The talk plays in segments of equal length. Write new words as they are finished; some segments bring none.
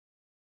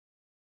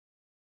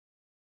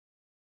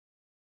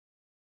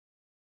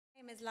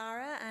My name is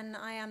Lara, and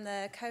I am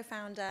the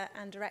co-founder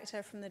and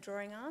director from the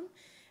Drawing Arm.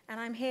 And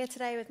I'm here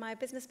today with my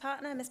business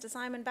partner, Mr.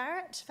 Simon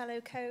Barrett,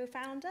 fellow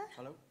co-founder.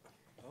 Hello.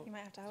 Oh, you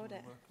might have to hold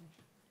it.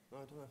 No,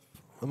 I don't know.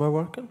 Am I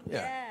working?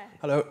 Yeah.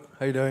 Hello.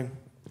 How you doing?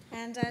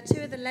 And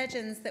two of the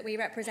legends that we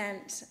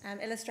represent,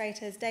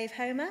 illustrators Dave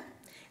Homer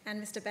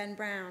and Mr. Ben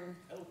Brown.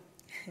 Oh.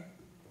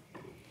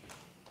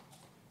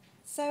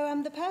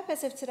 So the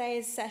purpose of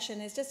today's session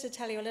is just to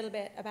tell you a little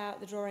bit about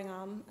the Drawing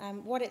Arm,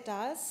 what it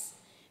does,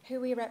 who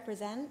we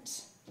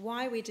represent,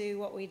 why we do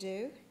what we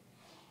do,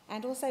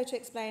 and also to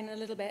explain a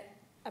little bit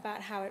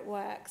about how it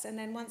works. And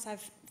then once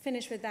I've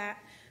finished with that,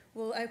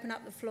 we'll open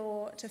up the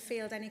floor to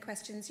field any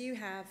questions you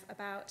have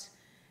about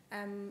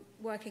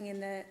working in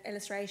the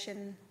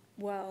illustration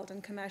world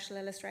and commercial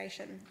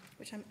illustration,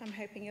 which I'm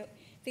hoping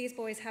these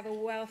boys have a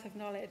wealth of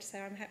knowledge, so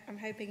I'm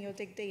hoping you'll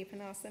dig deep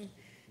and ask them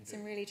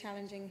some really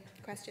challenging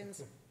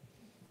questions.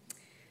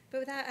 But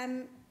without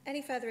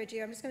any further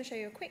ado, I'm just going to show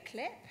you a quick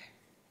clip,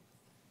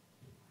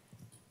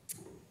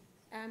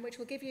 which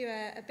will give you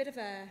a bit of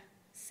a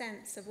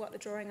sense of what the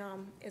Drawing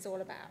Arm is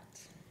all about.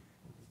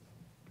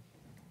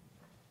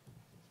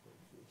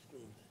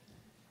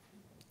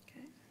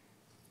 Okay.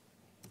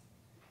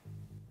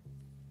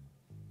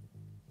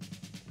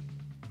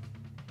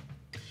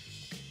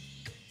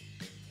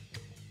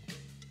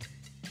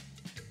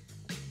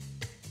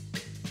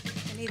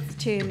 It needs a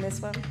tune,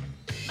 this one.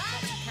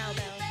 Lots of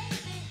cowbell.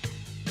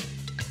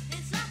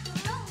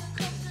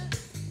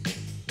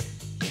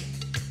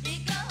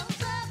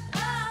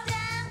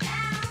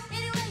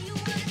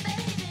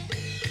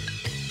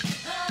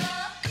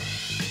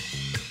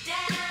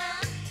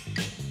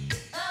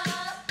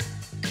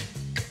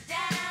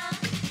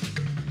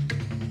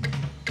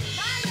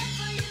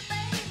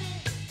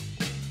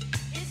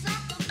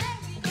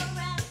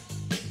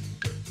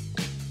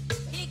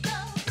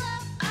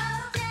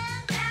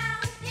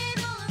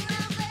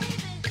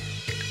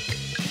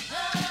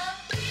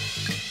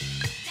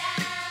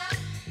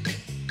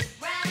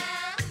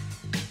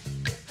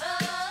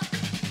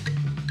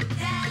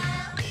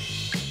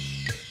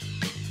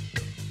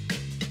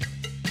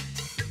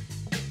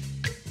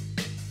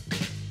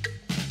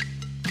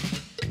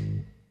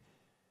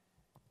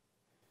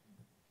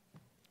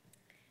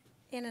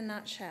 In a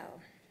nutshell.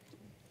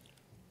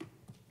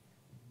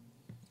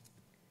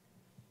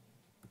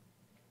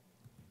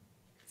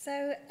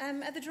 So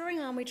at the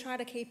Drawing Arm, we try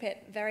to keep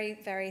it very,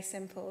 very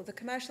simple. The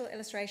commercial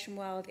illustration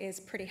world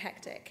is pretty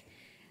hectic.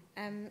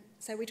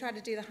 So we try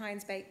to do the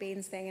Heinz baked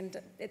beans thing, and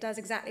it does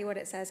exactly what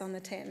it says on the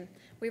tin.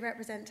 We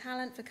represent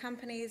talent for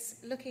companies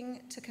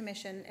looking to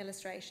commission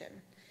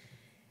illustration.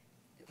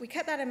 We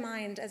kept that in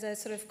mind as a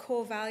sort of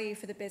core value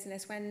for the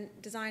business when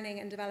designing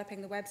and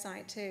developing the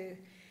website too.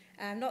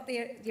 Not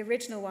the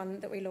original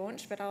one that we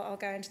launched, but I'll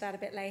go into that a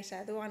bit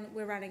later. The one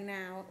we're running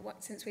now,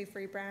 since we've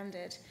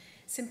rebranded.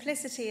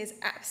 Simplicity is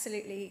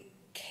absolutely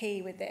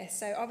key with this.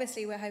 So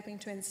obviously we're hoping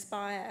to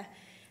inspire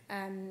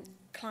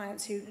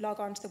clients who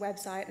log onto the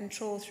website and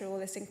trawl through all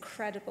this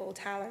incredible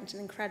talent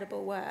and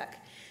incredible work.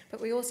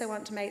 But we also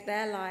want to make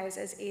their lives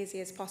as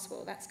easy as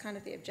possible. That's kind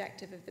of the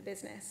objective of the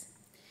business.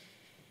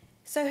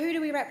 So who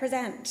do we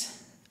represent?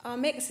 Our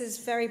mix is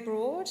very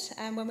broad,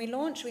 and when we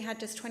launched, we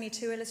had just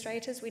 22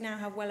 illustrators. We now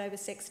have well over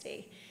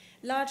 60.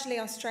 Largely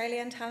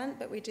Australian talent,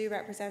 but we do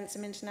represent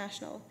some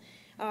international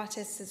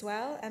artists as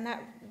well, and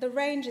the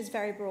range is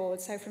very broad.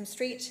 So from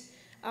street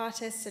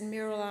artists and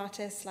mural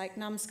artists like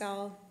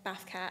Numskull,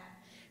 Bathcat,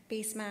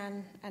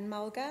 Beastman, and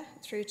Mulga,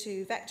 through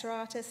to vector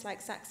artists like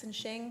Saxon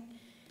Shing,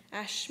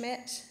 Ash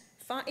Schmidt,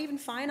 even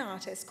fine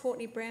artists,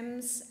 Courtney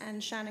Brims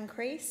and Shannon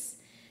Crease,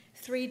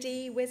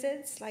 3D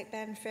wizards like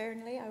Ben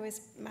Fearnley, I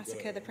always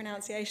massacre the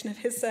pronunciation of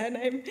his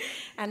surname,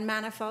 and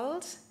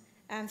Manifold,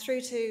 and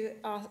through to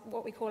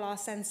what we call our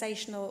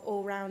sensational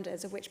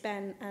all-rounders, of which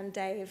Ben and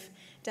Dave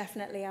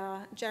definitely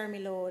are, Jeremy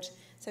Lord.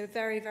 So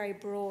very, very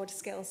broad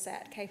skill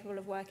set, capable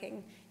of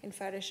working in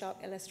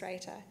Photoshop,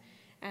 Illustrator,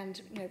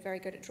 and very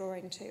good at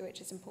drawing too,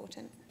 which is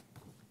important.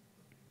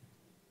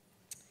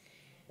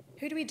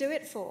 Who do we do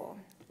it for?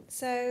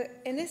 So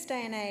in this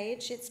day and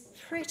age, it's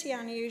pretty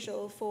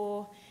unusual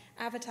for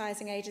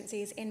advertising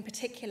agencies in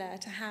particular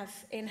to have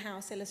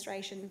in-house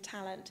illustration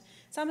talent.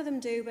 Some of them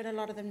do, but a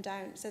lot of them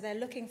don't. So they're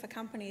looking for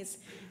companies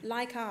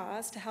like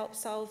ours to help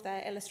solve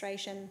their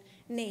illustration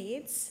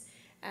needs,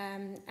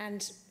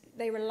 and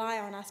they rely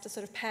on us to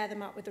sort of pair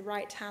them up with the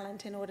right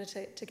talent in order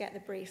to get the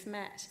brief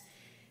met.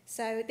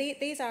 So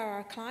these are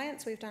our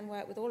clients. We've done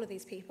work with all of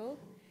these people.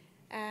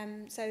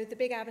 So the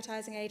big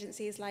advertising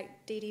agencies like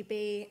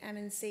DDB,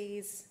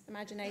 M&C's,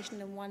 Imagination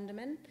and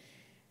Wonderman.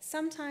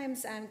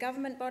 Sometimes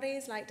government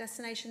bodies like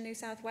Destination New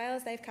South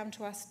Wales, they've come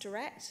to us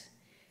direct.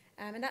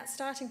 And that's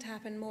starting to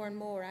happen more and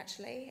more,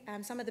 actually.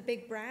 Some of the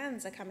big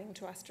brands are coming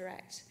to us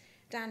direct.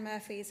 Dan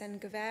Murphy's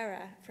and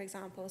Guevara, for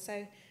example.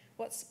 So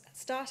what's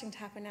starting to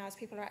happen now is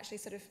people are actually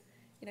sort of,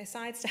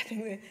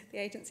 sidestepping the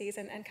agencies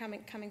and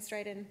coming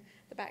straight in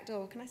the back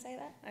door. Can I say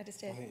that? I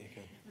just did. I think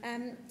you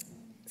can.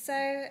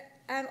 So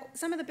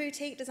some of the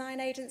boutique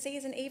design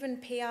agencies and even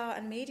PR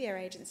and media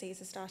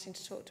agencies are starting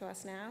to talk to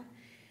us now.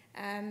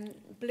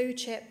 Blue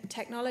chip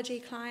technology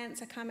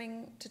clients are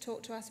coming to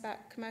talk to us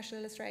about commercial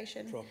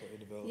illustration. Property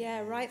development.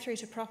 Yeah, right through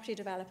to property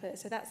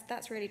developers. So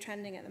that's really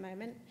trending at the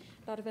moment.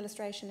 A lot of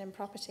illustration in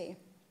property.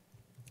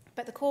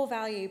 But the core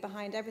value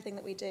behind everything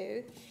that we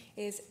do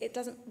is it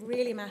doesn't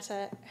really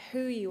matter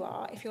who you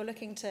are. If you're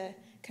looking to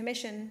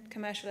commission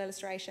commercial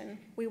illustration,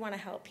 we want to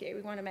help you.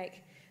 We want to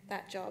make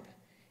that job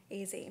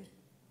easy.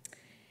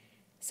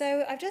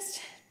 So I've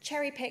just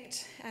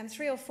cherry-picked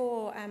 3 or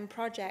 4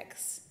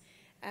 projects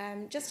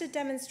just to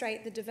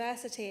demonstrate the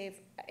diversity of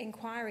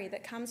inquiry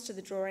that comes to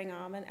the drawing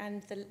arm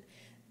and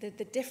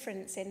the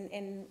difference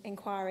in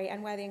inquiry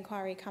and where the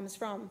inquiry comes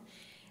from.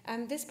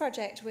 This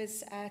project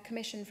was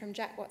commissioned from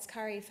Jack Watts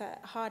Curry for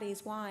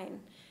Hardy's Wine.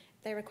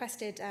 They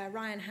requested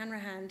Ryan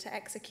Hanrahan to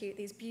execute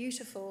these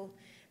beautiful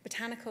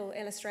botanical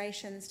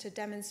illustrations to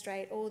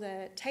demonstrate all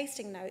the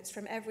tasting notes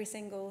from every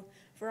single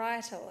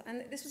varietal.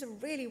 And this was a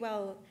really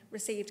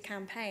well-received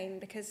campaign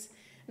because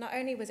not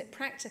only was it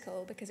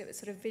practical, because it was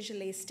sort of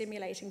visually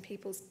stimulating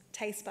people's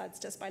taste buds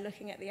just by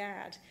looking at the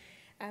ad,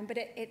 but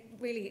it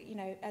really, you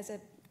know, as a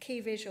key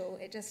visual,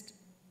 it just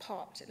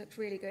popped. It looked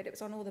really good. It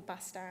was on all the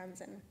bus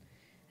stands and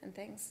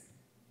things.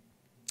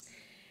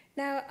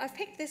 Now, I've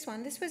picked this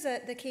one. This was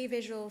the key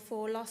visual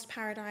for last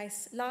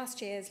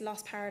year's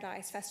Lost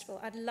Paradise Festival.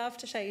 I'd love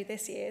to show you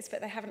this year's,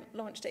 but they haven't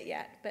launched it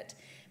yet. But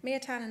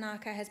Mia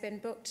Tananaka has been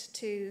booked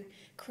to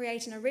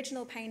create an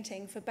original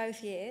painting for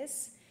both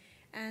years.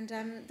 And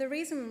the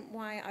reason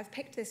why I've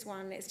picked this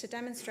one is to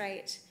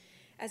demonstrate,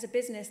 as a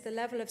business, the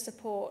level of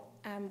support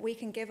we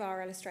can give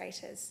our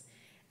illustrators.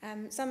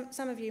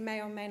 Some of you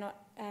may or may not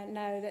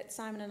know that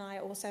Simon and I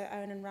also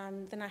own and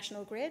run the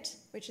National Grid,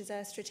 which is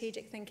a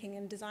strategic thinking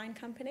and design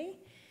company.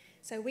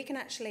 So we can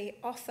actually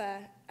offer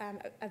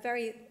a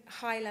very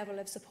high level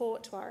of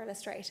support to our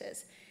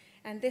illustrators.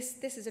 And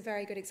this is a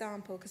very good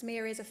example, because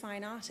Mia is a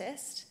fine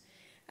artist,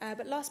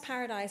 but Lost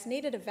Paradise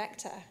needed a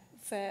vector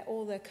for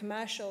all the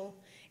commercial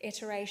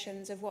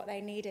iterations of what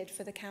they needed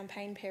for the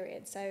campaign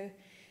period. So,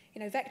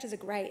 you know, vectors are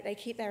great. They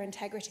keep their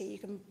integrity. You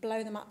can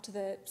blow them up to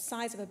the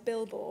size of a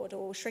billboard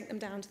or shrink them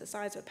down to the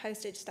size of a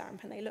postage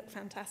stamp, and they look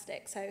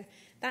fantastic. So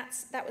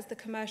that was the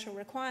commercial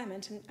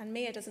requirement, and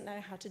Mia doesn't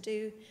know how to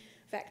do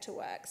vector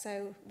work.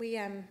 So we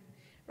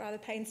rather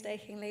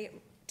painstakingly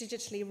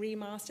digitally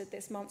remastered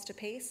this monster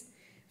piece,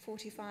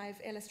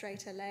 45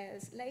 Illustrator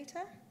layers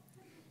later.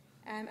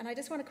 And I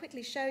just want to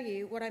quickly show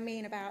you what I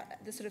mean about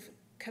the sort of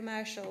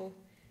commercial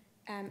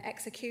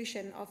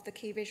execution of the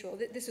key visual.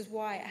 This is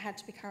why it had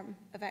to become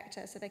a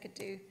vector, so they could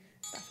do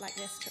stuff like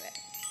this to it.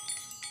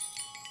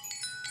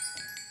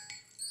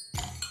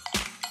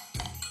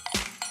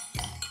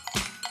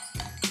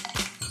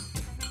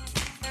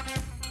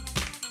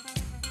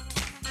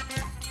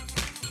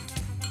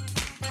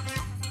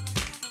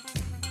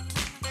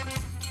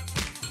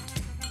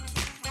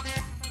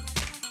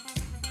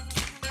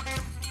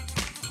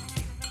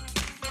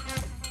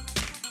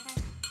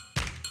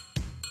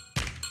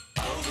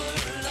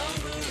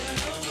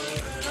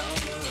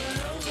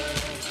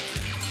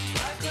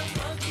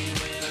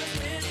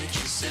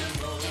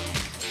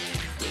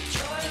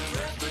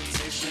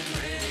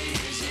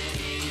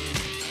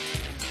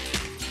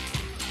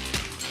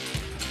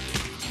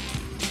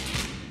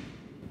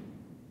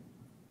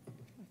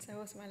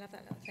 Awesome, I love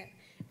that little bit,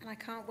 and I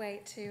can't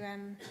wait to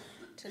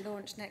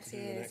launch next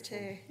year's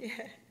too. Yeah,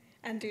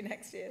 and do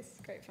next year's.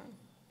 Great fun.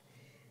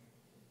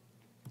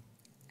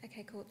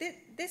 Okay, cool.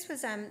 This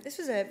was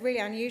a really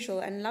unusual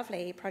and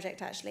lovely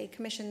project, actually,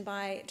 commissioned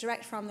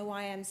direct from the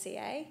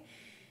YMCA.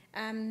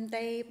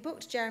 They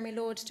booked Jeremy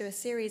Lord to do a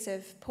series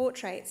of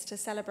portraits to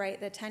celebrate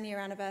the 10-year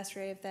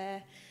anniversary of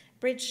their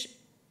Bridge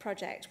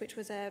project, which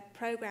was a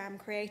program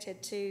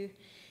created to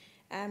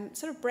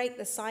sort of break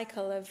the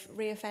cycle of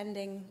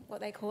reoffending what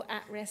they call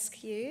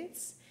at-risk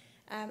youths.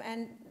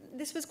 And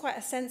this was quite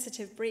a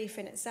sensitive brief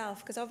in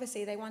itself, because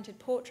obviously they wanted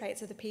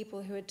portraits of the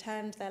people who had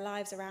turned their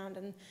lives around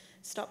and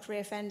stopped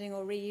reoffending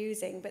or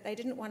reusing, but they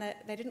didn't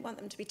want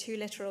them to be too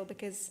literal,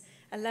 because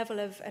a level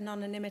of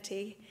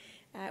anonymity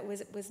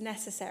was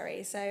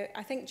necessary. So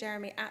I think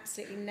Jeremy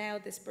absolutely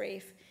nailed this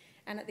brief,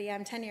 and at the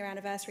 10-year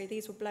anniversary,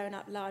 these were blown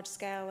up large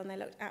scale, and they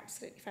looked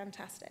absolutely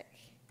fantastic.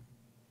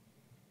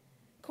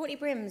 Courtney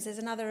Brims is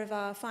another of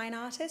our fine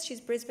artists.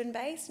 She's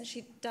Brisbane-based, and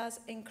she does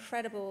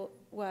incredible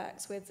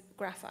works with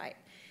graphite.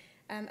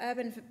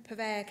 Urban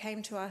Purveyor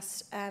came to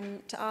us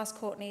to ask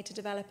Courtney to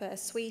develop a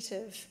suite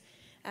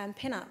of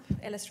pin-up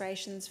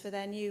illustrations for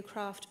their new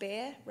craft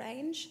beer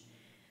range.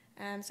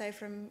 So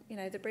from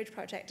the Bridge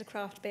project to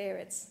craft beer,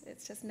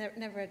 it's just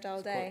never a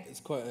dull day.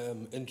 It's quite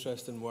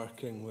interesting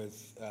working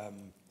with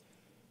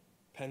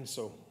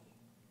pencil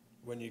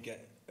when you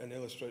get an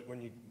illustrator,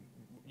 when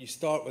you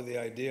start with the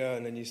idea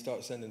and then you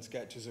start sending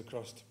sketches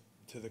across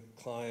to the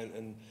client,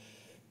 and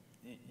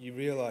you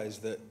realise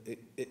that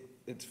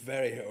it's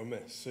very hit or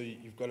miss. So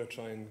you've got to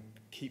try and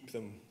keep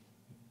them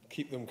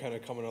kind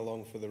of coming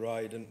along for the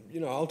ride. And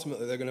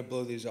ultimately they're going to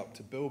blow these up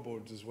to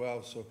billboards as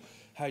well. So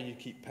how you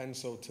keep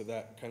pencil to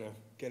that, kind of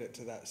get it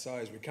to that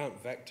size. We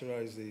can't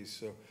vectorize these,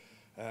 so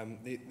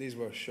these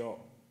were shot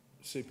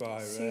super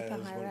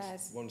high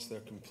res once they're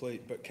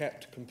complete, but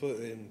kept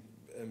completely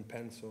in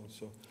pencil.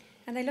 So.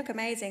 And they look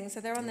amazing. So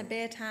they're on the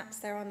beer taps,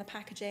 they're on the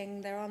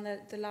packaging, they're on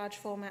the large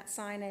format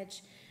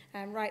signage,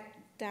 right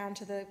down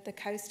to the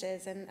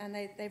coasters, and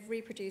they've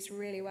reproduced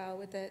really well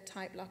with the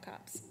type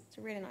lockups. It's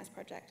a really nice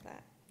project,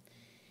 that.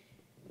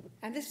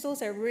 And this is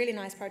also a really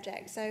nice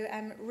project. So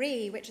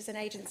RE, which is an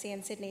agency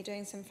in Sydney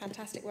doing some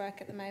fantastic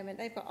work at the moment,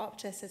 they've got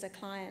Optus as a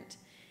client.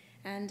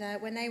 And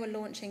when they were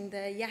launching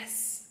the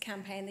Yes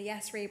campaign, the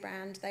Yes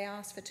rebrand, they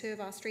asked for 2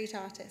 of our street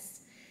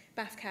artists,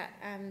 Bafcat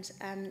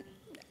and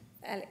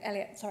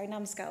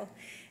Numbskull,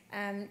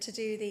 to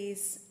do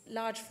these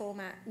large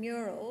format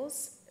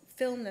murals,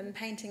 film them,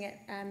 painting it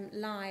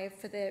live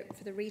for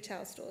the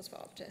retail stores for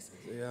Optus.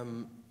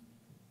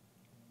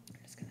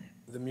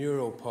 The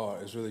mural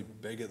part is really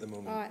big at the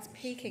moment. Oh, it's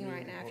peaking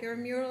right now. If you're a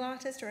mural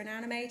artist or an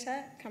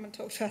animator, come and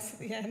talk to us at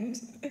the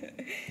end.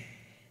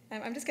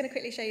 I'm just going to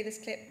quickly show you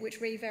this clip,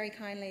 which Ree very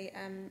kindly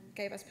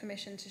gave us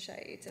permission to show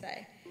you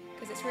today,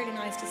 because it's really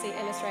nice to see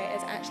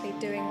illustrators actually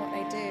doing what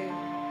they do,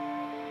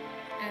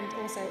 and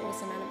also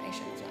awesome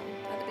animation as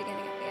well, at the beginning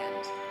and at the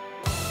end.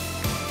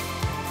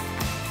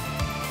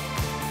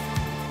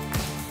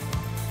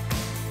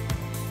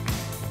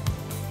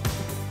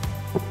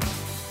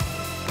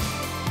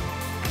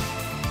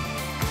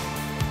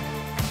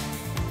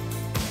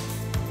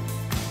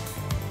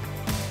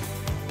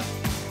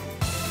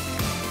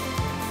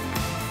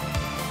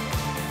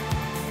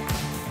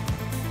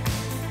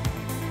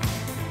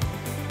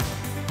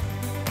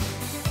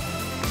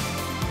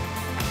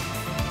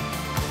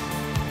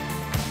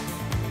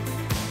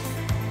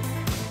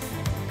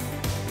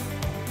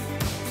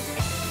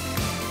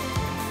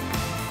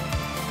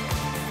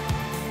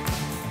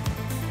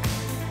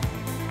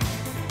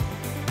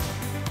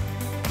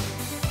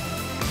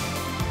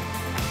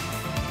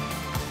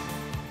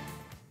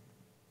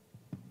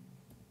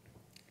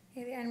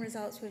 The end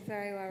results were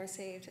very well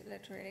received. It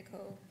looked really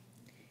cool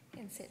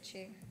in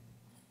situ.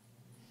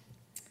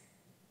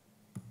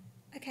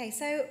 Okay,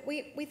 so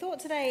we thought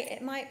today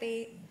it might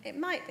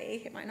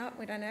not,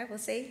 we don't know, we'll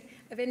see,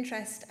 of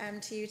interest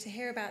to you to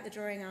hear about the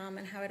drawing arm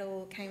and how it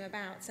all came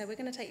about. So we're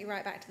going to take you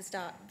right back to the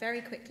start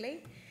very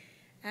quickly.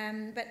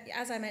 But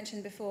as I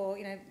mentioned before,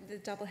 you know, the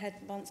double head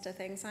monster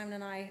thing, Simon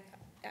and I,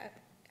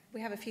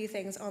 we have a few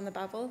things on the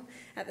bubble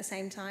at the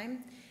same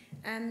time.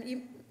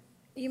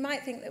 You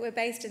might think that we're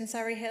based in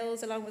Surrey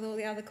Hills along with all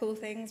the other cool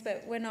things,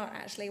 but we're not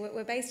actually.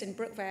 We're based in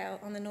Brookvale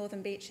on the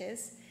northern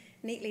beaches,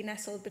 neatly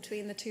nestled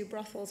between the 2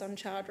 brothels on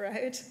Chard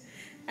Road.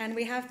 And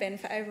we have been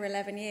for over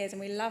 11 years,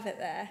 and we love it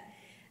there.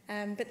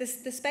 But the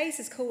space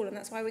is cool, and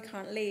that's why we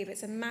can't leave.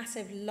 It's a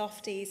massive,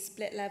 lofty,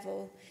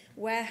 split-level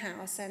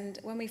warehouse. And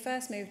when we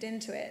first moved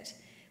into it,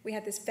 we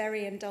had this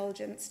very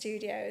indulgent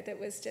studio that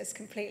was just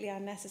completely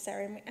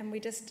unnecessary. And we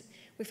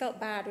felt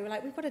bad. We were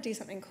like, we've got to do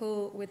something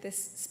cool with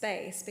this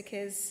space,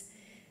 because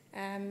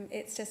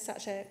it's just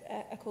such a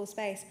cool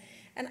space.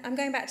 And I'm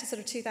going back to sort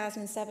of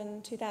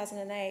 2007,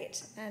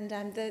 2008,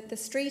 and the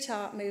street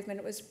art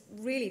movement was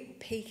really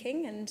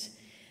peaking,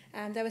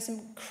 and there were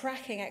some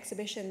cracking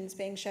exhibitions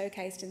being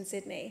showcased in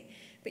Sydney.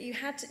 But you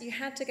had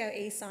to go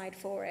east side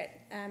for it.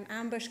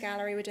 Ambush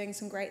Gallery were doing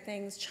some great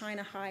things,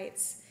 China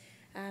Heights,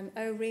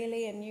 Oh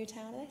Really in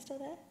Newtown. Are they still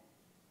there?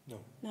 No.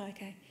 No,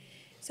 okay.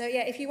 So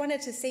yeah, if you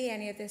wanted to see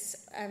any of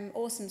this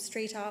awesome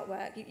street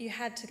artwork, you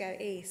had to go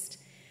east.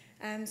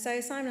 So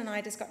Simon and I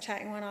just got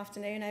chatting one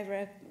afternoon over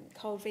a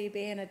cold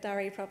VB and a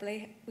durry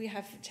probably. We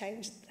have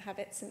changed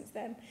habits since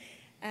then.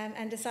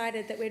 And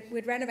decided that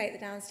we'd renovate the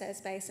downstairs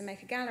space and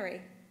make a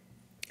gallery.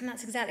 And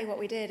that's exactly what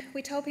we did.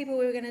 We told people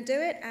we were going to do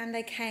it, and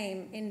they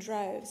came in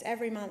droves.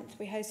 Every month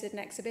we hosted an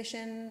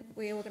exhibition,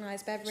 we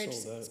organised beverage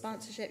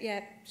sponsorship.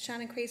 Yeah,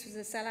 Shannon Crease was a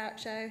sellout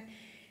show.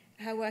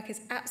 Her work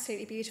is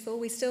absolutely beautiful.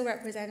 We still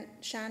represent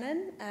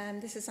Shannon.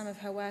 This is some of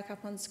her work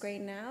up on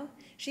screen now.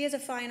 She is a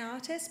fine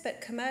artist, but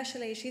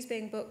commercially she's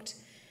being booked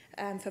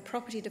for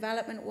property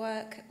development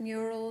work,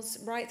 murals,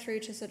 right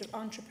through to sort of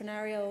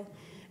entrepreneurial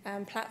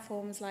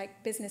platforms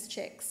like Business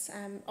Chicks,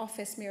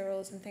 office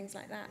murals and things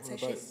like that.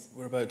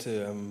 We're about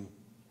to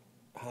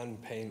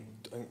hand paint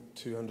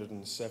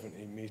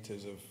 270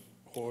 metres of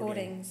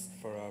hoardings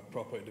for our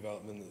property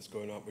development that's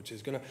going up, which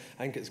is I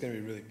think it's going to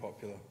be really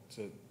popular.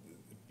 So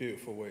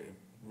beautiful way to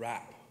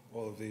wrap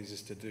all of these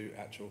is to do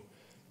actual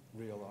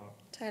real art.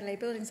 Totally.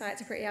 Building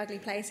sites are pretty ugly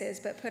places,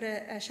 but put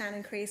a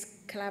Shannon Crease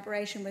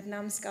collaboration with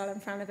Numbskull in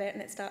front of it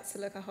and it starts to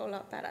look a whole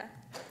lot better.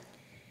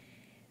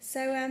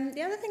 So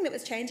the other thing that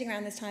was changing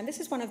around this time,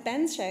 this is one of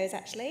Ben's shows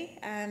actually.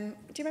 Do you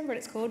remember what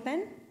it's called,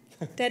 Ben?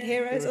 Dead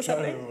Heroes or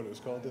something? I don't remember what it was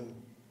called.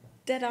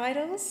 Dead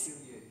Idols?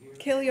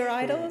 Kill Your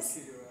Idols?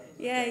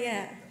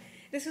 Yeah.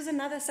 This was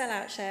another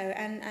sellout show,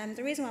 and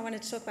the reason why I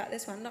wanted to talk about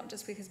this one, not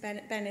just because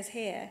Ben is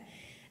here,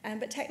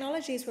 but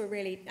technologies were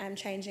really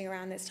changing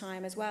around this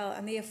time as well,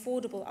 and the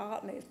affordable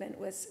art movement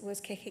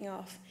was kicking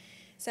off.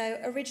 So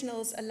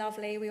originals are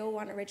lovely. We all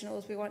want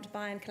originals. We want to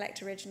buy and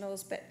collect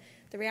originals, but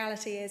the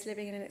reality is,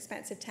 living in an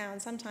expensive town,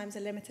 sometimes a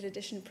limited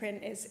edition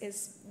print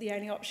is the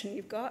only option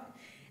you've got.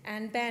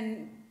 And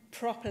Ben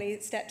properly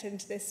stepped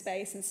into this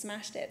space and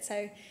smashed it.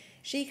 So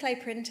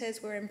giclée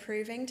printers were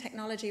improving,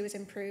 technology was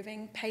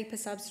improving, paper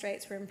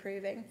substrates were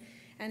improving,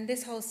 and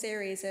this whole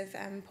series of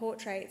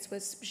portraits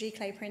was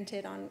giclée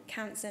printed on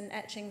Canson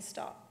etching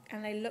stock,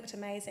 and they looked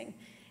amazing.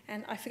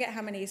 And I forget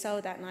how many you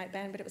sold that night,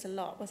 Ben, but it was a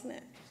lot, wasn't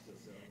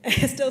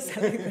it? Still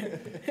selling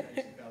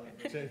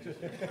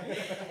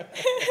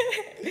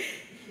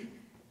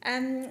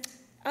them.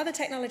 Other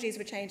technologies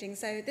were changing.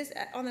 So this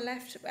on the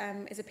left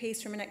is a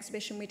piece from an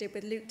exhibition we did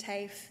with Luke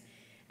Tafe,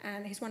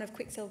 and he's one of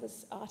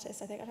Quicksilver's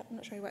artists, I think. I'm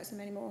not sure he works with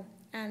them anymore,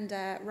 and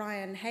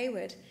Ryan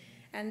Hayward.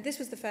 And this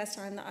was the first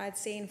time that I'd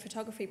seen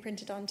photography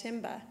printed on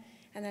timber.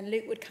 And then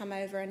Luke would come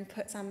over and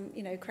put some,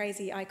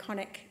 crazy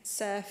iconic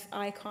surf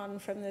icon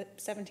from the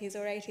 70s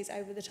or 80s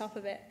over the top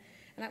of it.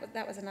 And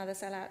that was another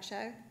sellout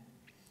show.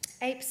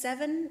 Ape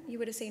 7, you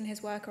would have seen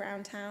his work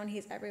around town.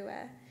 He's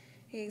everywhere.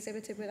 He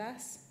exhibited with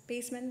us.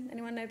 Beastman,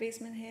 anyone know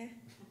Beastman here?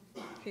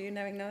 A few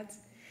knowing nods.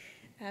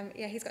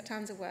 Yeah, he's got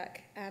tons of work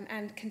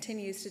and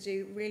continues to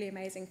do really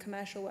amazing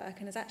commercial work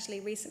and has actually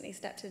recently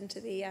stepped into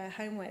the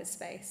homewares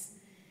space.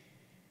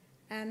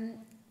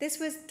 This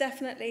was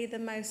definitely the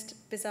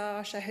most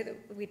bizarre show that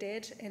we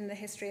did in the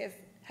history of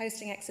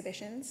hosting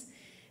exhibitions.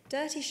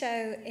 Dirty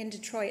Show in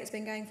Detroit has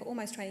been going for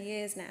almost 20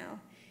 years now.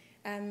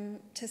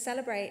 To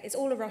celebrate, it's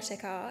all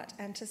erotic art,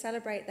 and to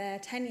celebrate their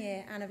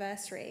 10-year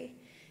anniversary,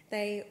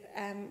 they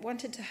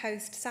wanted to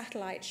host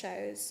satellite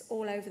shows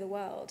all over the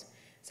world.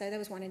 So there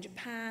was one in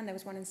Japan, there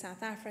was one in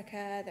South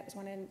Africa, there was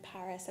one in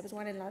Paris, there was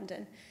one in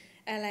London,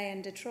 LA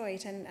and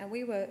Detroit, and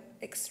we were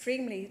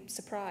extremely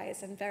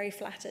surprised and very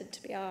flattered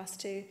to be asked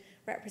to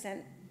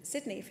represent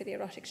Sydney for the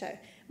erotic show.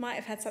 Might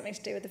have had something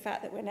to do with the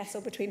fact that we're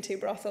nestled between two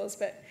brothels,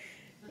 but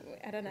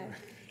I don't know.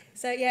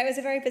 So yeah, it was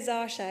a very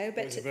bizarre show,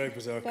 but it was a very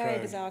bizarre very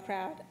crowd. bizarre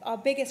crowd. Our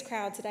biggest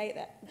crowd to date.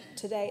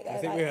 I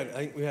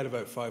think we had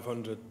about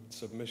 500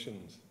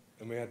 submissions,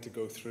 and we had to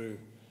go through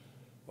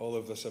all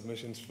of the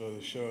submissions for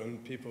the show,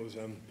 and people's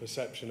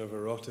perception of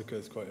erotica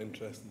is quite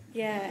interesting.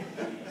 Yeah,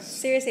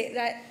 seriously.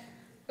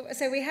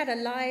 So we had a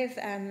live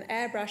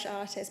airbrush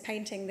artist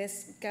painting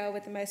this girl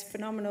with the most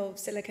phenomenal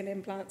silicone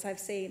implants I've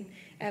seen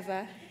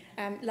ever,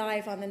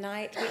 live on the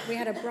night. We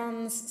had a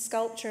bronze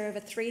sculpture of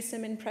a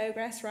threesome in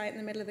progress right in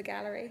the middle of the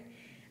gallery.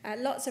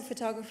 Lots of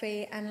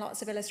photography and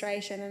lots of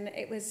illustration, and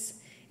it was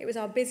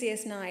our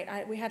busiest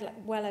night. We had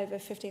well over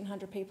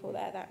 1,500 people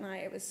there that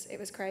night. It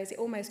was crazy.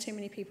 Almost too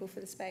many people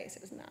for the space.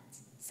 It was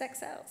nuts. Sex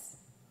sells.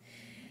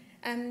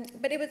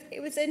 But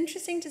it was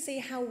interesting to see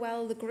how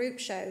well the group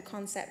show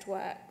concept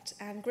worked.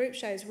 And group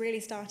shows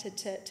really started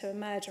to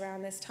emerge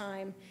around this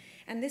time.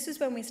 And this was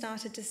when we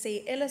started to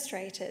see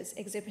illustrators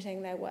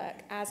exhibiting their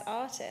work as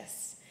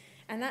artists.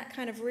 And that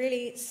kind of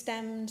really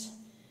stemmed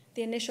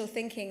the initial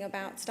thinking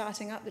about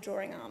starting up the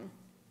drawing arm.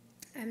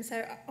 And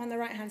so on the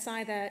right-hand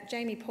side there,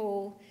 Jamie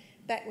Paul,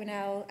 Beck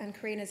Winnell, and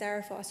Karina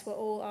Zerafos were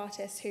all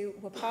artists who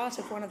were part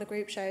of one of the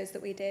group shows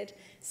that we did,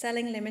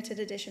 selling limited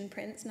edition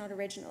prints, not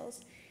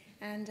originals.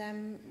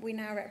 And we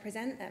now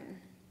represent them.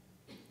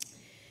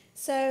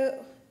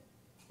 So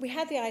we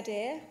had the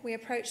idea. We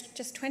approached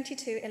just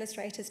 22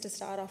 illustrators to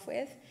start off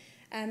with,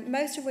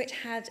 most of which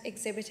had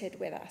exhibited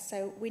with us.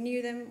 So we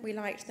knew them, we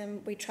liked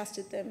them, we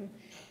trusted them.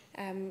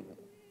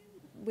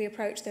 We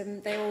approached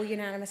them. They all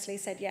unanimously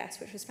said yes,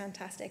 which was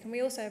fantastic. And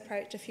we also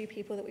approached a few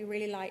people that we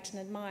really liked and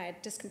admired,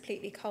 just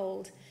completely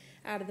cold,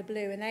 out of the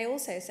blue, and they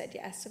also said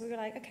yes. So we were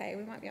like, okay,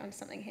 we might be onto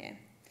something here.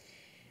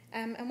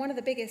 And one of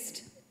the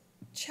biggest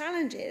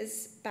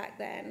challenges back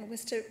then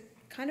was to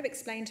kind of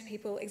explain to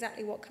people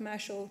exactly what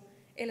commercial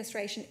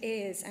illustration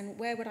is and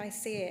where would I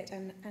see it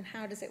and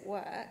how does it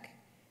work.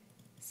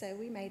 So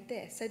we made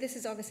this. So this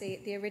is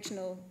obviously the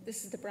original,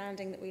 this is the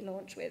branding that we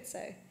launched with,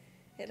 so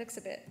it looks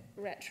a bit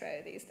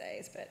retro these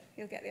days, but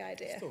you'll get the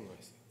idea. It's still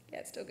nice. Yeah,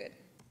 it's still good.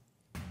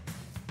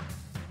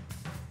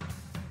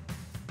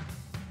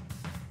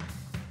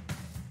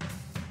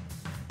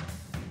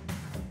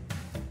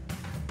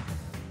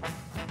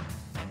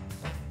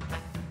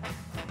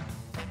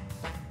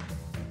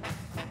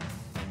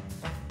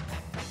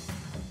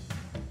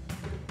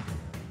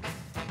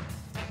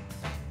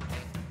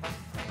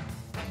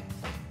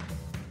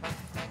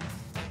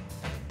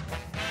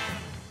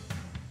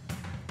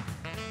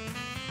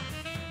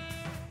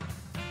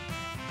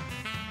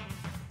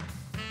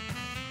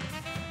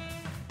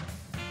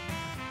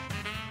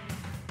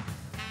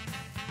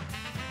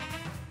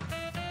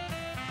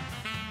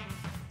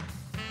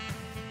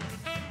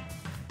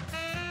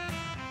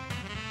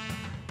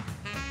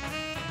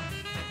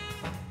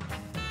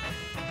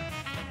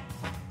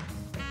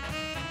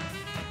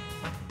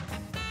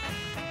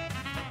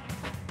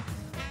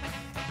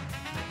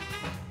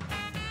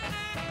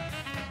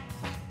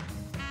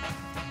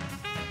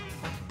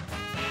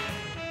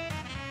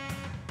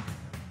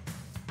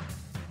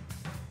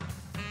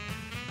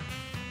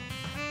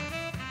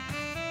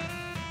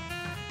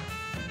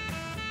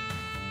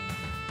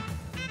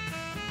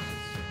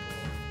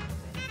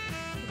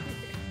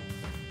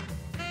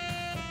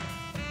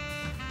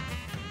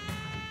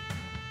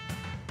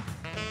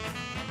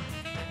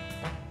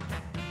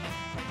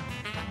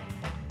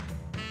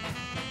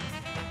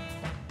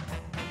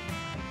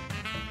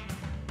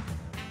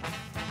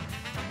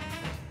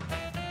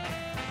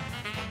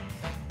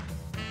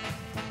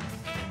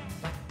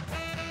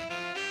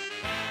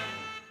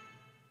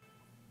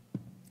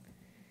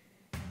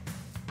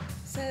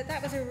 So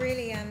that was a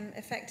really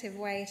effective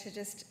way to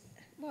just,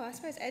 well, I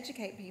suppose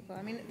educate people.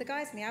 I mean, the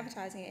guys in the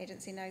advertising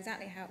agency know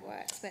exactly how it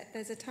works, but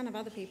there's a ton of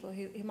other people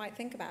who might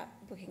think about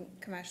booking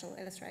commercial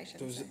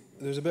illustrations.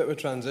 There's a bit of a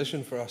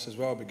transition for us as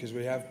well, because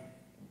we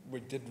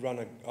did run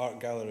an art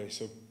gallery,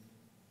 so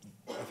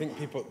I think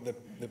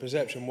the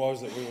perception was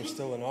that we were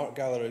still an art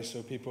gallery,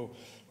 so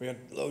we had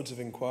loads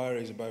of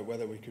inquiries about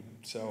whether we could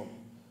sell,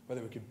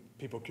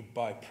 people could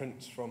buy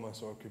prints from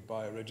us or could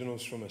buy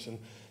originals from us, and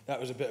that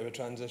was a bit of a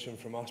transition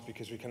from us,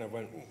 because we kind of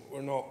went,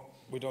 we're not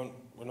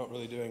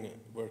really doing it.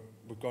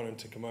 We've gone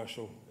into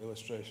commercial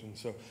illustration,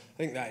 so I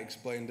think that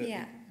explained it.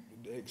 Yeah.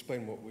 It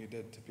explained what we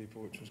did to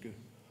people, which was good.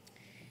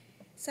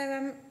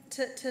 So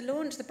to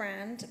launch the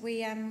brand,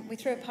 we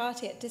threw a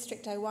party at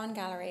District 01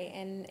 Gallery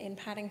in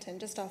Paddington,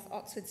 just off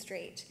Oxford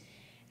Street.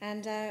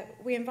 And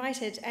we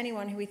invited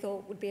anyone who we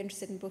thought would be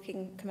interested in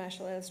booking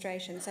commercial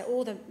illustration. So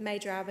all the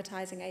major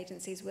advertising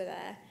agencies were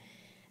there,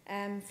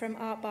 from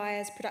art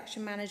buyers,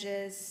 production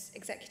managers,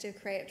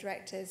 executive creative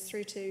directors,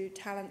 through to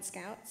talent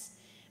scouts.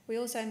 We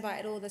also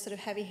invited all the sort of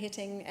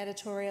heavy-hitting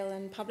editorial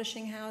and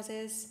publishing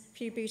houses, a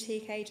few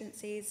boutique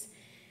agencies.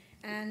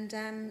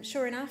 And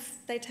sure enough,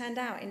 they turned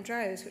out in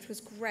droves, which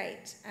was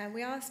great. And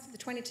we asked the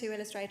 22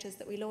 illustrators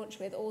that we launched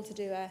with all to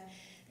do a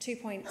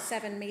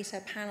 2.7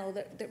 metre panel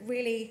that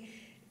really,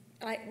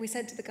 like we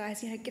said to the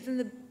guys,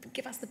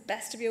 give us the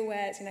best of your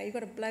wares. You've got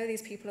to blow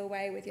these people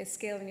away with your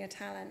skill and your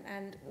talent.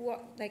 And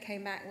what they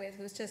came back with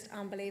was just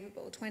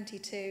unbelievable.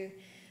 22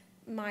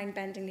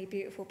 mind-bendingly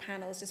beautiful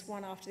panels, just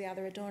one after the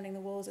other, adorning the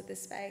walls of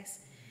this space.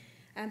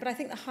 But I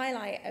think the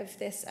highlight of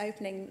this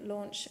opening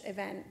launch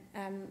event,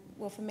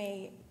 well, for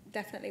me,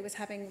 definitely was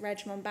having Reg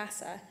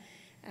Mombassa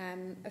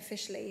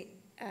officially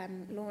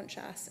launch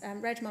us.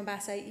 Reg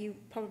Mombassa, you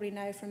probably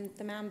know from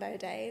the Mambo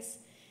days,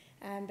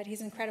 but he's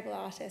an incredible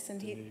artist,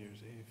 and New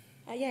Year's Eve.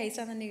 Yeah, he's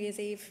done the New Year's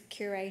Eve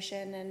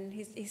curation, and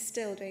he's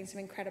still doing some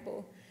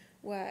incredible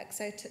work.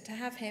 So to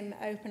have him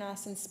open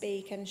us and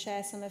speak and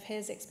share some of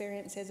his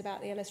experiences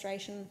about the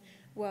illustration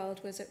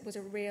world was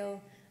a real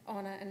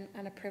honour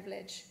and a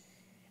privilege.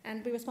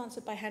 And we were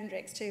sponsored by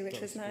Hendrix too, which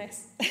was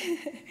nice.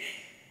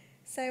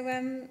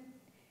 So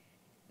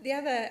the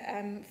other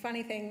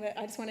funny thing that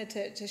I just wanted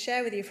to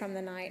share with you from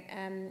the night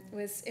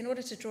was, in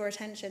order to draw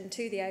attention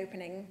to the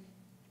opening,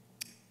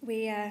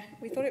 we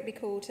thought it would be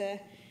cool to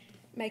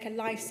make a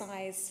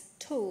life-size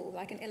tool,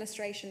 like an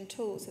illustration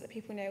tool, so that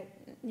people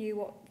knew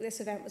what this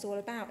event was all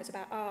about. It's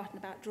about art and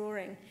about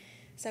drawing.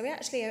 So we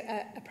actually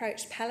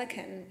approached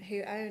Pelican,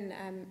 who own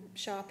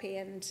Sharpie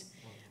and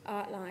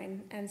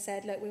Artline, and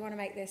said, look, we want to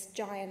make this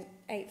giant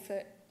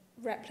 8-foot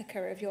replica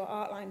of your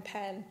Artline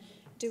pen.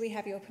 Do we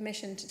have your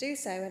permission to do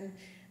so? And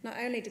not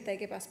only did they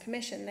give us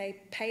permission,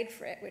 they paid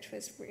for it, which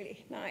was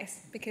really nice,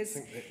 because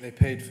I think they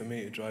paid for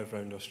me to drive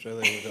around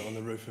Australia with it on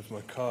the roof of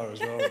my car as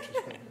well, which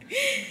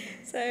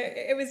is So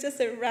it was just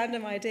a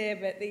random idea,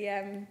 but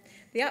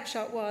the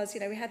upshot was,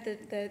 we had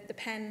the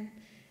pen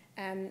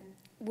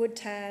wood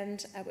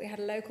turned, we had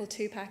a local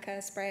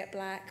 2-packer, spray it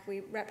black,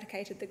 we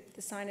replicated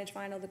the signage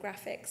vinyl, the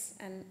graphics,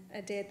 and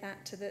adhered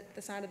that to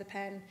the side of the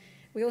pen.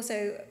 We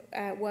also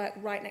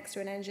worked right next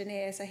to an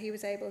engineer, so he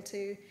was able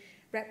to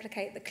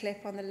replicate the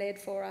clip on the lid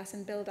for us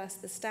and build us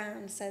the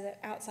stand, so that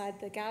outside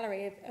the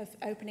gallery of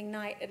opening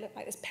night, it looked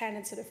like this pen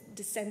had sort of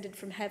descended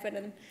from heaven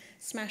and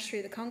smashed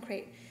through the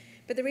concrete.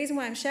 But the reason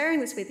why I'm sharing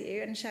this with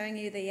you and showing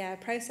you the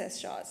process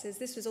shots is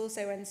this was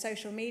also when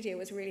social media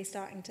was really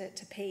starting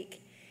to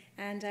peak.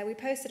 And we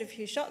posted a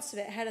few shots of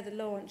it ahead of the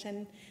launch,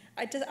 and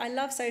I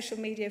love social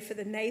media for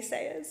the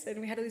naysayers,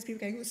 and we had all these people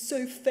going, it was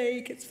so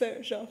fake, it's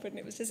Photoshop, and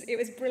it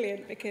was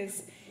brilliant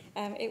because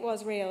it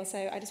was real.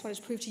 So I just wanted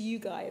to prove to you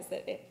guys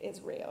that it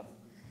is real.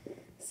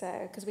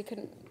 So, because we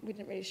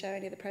didn't really show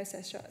any of the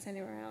process shots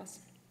anywhere else.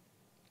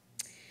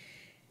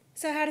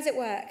 So how does it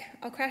work?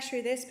 I'll crash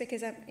through this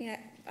because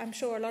I'm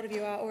sure a lot of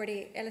you are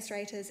already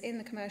illustrators in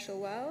the commercial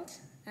world.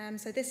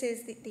 So this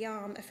is the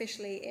arm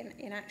officially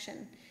in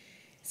action.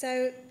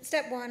 So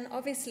step one,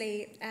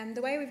 obviously,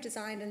 the way we've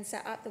designed and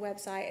set up the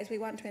website is we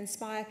want to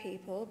inspire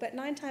people, but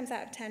 9 times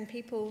out of 10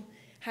 people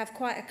have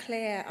quite a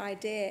clear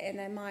idea in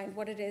their mind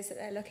what it is that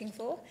they're looking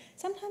for.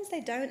 Sometimes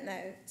they don't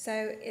know.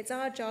 So it's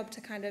our job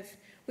to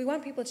we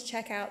want people to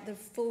check out the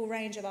full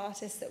range of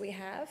artists that we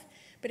have,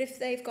 but if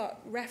they've got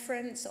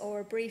reference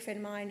or a brief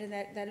in mind and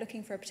they're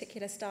looking for a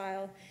particular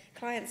style,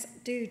 clients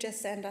do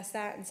just send us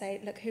that and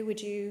say, look, who would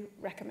you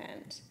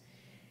recommend?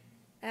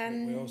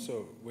 We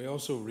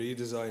also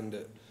redesigned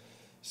it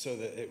so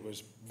that it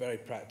was very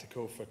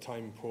practical for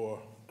time-poor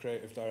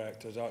creative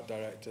directors, art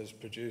directors,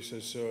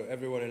 producers. So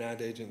everyone in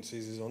ad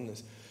agencies is on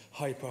this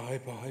hyper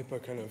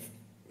kind of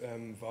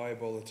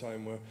vibe all the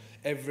time, where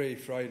every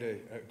Friday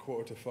at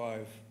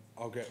 4:45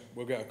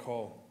 we'll get a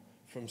call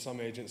from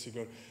some agency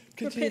going,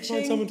 "Could you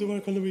find someone to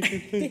work on the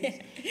weekend, please?"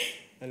 Yeah.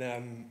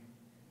 And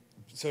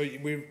so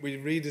we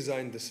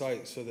redesigned the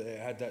site so that it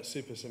had that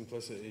super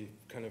simplicity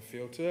kind of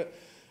feel to it.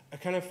 I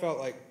kind of felt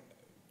like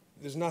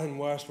there's nothing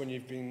worse when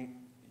you've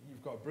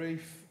got a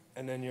brief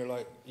and then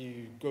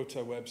you go to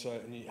a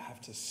website and you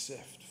have to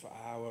sift for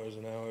hours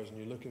and hours and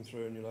you're looking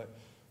through and you're like,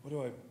 who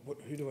do I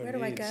need? Where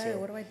do I go?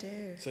 What do I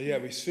do? So yeah,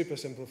 we super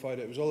simplified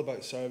it. It was all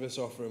about service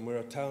offering. We're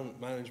a talent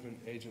management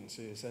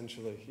agency,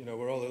 essentially. You know,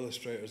 we're all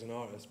illustrators and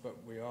artists, but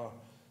we are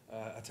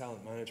a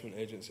talent management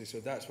agency. So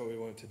that's what we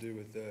wanted to do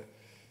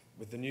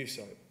with the new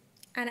site.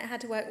 And it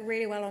had to work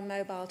really well on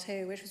mobile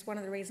too, which was one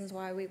of the reasons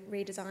why we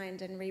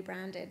redesigned and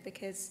rebranded,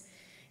 because,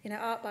 you know,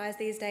 art buyers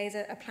these days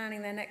are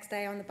planning their next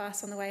day on the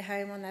bus on the way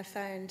home on their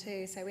phone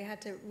too. So we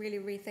had to really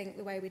rethink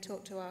the way we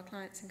talk to our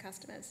clients and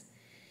customers.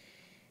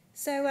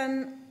 So,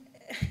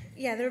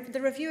 yeah,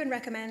 the review and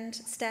recommend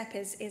step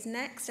is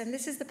next, and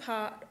this is the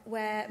part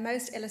where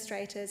most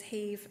illustrators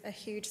heave a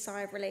huge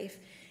sigh of relief.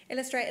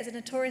 Illustrators are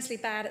notoriously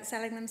bad at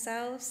selling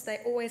themselves. They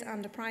always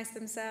underprice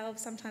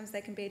themselves. Sometimes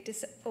they can be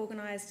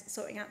disorganized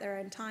sorting out their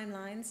own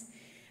timelines,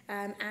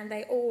 and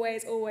they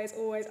always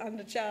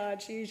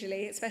undercharge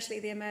usually, especially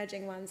the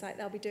emerging ones. Like,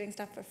 they'll be doing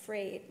stuff for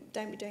free.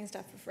 Don't be doing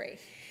stuff for free.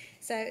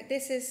 So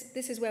this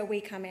is where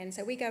we come in.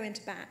 So we go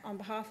into bat on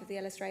behalf of the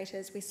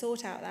illustrators. We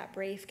sort out that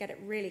brief, get it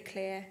really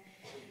clear.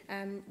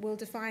 We'll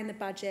define the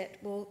budget.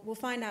 We'll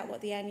find out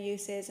what the end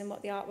use is and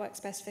what the artwork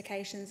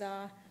specifications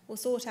are. We'll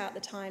sort out the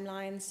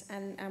timelines,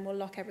 and we'll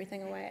lock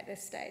everything away at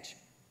this stage.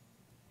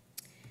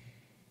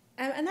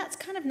 And that's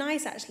kind of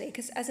nice, actually,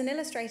 because as an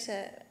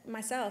illustrator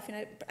myself, you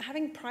know,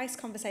 having price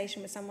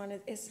conversation with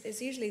someone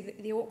is usually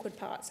the awkward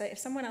part. So if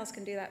someone else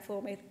can do that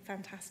for me,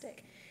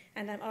 fantastic.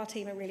 And our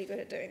team are really good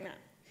at doing that.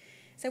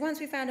 So once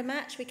we found a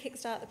match, we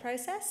kickstart the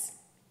process.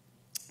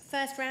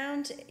 First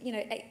round, you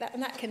know,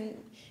 that can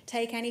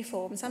take any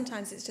form.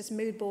 Sometimes it's just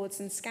mood boards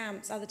and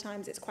scamps. Other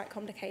times it's quite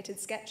complicated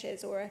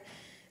sketches or a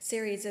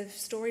series of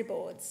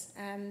storyboards.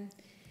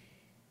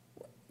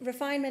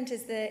 Refinement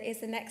is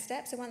the next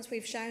step. So once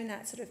we've shown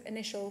that sort of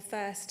initial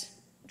first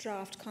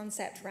draft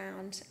concept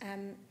round,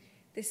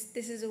 this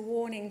is a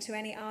warning to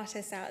any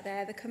artists out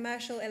there. The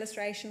commercial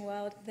illustration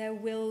world, there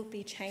will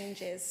be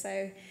changes.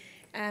 So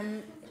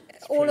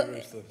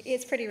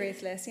it's pretty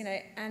ruthless, you know,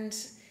 and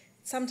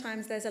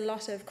sometimes there's a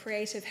lot of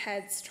creative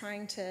heads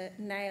trying to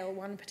nail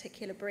one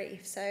particular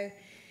brief. So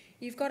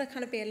you've got to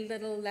kind of be a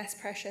little less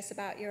precious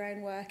about your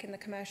own work in the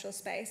commercial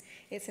space.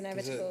 It's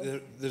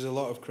inevitable. There's a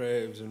lot of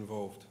creatives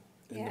involved.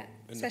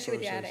 Especially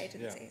with the ad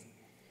agencies,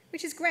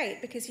 which is great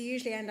because you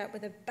usually end up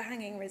with a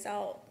banging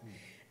result.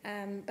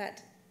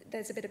 But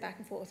there's a bit of back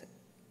and forth.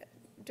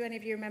 Do any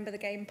of you remember the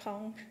game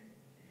Pong?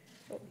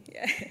 Oh,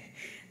 yeah,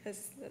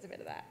 there's a bit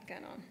of that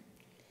going on.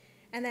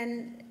 And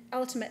then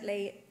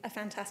ultimately, a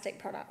fantastic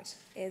product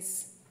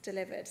is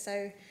delivered.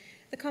 So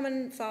the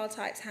common file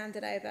types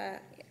handed over: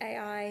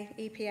 AI,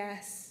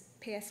 EPS,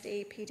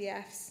 PSD,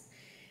 PDFs,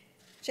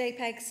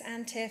 JPEGs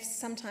and TIFFs,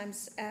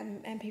 sometimes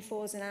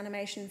MP4s and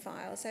animation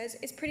files. So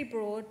it's pretty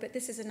broad, but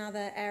this is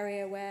another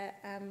area where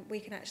we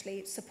can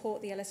actually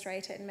support the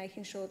illustrator in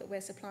making sure that we're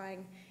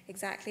supplying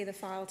exactly the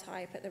file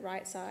type at the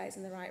right size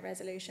and the right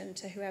resolution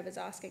to whoever's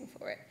asking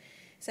for it.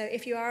 So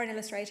if you are an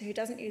illustrator who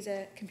doesn't use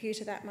a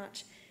computer that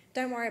much,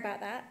 don't worry about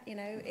that. You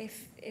know,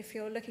 if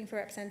you're looking for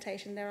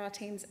representation, there are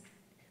teams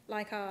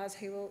like ours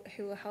who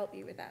will help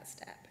you with that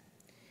step.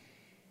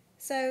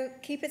 So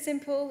keep it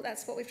simple.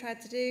 That's what we've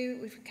tried to do.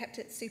 We've kept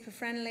it super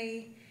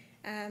friendly.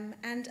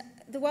 And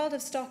the world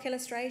of stock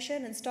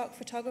illustration and stock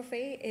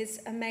photography is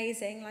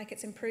amazing, like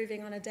it's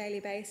improving on a daily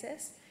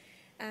basis.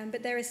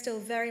 But there is still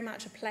very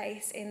much a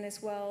place in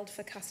this world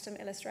for custom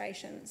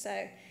illustration.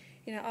 So,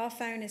 you know, our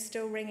phone is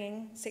still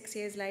ringing 6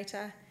 years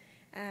later.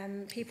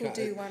 People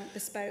do want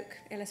bespoke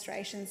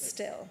illustrations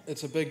still. I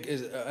think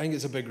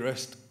it's a big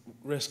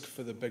risk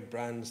for the big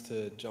brands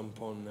to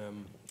jump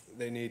on.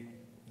 They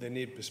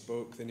need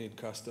bespoke, they need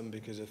custom,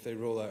 because if they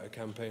roll out a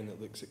campaign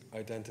that looks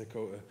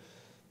identical to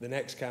the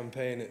next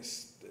campaign,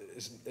 it's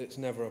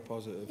never a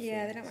positive.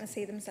 Yeah, they don't want to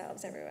see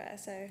themselves everywhere.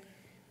 So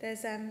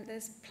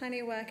there's plenty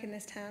of work in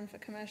this town for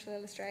commercial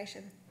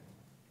illustration.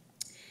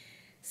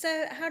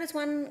 So how does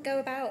one go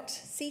about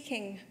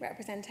seeking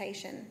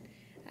representation?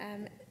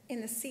 In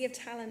the sea of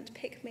talent,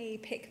 pick me,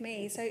 pick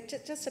me. So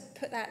just to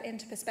put that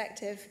into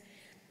perspective,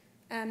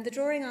 the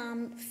drawing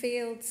arm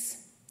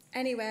fields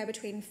anywhere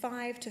between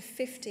 5 to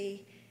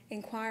 50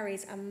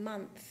 inquiries a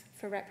month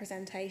for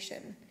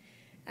representation.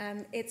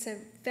 It's a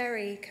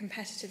very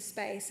competitive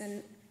space,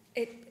 and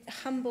it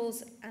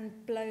humbles and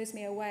blows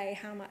me away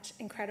how much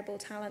incredible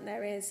talent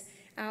there is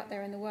out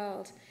there in the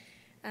world.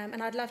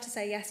 And I'd love to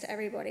say yes to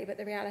everybody, but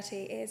the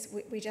reality is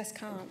we just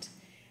can't.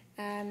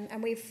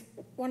 And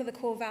one of the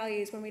core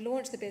values when we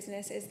launched the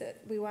business is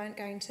that we weren't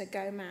going to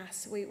go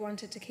mass. We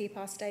wanted to keep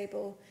our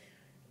stable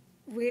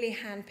really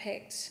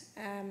hand-picked,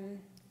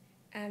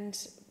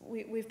 and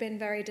we've been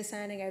very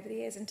discerning over the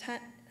years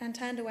and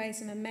turned away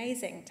some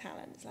amazing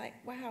talent. It's like,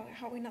 wow,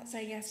 how are we not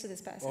saying yes to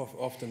this person?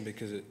 Often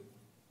because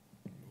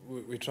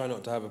we try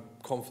not to have a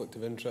conflict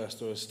of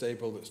interest or a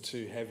stable that's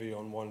too heavy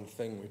on one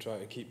thing. We try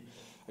to keep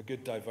a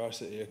good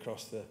diversity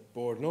across the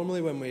board.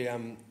 Normally when we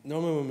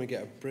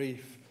get a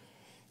brief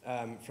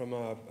from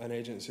an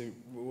agency,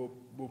 we'll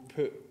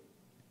put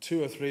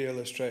 2 or 3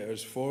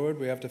 illustrators forward.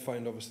 We have to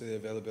find obviously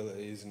the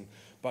availabilities and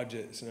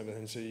budgets and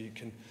everything, so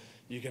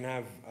you can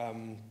have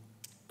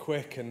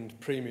quick and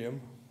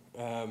premium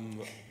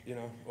you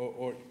know,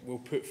 or we'll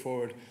put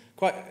forward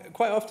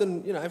quite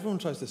often. You know, everyone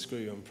tries to screw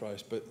you on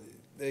price, but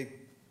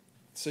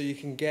so you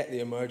can get the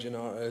emerging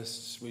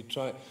artists. We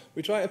try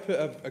to put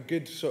a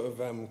good sort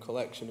of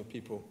collection of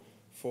people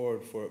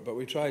forward for it, but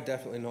we try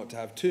definitely not to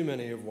have too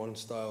many of one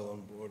style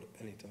on board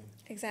at any time.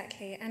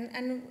 Exactly,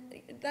 and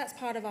that's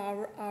part of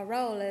our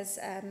role as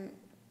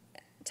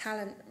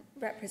talent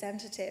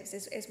representatives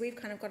is we've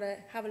kind of got to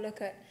have a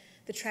look at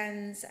the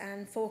trends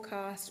and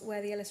forecast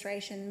where the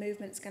illustration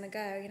movement's going to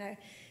go. You know,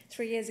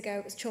 3 years ago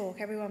it was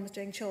chalk, everyone was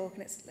doing chalk,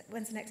 and it's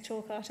when's the next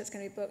chalk artist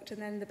going to be booked,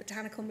 and then the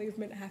botanical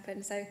movement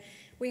happened. So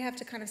we have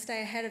to kind of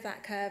stay ahead of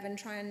that curve and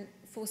try and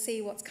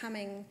foresee what's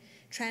coming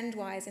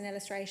trend-wise in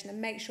illustration and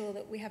make sure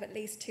that we have at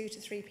least 2 to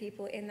 3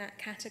 people in that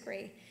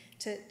category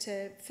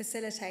to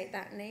facilitate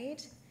that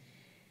need.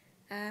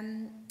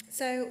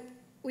 So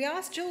we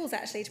asked Jules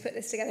actually to put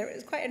this together. It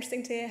was quite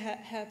interesting to hear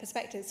her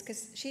perspectives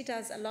because she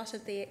does a lot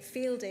of the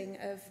fielding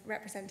of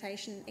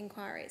representation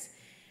inquiries.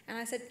 And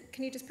I said,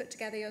 can you just put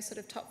together your sort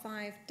of top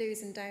 5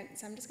 do's and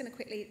don'ts? I'm just going to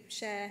quickly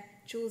share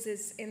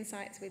Jules's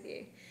insights with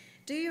you.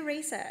 Do your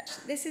research.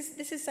 This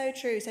is so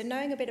true. So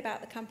knowing a bit about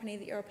the company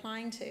that you're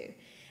applying to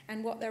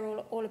and what they're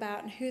all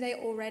about and who they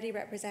already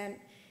represent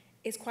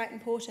is quite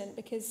important,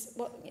 because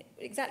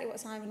exactly what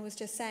Simon was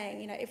just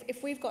saying, you know,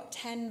 if we've got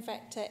 10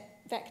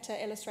 vector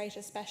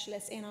illustrator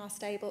specialists in our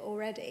stable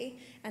already,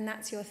 and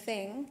that's your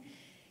thing,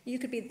 you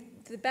could be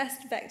the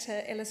best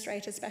vector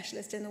illustrator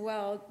specialist in the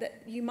world,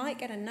 that you might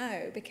get a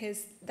no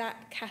because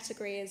that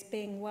category is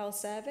being well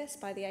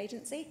serviced by the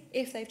agency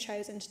if they've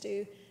chosen to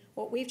do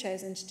what we've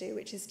chosen to do,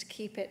 which is to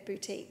keep it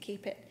boutique,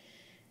 keep it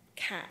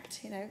capped.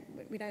 You know,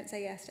 we don't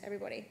say yes to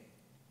everybody.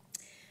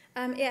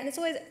 And it's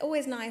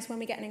always nice when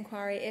we get an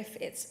inquiry if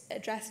it's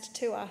addressed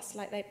to us,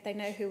 like they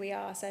know who we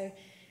are. So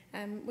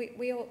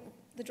we all,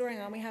 the Drawing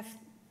Arm, we have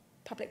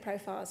public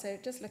profiles, so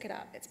just look it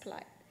up, it's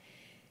polite.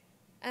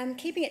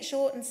 Keeping it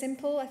short and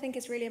simple, I think,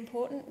 is really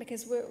important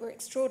because we're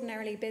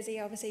extraordinarily busy,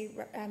 obviously,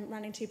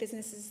 running 2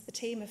 businesses. The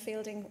team are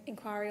fielding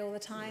inquiry all the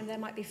time. There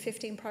might be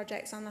 15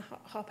 projects on the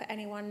hop at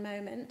any one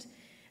moment.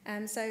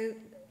 So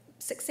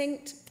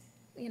succinct,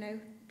 you know,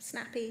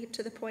 snappy,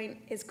 to the point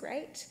is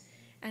great.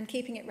 And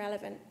keeping it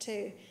relevant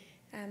too.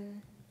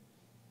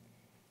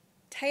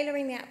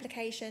 Tailoring the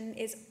application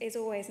is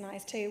always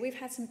nice too. We've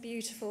had some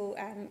beautiful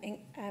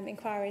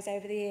inquiries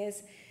over the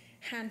years,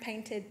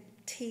 hand-painted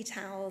tea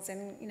towels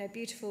and, you know,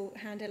 beautiful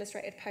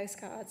hand-illustrated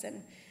postcards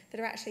and that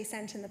are actually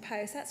sent in the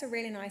post. That's a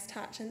really nice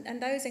touch,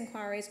 and those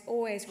inquiries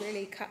always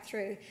really cut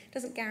through. It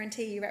doesn't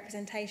guarantee you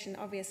representation,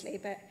 obviously,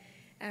 but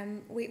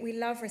we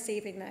love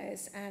receiving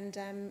those,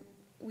 and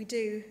we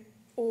do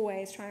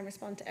always try and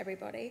respond to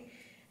everybody.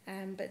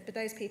 But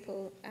those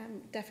people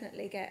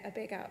definitely get a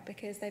big up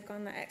because they've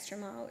gone that extra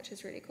mile, which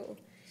is really cool.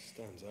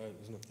 Stands out,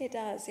 doesn't it? It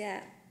does,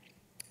 yeah.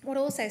 What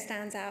also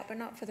stands out, but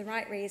not for the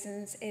right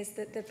reasons, is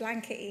the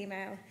blanket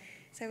email.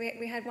 So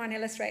we had one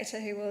illustrator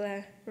who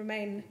will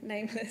remain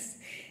nameless,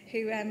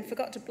 who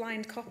forgot to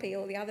blind copy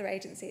all the other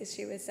agencies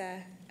she was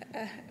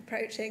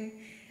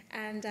approaching,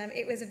 and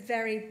it was a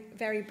very,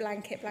 very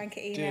blanket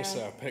email. Dear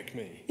sir, pick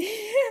me,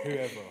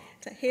 whoever.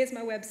 So here's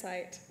my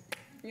website,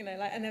 you know,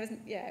 like, and there was,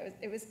 yeah,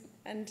 it was,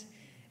 and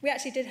we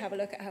actually did have a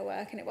look at her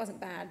work, and it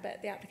wasn't bad,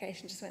 but the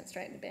application just went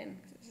straight in the bin.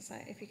 It's just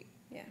like,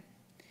 yeah,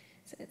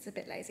 so it's a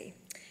bit lazy.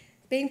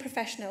 Being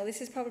professional, this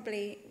is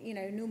probably, you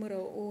know,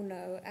 numero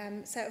uno.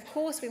 So of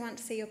course we want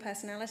to see your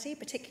personality,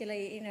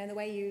 particularly, you know, the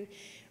way you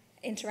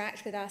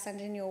interact with us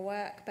and in your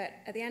work. But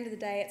at the end of the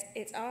day,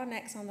 it's our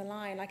necks on the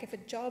line. Like if a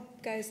job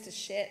goes to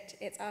shit,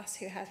 it's us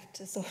who have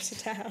to sort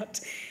it out.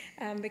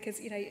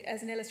 Because, you know,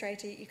 as an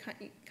illustrator, you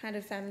kind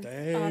of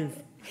are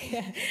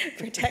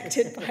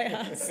protected by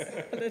us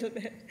a little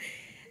bit.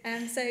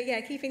 So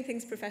yeah, keeping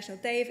things professional.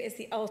 Dave is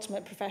the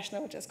ultimate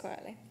professional, just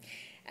quietly.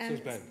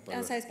 So's Ben.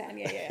 So's Ben,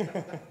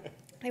 yeah.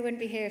 They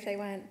wouldn't be here if they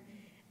weren't.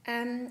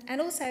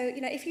 And also,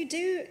 you know, if you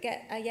do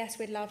get a yes,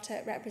 we'd love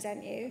to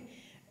represent you,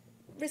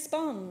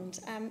 respond,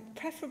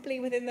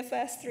 preferably within the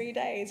first 3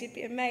 days. You'd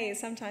be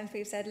amazed. Sometimes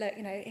we've said, look,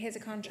 you know, here's a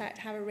contract,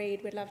 have a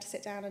read, we'd love to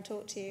sit down and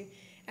talk to you.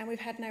 And we've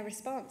had no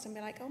response, and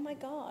we're like, oh my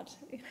God.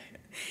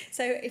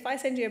 So if I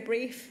send you a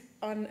brief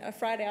on a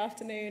Friday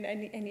afternoon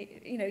and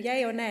you know,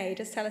 yay or nay,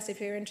 just tell us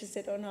if you're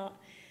interested or not.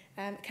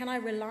 Can I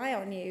rely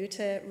on you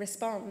to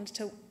respond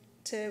to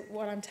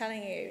what I'm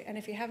telling you? And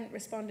if you haven't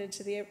responded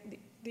to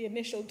the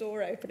initial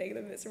door opening,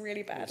 then it's a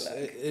really bad look.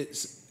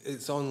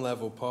 It's on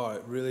level par.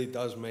 It really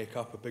does make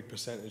up a big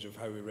percentage of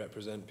how we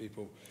represent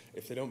people.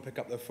 If they don't pick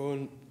up their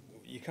phone,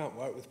 you can't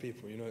work with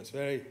people. You know, it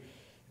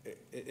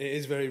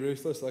is very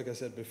ruthless, like I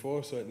said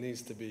before. So it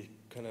needs to be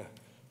kind of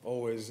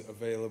always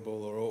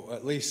available, or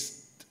at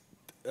least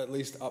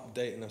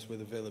updating us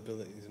with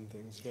availabilities and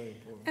things. Very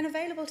important. And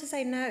available to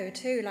say no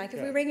too. Like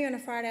if we ring you on a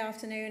Friday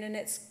afternoon and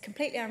it's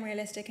completely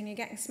unrealistic and you're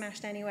getting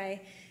smashed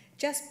anyway,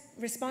 just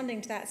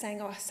responding to that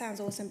saying, oh, sounds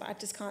awesome, but I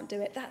just can't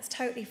do it, that's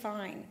totally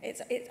fine.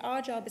 It's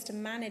our job is to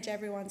manage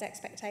everyone's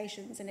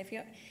expectations, and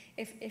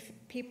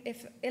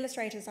if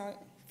illustrators aren't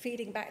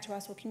feeding back to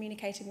us or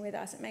communicating with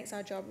us, it makes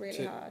our job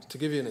really hard. To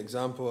give you an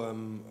example,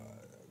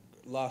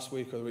 last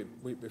week or the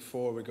week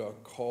before, we got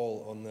a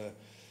call on the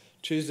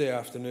Tuesday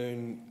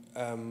afternoon.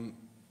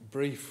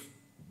 Brief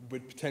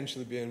would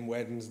potentially be on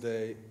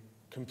Wednesday,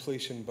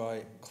 completion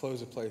by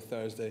close of play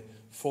Thursday,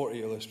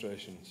 40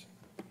 illustrations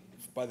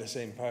by the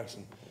same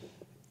person.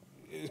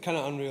 It was kind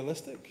of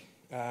unrealistic.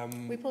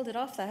 We pulled it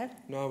off though.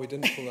 No, we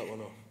didn't pull that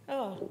one off.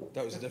 Oh.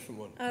 That was a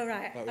different one. Oh,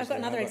 right. I've got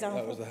another example.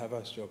 That was the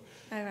Havas job.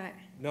 Oh, right.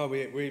 No,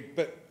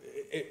 but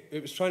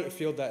it was trying to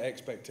field that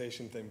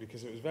expectation thing,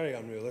 because it was very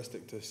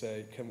unrealistic to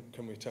say, can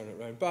we turn it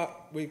around?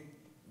 But we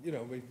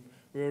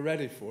were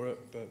ready for it.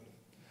 But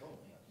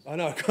I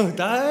know,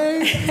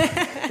 down.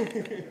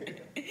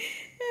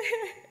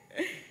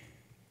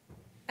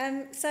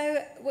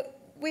 So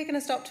we're going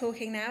to stop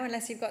talking now,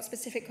 unless you've got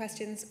specific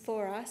questions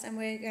for us, and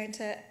we're going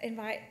to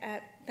invite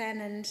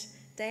Ben and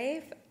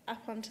Dave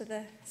up onto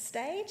the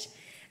stage.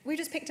 We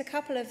just picked a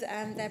couple of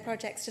their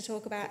projects to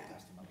talk about.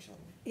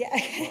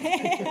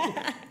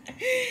 Yeah.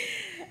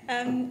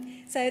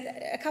 So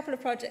a couple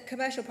of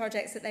commercial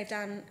projects that they've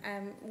done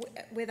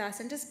with us,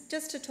 and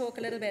just to talk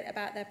a little bit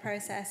about their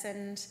process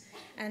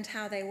and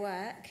how they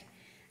work.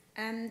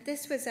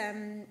 This was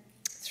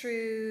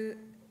through,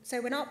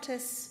 so when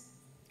Optus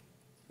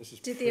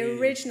did the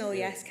original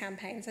Yes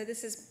campaign, so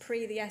this is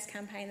pre the Yes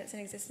campaign that's in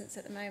existence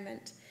at the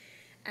moment.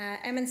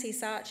 M&C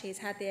Saatchi's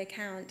had the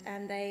account,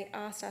 and they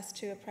asked us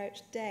to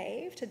approach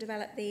Dave to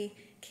develop the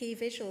key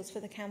visuals for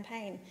the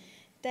campaign.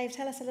 Dave,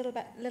 tell us a little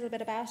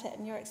bit about it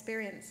and your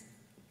experience.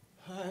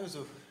 Is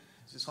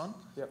this one?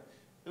 Yep.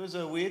 It was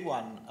a weird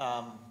one.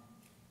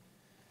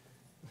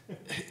 It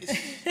was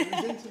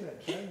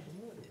internet trend,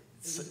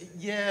 wasn't it?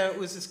 Yeah, it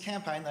was this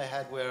campaign they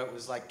had where it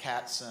was like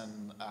cats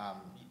and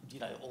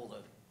all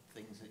the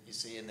things that you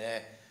see in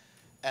there,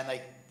 and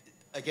it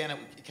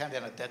came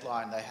down to a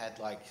deadline. They had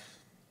like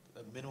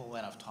a minimal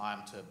amount of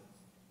time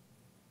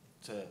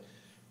to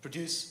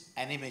produce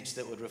an image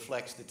that would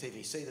reflect the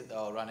TVC that they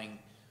were running,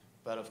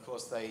 but of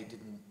course they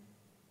didn't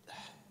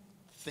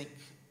think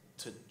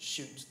to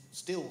shoot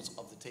stills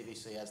of the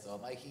TVC as they were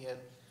making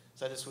it.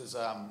 So this was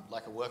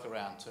like a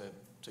workaround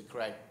to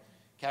create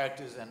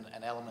characters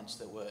and elements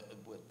that were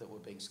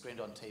being screened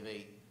on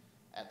TV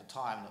at the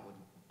time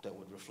that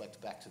would reflect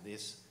back to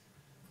this.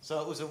 So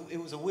it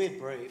was a weird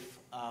brief,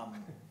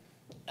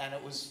 and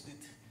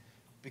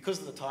because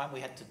of the time we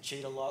had to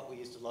cheat a lot. We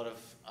used a lot of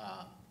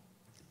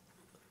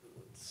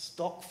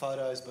stock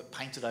photos, but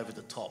painted over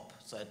the top,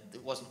 so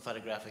it wasn't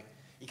photographic.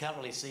 You can't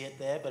really see it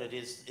there, but it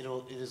is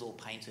all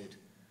painted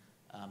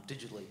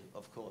digitally,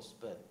 of course.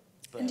 But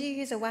and do you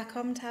use a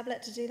Wacom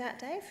tablet to do that,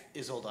 Dave?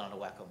 It's all done on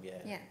a Wacom, yeah.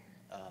 Yeah.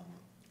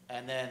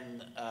 And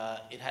then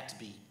it had to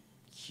be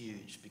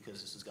huge,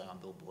 because this is going on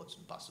billboards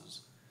and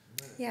buses.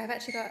 Yeah, I've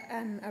actually got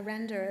a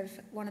render of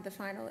one of the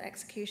final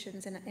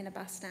executions in a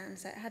bus stand,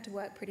 so it had to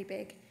work pretty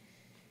big.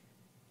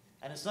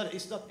 And it's not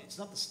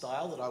the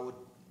style that I would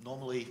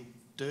normally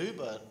do,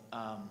 but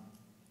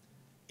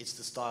it's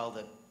the style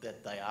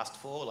that they asked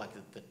for, like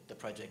the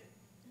project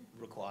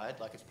required.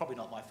 Like, it's probably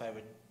not my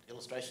favourite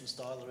illustration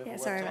style I've ever worked on.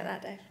 Yeah, sorry about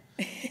that, Dave.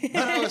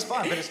 No, it's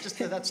fine. But it's just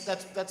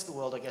that's the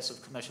world, I guess,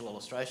 of commercial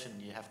illustration.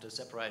 You have to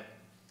separate.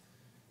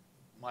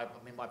 My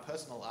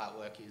personal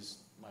artwork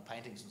my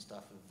paintings and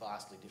stuff are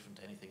vastly different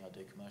to anything I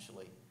do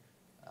commercially.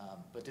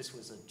 But this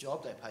was a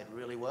job. They paid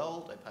really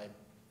well. They paid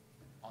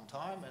on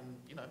time, and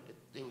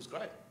it was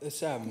great.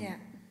 Yeah.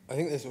 I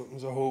think this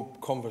was a whole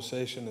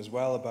conversation as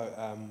well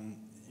about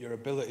your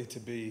ability to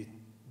be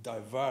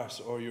diverse,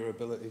 or your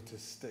ability to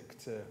stick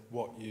to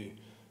what you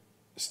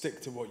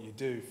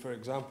do. For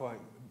example,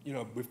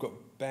 we've got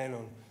Ben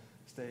on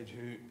stage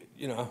who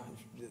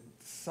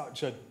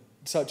such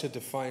a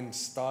defined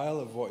style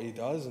of what he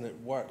does, and it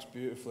works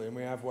beautifully. And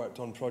we have worked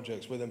on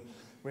projects with him.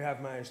 We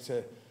have managed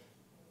to,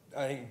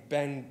 I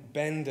think,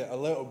 bend it a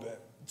little bit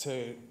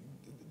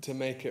to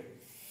make it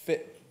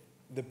fit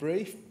the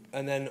brief.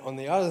 And then on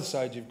the other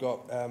side, you've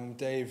got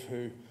Dave,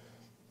 who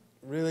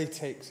really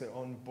takes it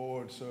on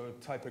board. So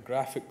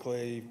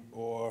typographically,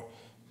 or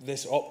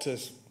this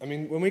Optus. I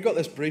mean, when we got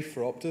this brief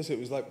for Optus, it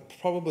was like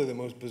probably the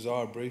most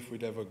bizarre brief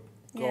we'd ever got.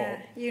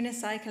 Yeah,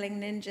 unicycling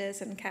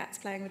ninjas and cats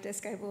playing with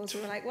disco balls.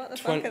 We were like, what the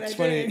fuck are they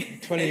doing?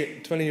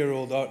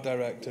 20-year-old art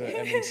director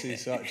at M&C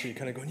Saatchi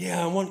kind of going,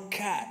 yeah, I want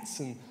cats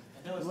and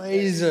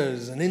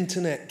lasers and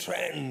internet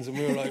trends. And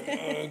we were like,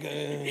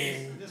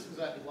 okay. This was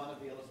only one of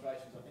the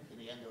illustrations. I think in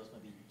the end there was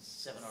maybe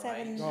 7 or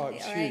 8. Oh,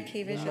 it's huge.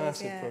 Key visuals,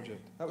 massive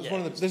project. That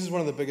was this is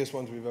one of the biggest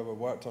ones we've ever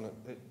worked on.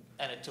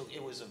 And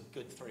it was a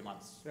good 3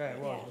 months. Yeah, it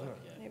was, wasn't it?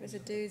 Yeah. It was a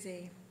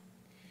doozy.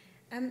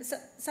 So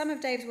some of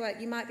Dave's work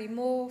you might be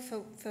more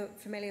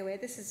familiar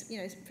with. This is,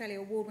 fairly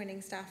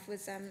award-winning stuff.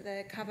 Was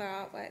the cover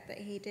artwork that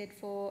he did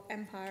for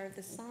Empire of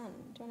the Sun.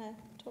 Do you want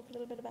to talk a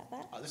little bit about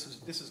that? Oh, this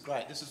is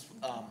great. This is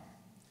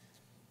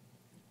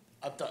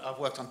I've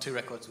worked on 2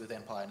 records with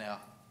Empire now.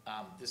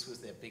 This was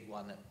their big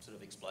one that sort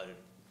of exploded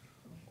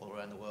all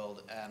around the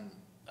world, and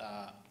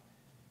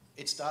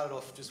it started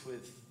off just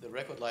with the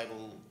record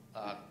label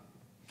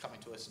coming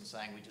to us and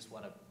saying we just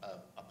want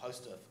a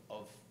poster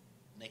of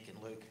Nick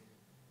and Luke.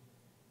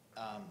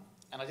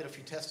 And I did a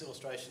few test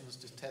illustrations,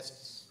 just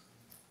tests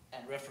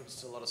and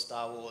referenced a lot of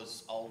Star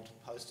Wars old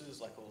posters,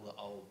 like all the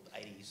old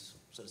 80s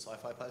sort of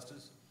sci-fi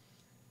posters.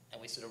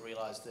 And we sort of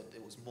realised that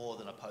it was more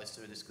than a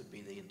poster. This could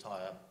be the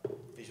entire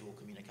visual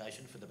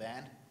communication for the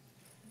band.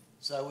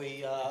 So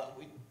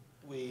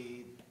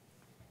we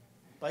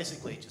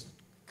basically just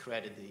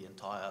created the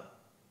entire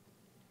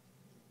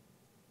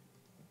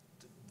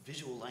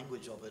visual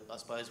language of it. I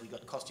suppose we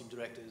got costume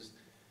directors,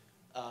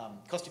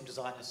 costume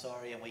designers,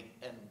 sorry, and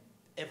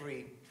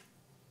every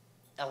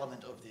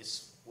element of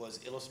this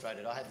was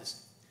illustrated. I had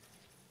this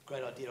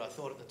great idea. I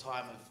thought at the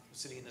time of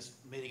sitting in this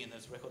meeting in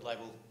this record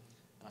label,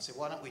 and I said,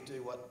 why don't we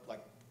do what like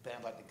a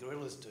band like the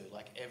Gorillaz do?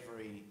 Like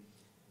every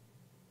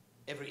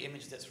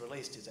image that's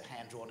released is a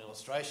hand-drawn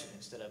illustration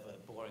instead of a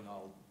boring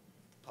old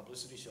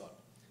publicity shot.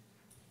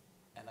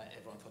 And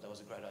everyone thought that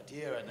was a great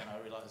idea, and then I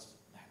realised,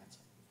 man, that's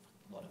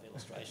a lot of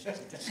illustrations.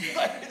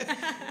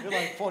 You're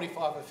like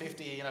 45 or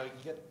 50, you know,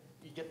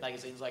 you get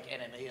magazines like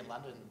NME in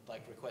London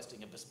like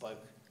requesting a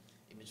bespoke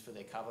image for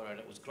their cover, and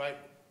it was great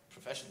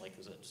professionally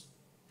because it's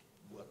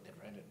work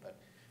never ended, but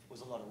it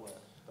was a lot of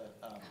work.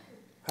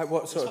 But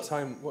What sort of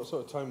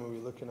time were we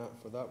looking at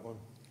for that one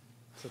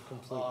to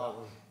complete that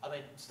one? I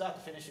mean, start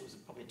to finish, it was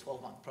probably a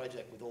 12-month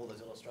project with all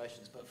those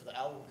illustrations. But for the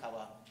album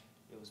cover,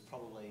 it was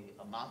probably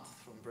a month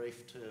from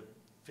brief to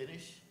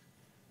finish,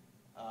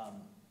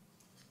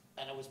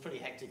 and it was pretty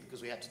hectic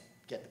because we had to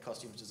get the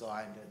costumes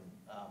designed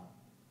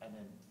and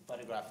then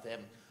photograph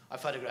them. I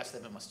photographed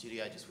them in my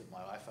studio just with my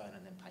iPhone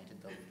and then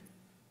painted them,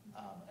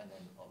 and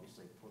then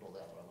obviously put all the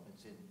other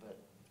elements in. But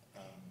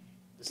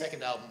the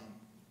second album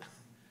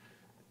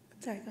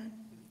Sorry, go on.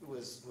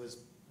 was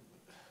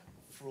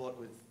fraught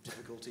with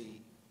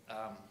difficulty.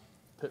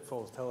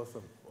 Pitfalls, tell us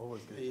them.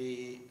 Always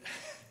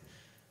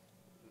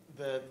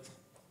good.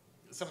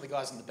 Some of the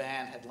guys in the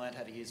band had learned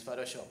how to use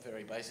Photoshop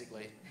very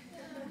basically.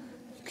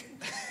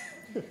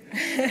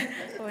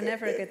 Oh,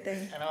 never a good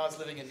thing. And I was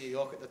living in New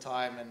York at the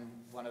time, and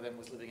one of them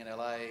was living in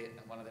LA, and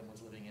one of them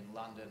was living in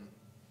London.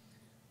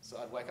 So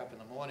I'd wake up in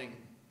the morning,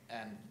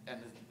 and the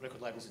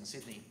record label's in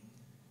Sydney,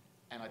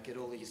 and I'd get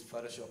all these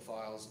Photoshop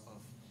files of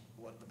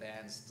what the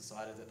bands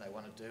decided that they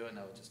want to do, and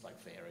they were just like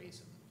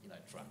fairies and, you know,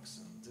 trucks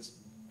and just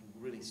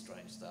really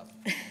strange stuff.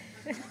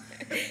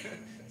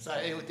 So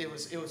it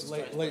was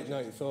a late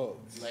night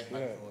thoughts. Late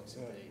night thoughts,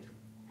 indeed.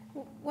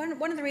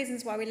 One of the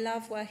reasons why we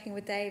love working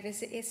with Dave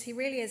is he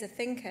really is a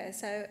thinker.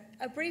 So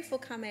a brief will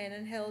come in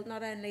and he'll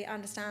not only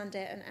understand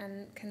it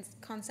and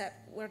concept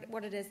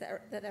what it is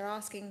that they're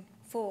asking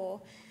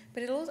for,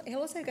 but he'll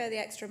also go the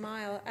extra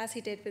mile, as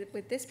he did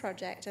with this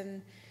project,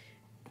 and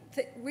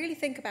really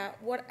think about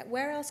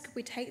where else could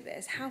we take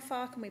this? How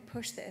far can we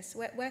push this?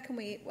 Where can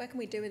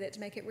we do with it to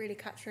make it really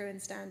cut through and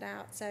stand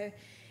out? So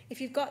if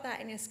you've got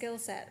that in your skill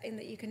set, in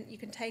that you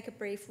can take a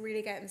brief,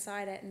 really get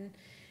inside it and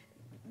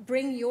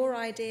bring your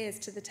ideas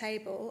to the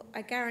table,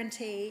 I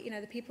guarantee, you know,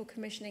 the people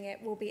commissioning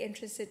it will be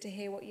interested to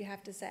hear what you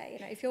have to say. You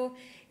know,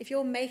 if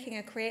you're making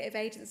a creative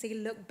agency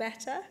look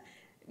better,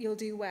 you'll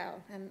do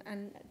well.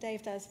 And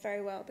Dave does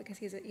very well because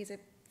he's a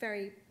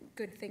very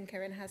good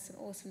thinker and has some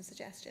awesome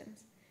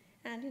suggestions.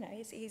 And, you know,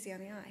 he's easy on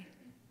the eye.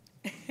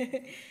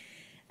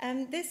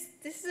 This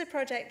is a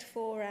project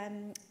for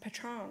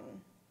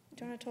Patron.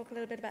 Do you want to talk a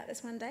little bit about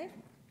this one, Dave?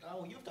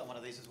 Oh, you've done one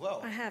of these as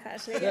well. I have,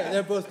 actually. Yeah,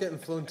 they're both getting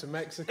flown to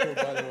Mexico,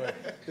 by the way.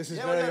 This is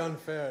very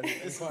unfair.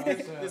 This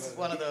is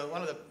one of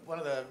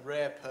the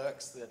rare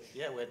perks that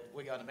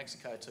we're going to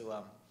Mexico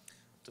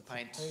to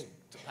paint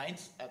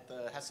at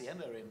the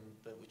Hacienda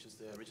which is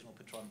the original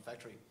Patron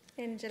factory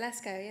in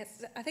Jalisco.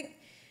 Yes, I think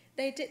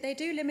they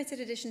do limited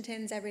edition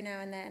tins every now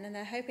and then, and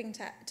they're hoping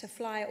to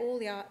fly all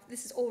the art.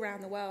 This is all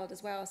around the world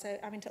as well. So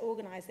I mean, to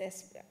organise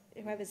this,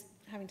 whoever's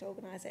having to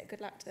organise it,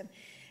 good luck to them.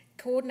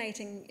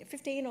 Coordinating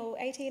 15 or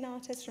 18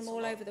 artists from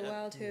all over the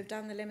world who have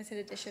done the limited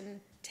edition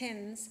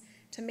tins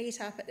to meet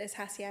up at this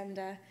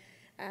hacienda,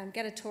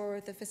 get a tour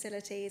of the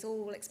facilities,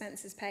 all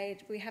expenses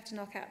paid. We have to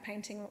knock out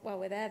painting while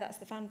we're there, that's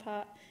the fun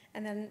part.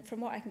 And then from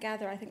what I can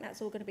gather, I think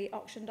that's all going to be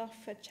auctioned off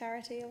for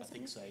charity or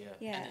something. I think so,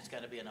 yeah. And it's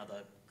going to be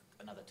another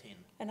tin.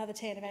 Another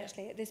tin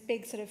eventually. Yeah. This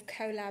big sort of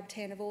collab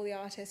tin of all the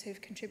artists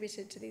who've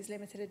contributed to these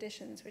limited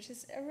editions, which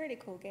is a really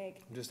cool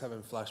gig. I'm just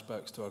having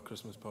flashbacks to our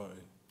Christmas party.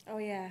 Oh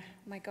yeah,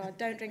 my God,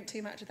 don't drink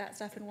too much of that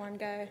stuff in one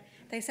go.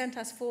 They sent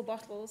us 4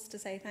 bottles to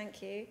say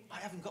thank you. I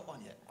haven't got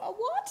one yet. Oh,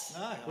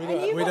 what?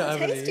 No. You got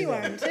a tasty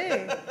one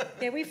too.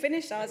 Yeah, we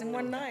finished ours in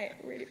one night.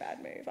 Really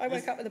bad move. I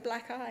woke up with a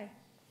black eye.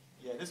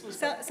 Yeah, this was...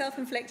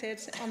 Self-inflicted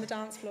on the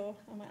dance floor.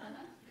 On my own.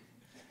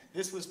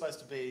 This was supposed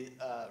to be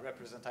a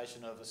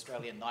representation of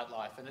Australian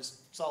nightlife, and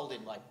it's sold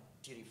in like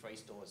duty-free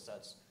stores, so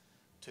it's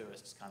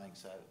tourists coming,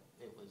 so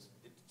it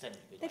tended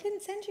to be They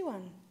didn't send you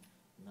one?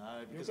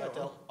 No, because I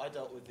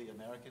dealt with the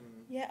American...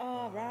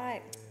 Yeah,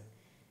 right.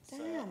 So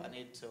Damn. I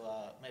need to,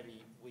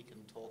 maybe we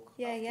can talk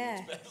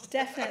Yeah,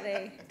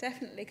 definitely,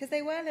 because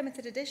they were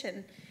limited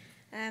edition.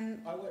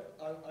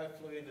 I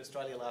flew into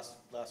Australia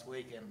last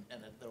week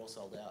and they're all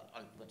sold out. I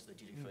went to the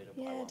duty free to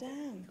buy one. Yeah,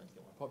 damn.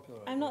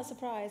 Popular. I'm not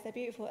surprised, they're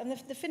beautiful. And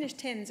the finished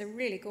tins are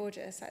really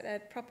gorgeous, like they're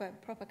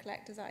proper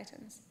collector's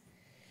items.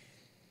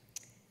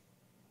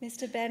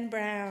 Mr. Ben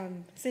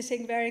Brown,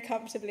 sitting very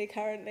comfortably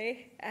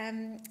currently.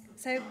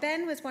 So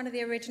Ben was one of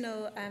the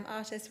original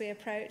artists we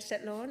approached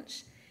at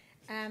launch.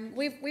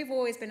 We've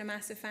always been a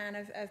massive fan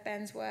of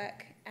Ben's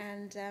work,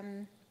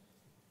 and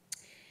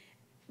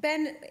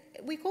Ben,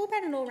 we call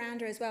Ben an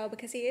all-rounder as well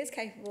because he is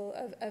capable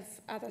of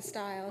other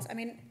styles. I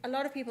mean, a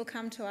lot of people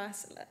come to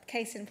us,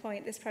 case in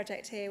point, this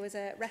project here was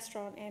a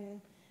restaurant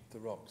in The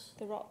Rocks.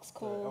 The Rocks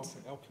called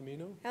El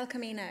Camino? El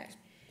Camino.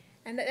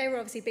 And they were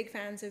obviously big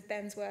fans of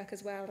Ben's work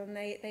as well, and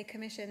they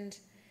commissioned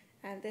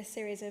this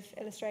series of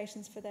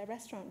illustrations for their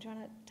restaurant. Do you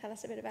want to tell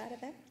us a bit about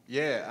it, Ben?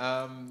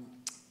 Yeah,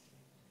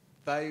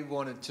 they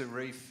wanted to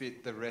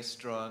refit the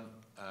restaurant.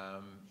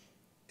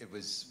 It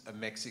was a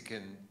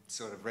Mexican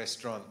sort of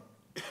restaurant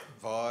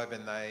vibe,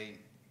 and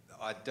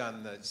I'd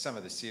done some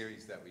of the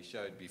series that we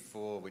showed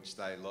before, which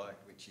they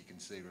liked, which you can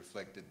see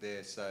reflected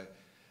there. So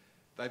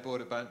they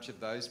bought a bunch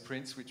of those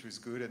prints, which was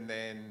good, and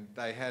then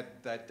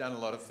they'd done a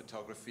lot of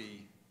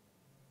photography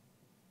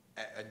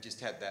and just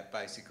had that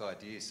basic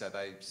idea. So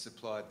they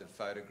supplied the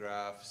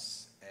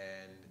photographs,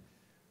 and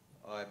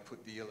I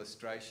put the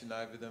illustration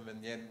over them,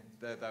 and then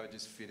they were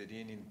just fitted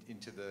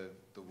into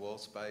the wall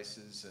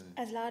spaces. And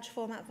as large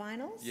format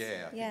vinyls?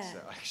 Yeah, I think so.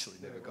 I actually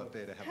never got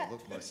there to have a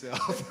look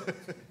myself.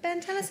 Ben,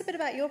 tell us a bit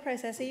about your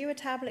process. Are you a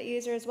tablet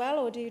user as well,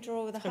 or do you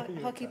draw with a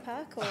hockey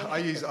puck? Or?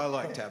 I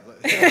like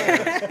tablets.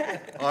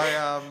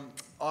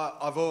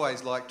 I've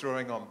always liked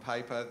drawing on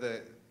paper.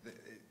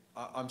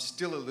 I'm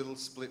still a little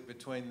split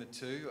between the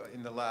two.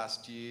 In the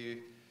last year,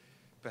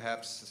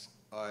 perhaps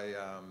I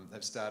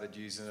have started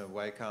using a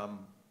Wacom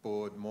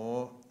board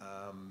more.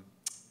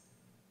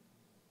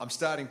 I'm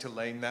starting to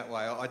lean that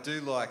way. I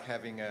do like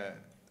having a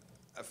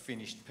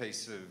finished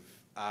piece of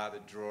art, a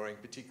drawing,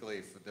 particularly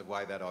if the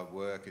way that I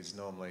work is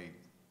normally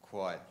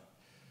quite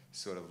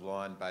sort of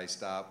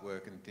line-based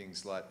artwork and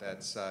things like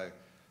that. So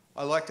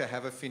I like to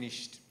have a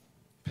finished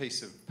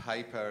piece of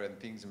paper and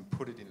things and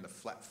put it in the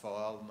flat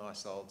file,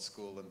 nice old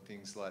school and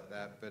things like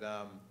that. But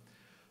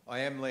I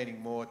am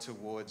leaning more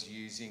towards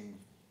using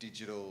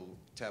digital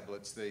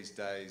tablets these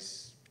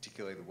days,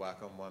 particularly the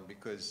Wacom one,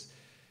 because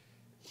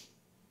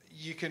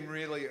you can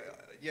really...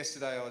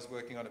 yesterday I was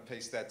working on a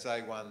piece that's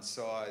A1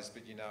 size,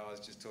 but you know, I was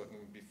just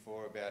talking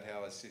before about how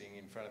I was sitting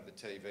in front of the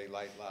TV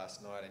late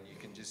last night, and you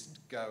can just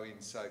go in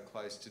so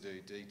close to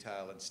do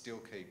detail and still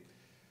keep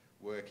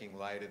working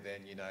later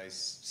than, you know,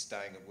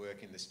 staying at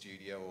work in the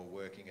studio or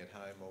working at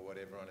home or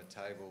whatever on a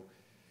table.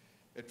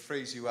 It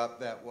frees you up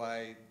that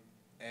way,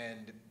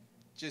 and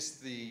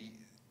just the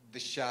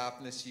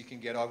sharpness you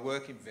can get. I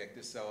work in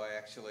vector, so I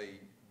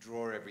actually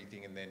draw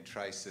everything and then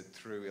trace it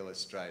through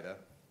Illustrator.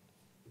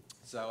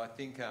 So I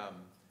think,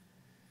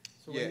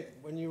 So yeah.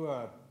 when you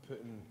were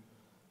putting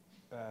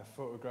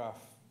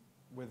photograph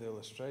with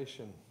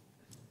illustration,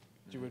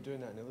 you were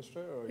doing that in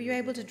Illustrator? Or Were you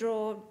able to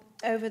draw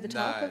over the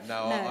top?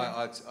 No,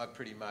 I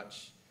pretty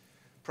much,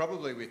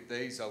 probably with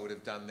these I would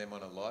have done them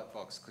on a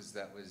lightbox, because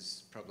that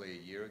was probably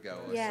a year ago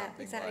or something Yeah,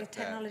 exactly. like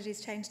that.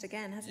 Technology's changed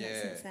again, hasn't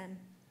it, since then?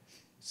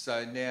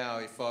 So now,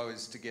 if I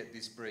was to get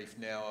this brief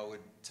now, I would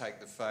take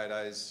the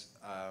photos,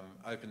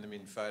 open them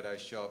in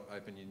Photoshop,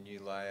 open your new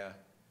layer,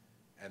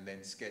 and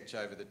then sketch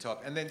over the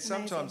top. And then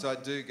sometimes I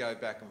do go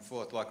back and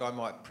forth, like I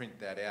might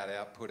print that out,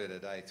 output it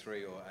at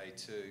A3 or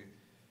A2,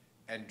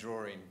 and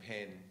draw in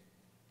pen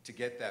to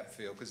get that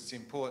feel, because it's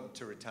important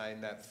to retain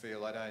that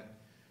feel.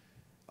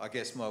 I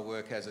guess my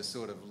work has a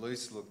sort of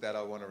loose look that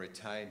I want to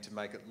retain to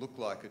make it look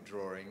like a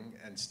drawing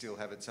and still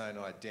have its own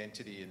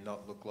identity and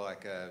not look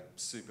like a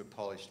super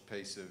polished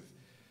piece of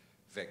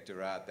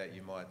vector art that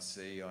you might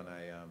see on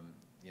a,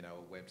 you know,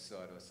 a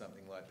website or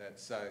something like that.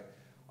 So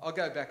I'll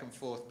go back and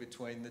forth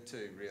between the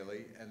two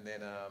really, and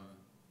then,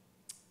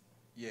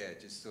 yeah,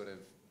 just sort of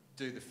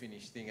do the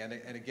finished thing.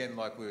 And again,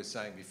 like we were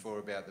saying before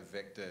about the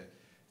vector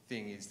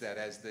thing, is that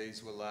as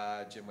these were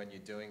large and when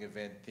you're doing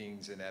event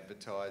things and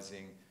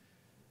advertising,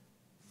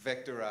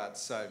 vector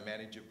art's so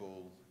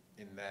manageable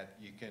in that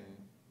you can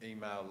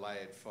email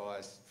layered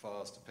files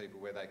to people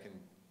where they can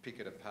pick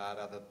it apart.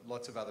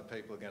 Lots of other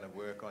people are going to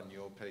work on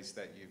your piece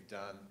that you've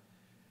done,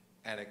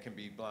 and it can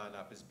be blown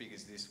up as big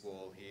as this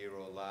wall here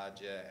or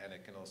larger, and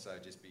it can also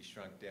just be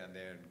shrunk down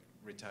there and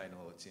retain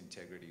all its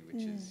integrity,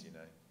 which is, you know...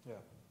 Yeah,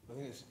 I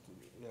think it's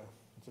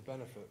a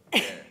benefit.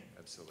 Yeah,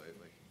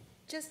 absolutely.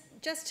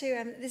 Just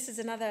to, this is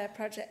another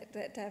project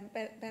that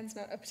Ben's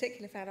not a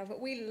particular fan of, but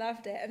we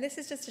loved it. And this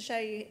is just to show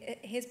you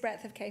his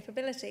breadth of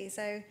capability.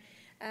 So,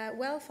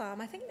 Well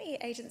Farm, I think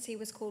the agency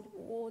was called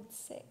Ward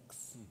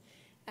 6,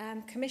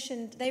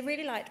 commissioned, they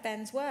really liked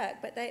Ben's work,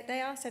 but they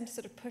asked him to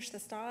sort of push the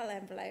style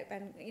envelope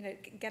and, you know,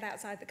 get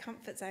outside the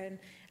comfort zone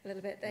a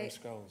little bit. No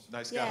skulls.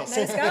 No skulls. Yeah,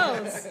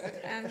 no skulls.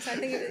 So I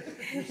think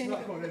It's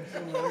not got it's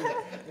on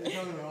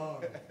her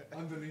arm.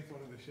 Underneath one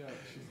of the shirts,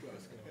 she's got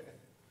a skull.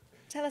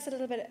 Tell us a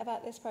little bit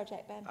about this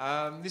project,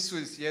 Ben. This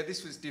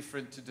was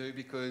different to do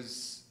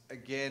because,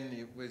 again,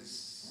 it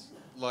was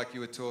like you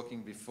were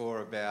talking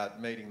before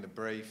about meeting the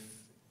brief.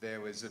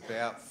 There was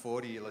about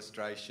 40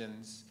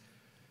 illustrations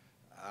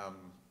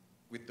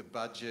with the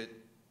budget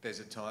there's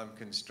a time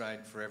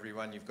constraint for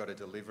everyone. You've got to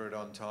deliver it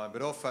on time.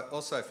 But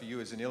also for you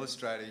as an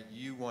illustrator,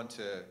 you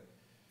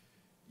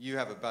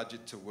have a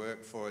budget to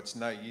work for. It's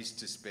no use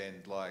to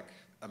spend like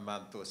a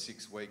month or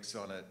 6 weeks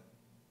on it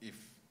if,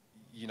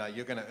 you know,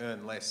 you're going to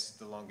earn less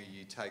the longer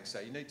you take. So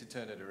you need to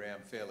turn it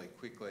around fairly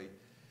quickly,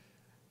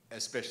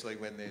 especially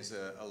when there's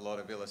a lot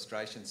of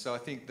illustrations. So I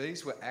think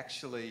these were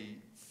actually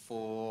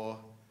for...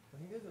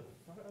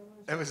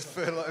 It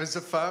was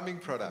a farming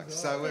product,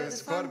 so it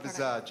was quite a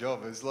bizarre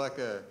job. It was like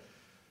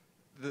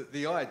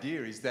the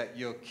idea is that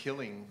you're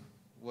killing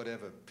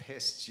whatever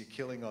pests you're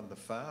killing on the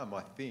farm,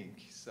 I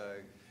think. So,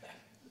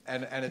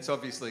 and it's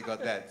obviously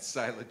got that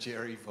Sailor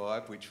Jerry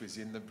vibe, which was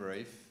in the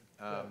brief.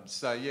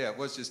 So yeah, it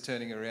was just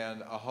turning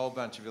around a whole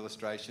bunch of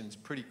illustrations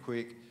pretty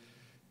quick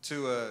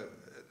to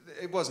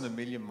it wasn't a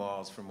million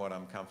miles from what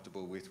I'm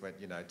comfortable with, when,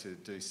 you know, to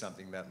do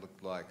something that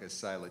looked like a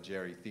Sailor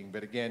Jerry thing.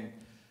 But again,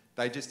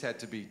 they just had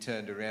to be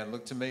turned around.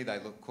 Look, to me, they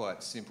look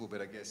quite simple,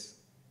 but I guess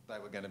they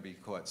were going to be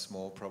quite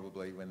small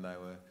probably when they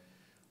were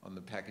on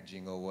the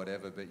packaging or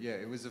whatever. But yeah,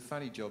 it was a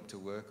funny job to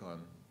work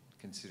on,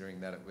 considering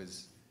that it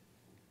was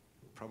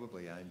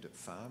probably aimed at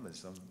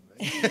farmers.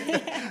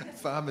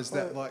 Farmers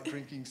that like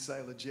drinking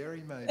Sailor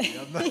Jerry, maybe.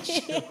 I'm not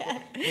sure.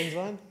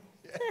 Queensland?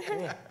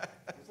 Yeah.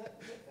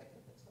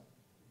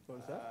 What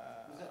was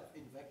that? Was that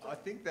in Vector? I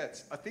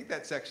think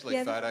that's actually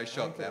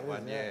photoshopped, that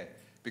one, yeah,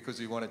 because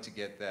we wanted to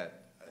get that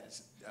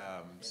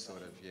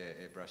sort of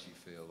airbrushy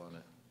feel on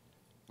it,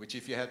 which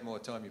if you had more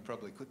time you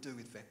probably could do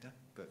with Vector,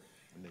 but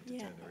we need to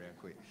turn it around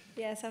quick.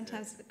 Yeah,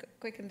 sometimes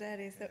quick and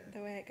dirty is the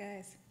way it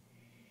goes.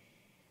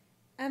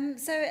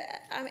 So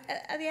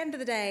at the end of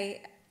the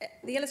day,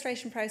 the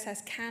illustration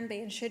process can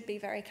be and should be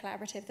very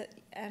collaborative,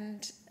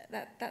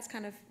 that's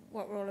kind of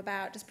what we're all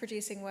about, just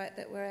producing work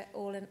that we're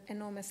all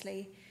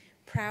enormously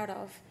proud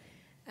of.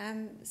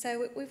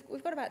 So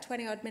we've got about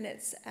 20 odd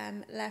minutes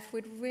left.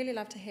 We'd really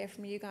love to hear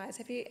from you guys.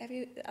 Are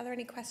there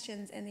any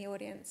questions in the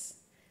audience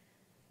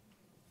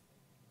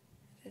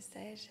at this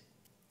stage?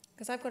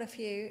 Because I've got a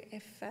few.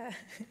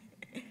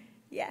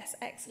 Yes,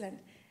 excellent.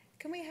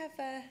 Can we have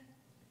a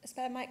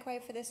spare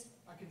microwave for this?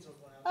 I can talk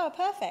loud. Oh,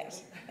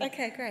 perfect.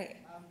 Okay, great.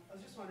 I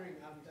was just wondering,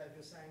 Dave,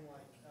 you're saying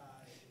like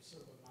it was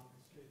sort of a month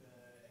through the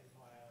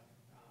Empire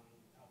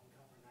album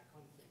cover and that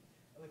kind of thing.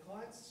 Are the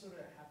clients sort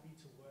of happy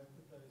to work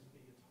with those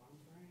bigger time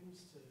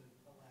frames to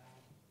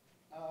allow?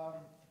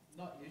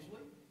 Not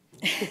usually.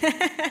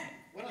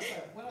 When I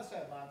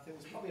say a month, it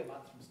was probably a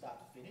month from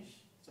start to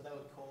finish. So they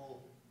would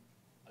call,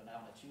 I don't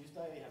know, on a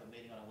Tuesday, you have a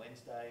meeting on a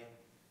Wednesday,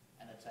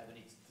 and they'd say we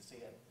need to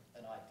see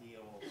an idea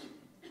or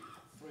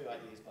 3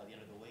 ideas by the end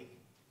of the week,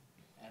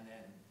 and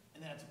then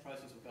it's a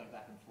process of going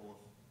back and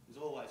forth.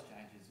 There's always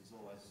changes. There's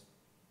always,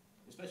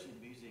 especially in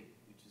music,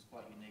 which is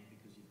quite unique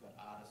because you've got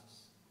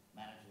artists,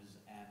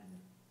 managers, and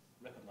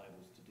record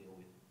labels to deal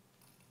with.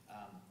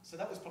 So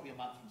that was probably a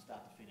month from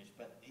start to finish.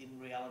 But in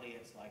reality,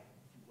 it's like,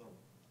 well,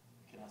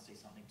 can I see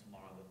something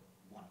tomorrow at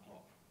 1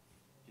 o'clock?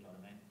 Do you know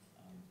what I mean?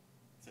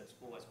 So it's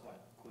always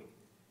quite quick,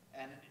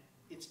 and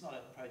it's not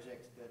a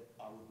project that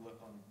I would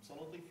work on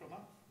solidly for a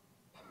month.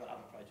 I've got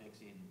other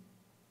projects in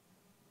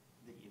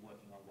that you're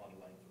working on while you're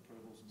waiting for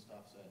approvals and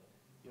stuff, so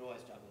you're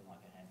always juggling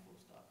like a handful of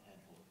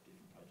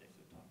different projects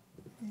at a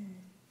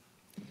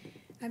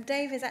time.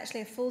 Dave is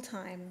actually a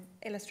full-time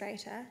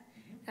illustrator,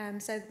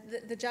 so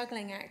the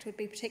juggling act would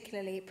be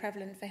particularly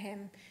prevalent for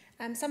him.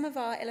 Some of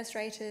our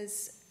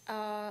illustrators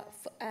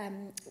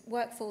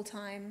work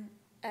full-time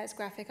as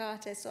graphic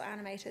artists or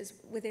animators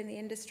within the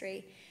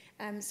industry,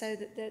 so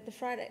that the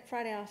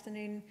Friday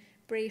afternoon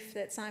brief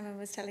that Simon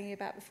was telling you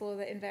about before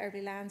that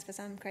invariably lands for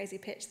some crazy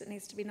pitch that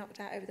needs to be knocked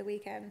out over the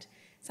weekend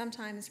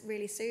sometimes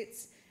really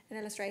suits an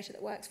illustrator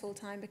that works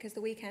full-time, because the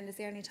weekend is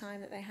the only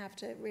time that they have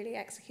to really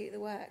execute the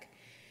work.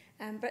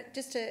 But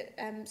just to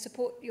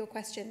support your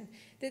question,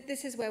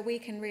 this is where we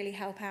can really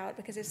help out,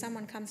 because if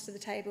someone comes to the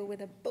table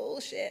with a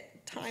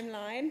bullshit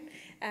timeline,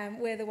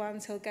 we're the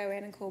ones who'll go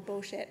in and call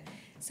bullshit.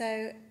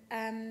 So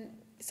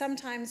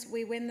sometimes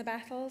we win the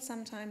battle,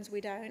 sometimes we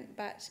don't,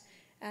 but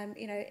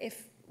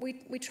if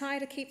we try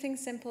to keep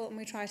things simple and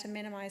we try to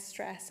minimise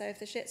stress. So if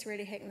the shit's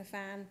really hitting the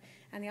fan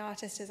and the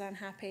artist is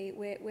unhappy,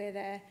 we're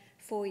there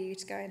for you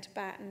to go into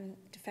bat and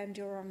defend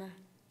your honour.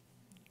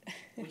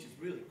 Which is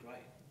really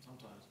great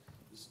sometimes.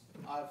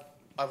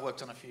 I've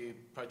worked on a few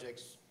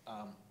projects,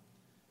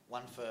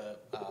 one for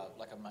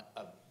like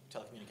a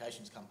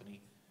telecommunications company,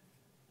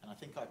 and I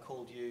think I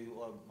called you,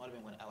 or it might have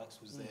been when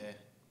Alex was there.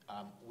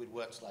 We'd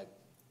worked like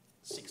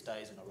 6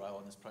 days in a row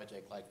on this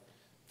project, like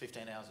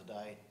 15 hours a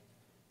day.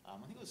 I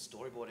think it was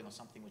storyboarding or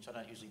something, which I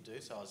don't usually do,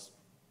 so I was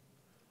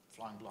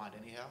flying blind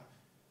anyhow.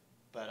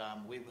 But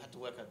we had to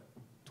work a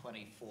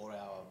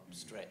 24-hour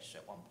stretch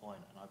at one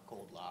point, and I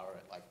called Lara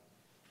at like,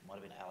 it might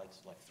have been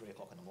Alex, like 3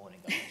 o'clock in the morning,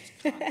 going, I just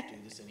can't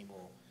do this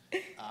anymore.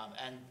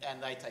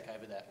 And they take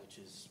over that, which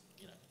is,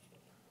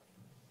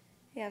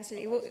 Yeah,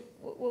 absolutely.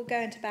 We'll go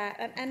into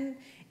bat. And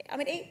I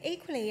mean,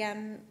 equally,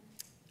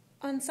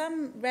 On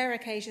some rare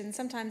occasions,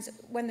 sometimes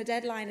when the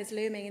deadline is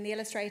looming and the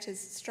illustrator's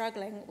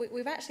struggling,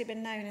 we've actually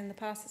been known in the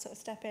past to sort of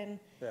step in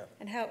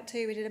and help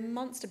too. We did a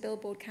monster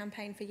billboard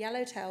campaign for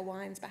Yellowtail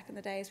wines back in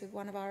the days with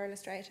one of our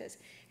illustrators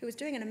who was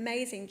doing an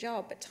amazing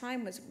job, but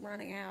time was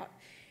running out.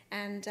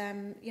 And,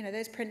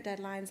 those print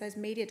deadlines, those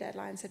media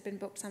deadlines had been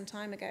booked some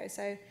time ago.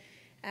 So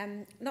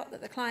not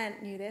that the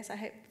client knew this, I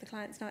hope the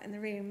client's not in the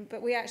room,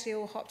 but we actually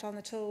all hopped on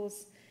the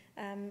tools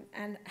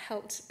and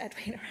helped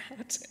Edwina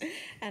out.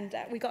 And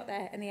we got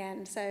there in the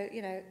end. So,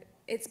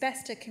 it's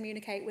best to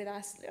communicate with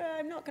us. Oh,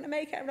 I'm not going to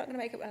make it.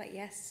 We're like,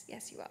 yes,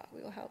 you are.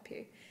 We will help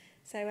you.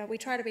 So we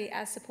try to be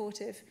as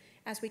supportive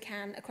as we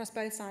can across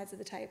both sides of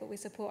the table. We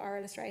support our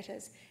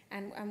illustrators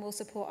and we'll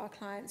support our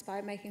clients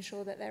by making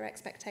sure that their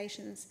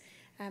expectations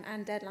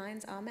and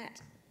deadlines are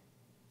met.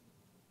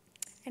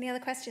 Any other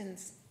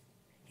questions?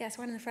 Yes,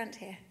 one in the front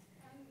here.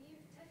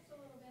 You've touched a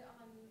little bit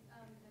on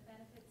the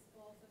benefits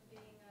both of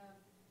being a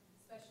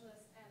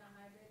specialist and a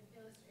hybrid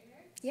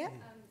illustrator. Yeah.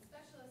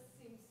 Specialist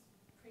seems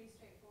pretty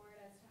straightforward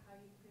as to how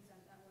you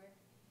present that work.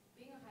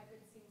 Being a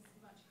hybrid seems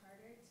much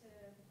harder to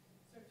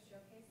sort of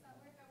showcase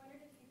that work. I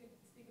wondered if you could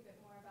speak a bit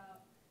more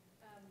about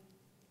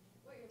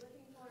what you're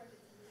looking for, if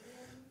it's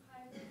medium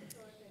hybrids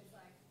or if it's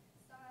like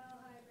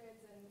style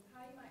hybrids, and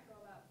how you might go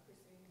about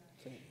pursuing that.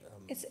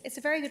 It's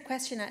a very good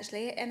question,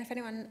 actually, and if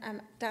anyone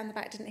down the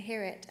back didn't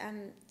hear it,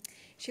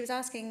 she was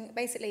asking,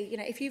 basically,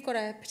 if you've got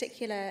a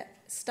particular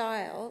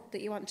style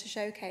that you want to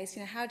showcase,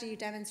 how do you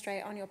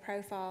demonstrate on your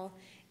profile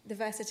the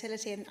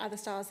versatility and other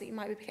styles that you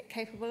might be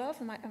capable of?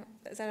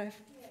 Is that a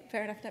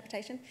fair enough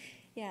interpretation?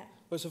 Yeah.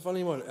 Well, it's a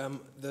funny one.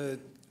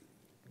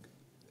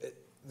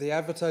 The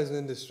advertising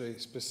industry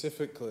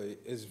specifically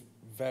is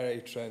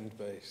very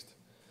trend-based.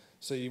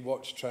 So you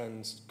watch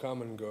trends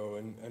come and go,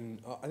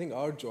 and I think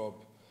our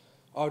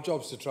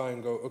job's to try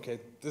and go, okay,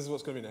 this is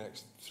what's going to be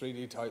next.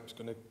 3D type's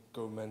going to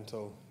go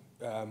mental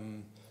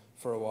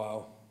for a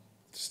while.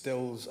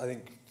 Stills, I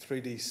think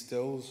 3D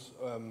stills,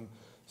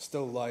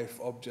 still life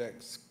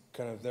objects,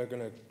 they're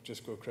going to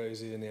just go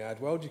crazy in the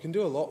ad world. You can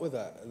do a lot with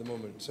that at the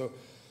moment. So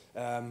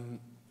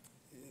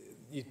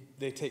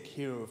they take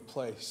hero of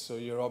place. So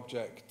your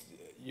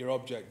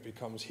object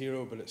becomes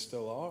hero, but it's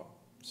still art.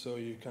 So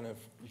you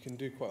can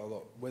do quite a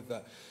lot with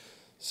that.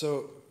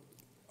 So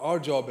our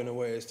job, in a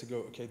way, is to go,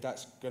 okay,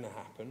 that's going to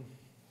happen.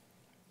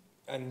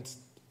 And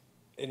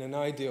in an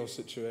ideal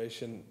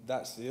situation,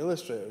 that's the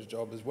illustrator's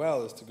job as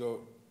well, is to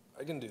go,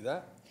 I can do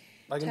that.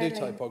 I can do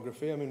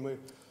typography. I mean,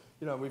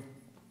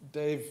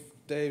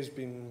 Dave's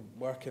been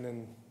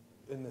working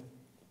in the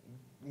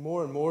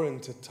more and more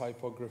into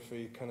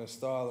typography kind of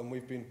style, and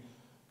we've been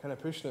kind of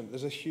pushing it.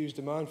 There's a huge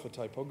demand for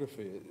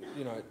typography.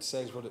 It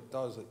says what it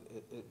does.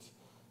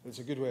 It's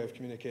a good way of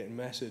communicating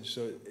message.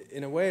 So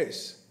in a way,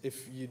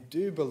 if you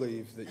do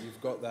believe that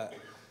you've got that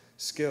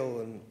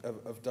skill and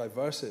of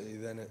diversity,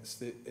 then it's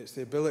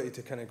the ability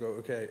to kind of go,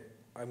 okay,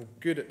 I'm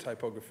good at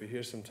typography.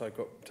 Here's some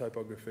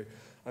typography.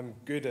 I'm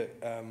good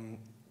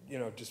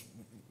at just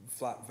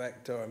flat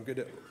vector. I'm good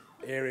at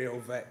aerial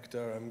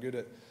vector. I'm good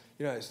at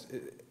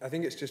I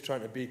think it's just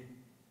trying to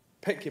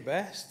pick your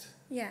best.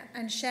 Yeah,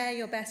 and share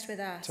your best with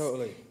us.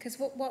 Totally. Because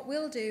what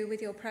we'll do with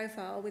your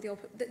profile,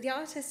 the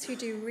artists who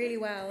do really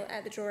well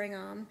at the drawing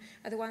arm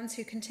are the ones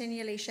who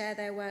continually share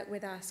their work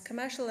with us,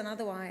 commercial and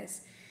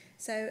otherwise.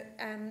 So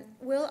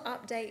we'll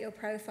update your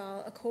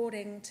profile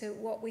according to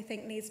what we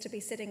think needs to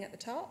be sitting at the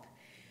top.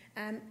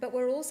 But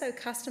we're also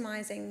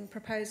customizing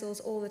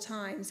proposals all the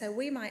time. So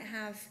we might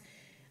have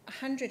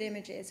 100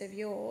 images of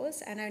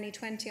yours and only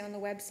 20 on the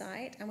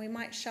website, and we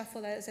might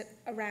shuffle those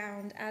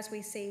around as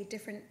we see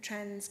different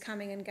trends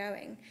coming and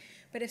going.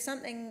 But if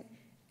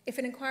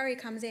an inquiry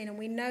comes in and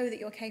we know that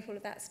you're capable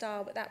of that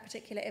style, but that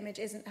particular image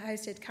isn't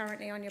hosted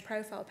currently on your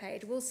profile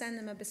page, we'll send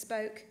them a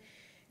bespoke,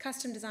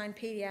 custom designed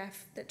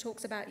PDF that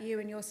talks about you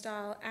and your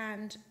style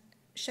and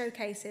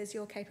showcases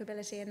your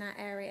capability in that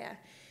area.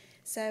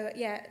 So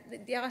yeah,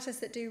 the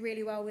artists that do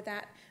really well with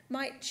that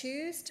might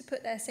choose to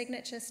put their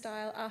signature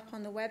style up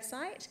on the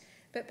website,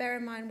 but bear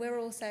in mind we're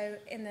also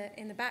in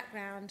the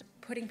background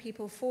putting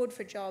people forward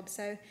for jobs.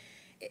 So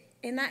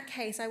in that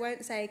case, I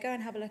won't say go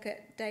and have a look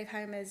at Dave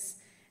Homer's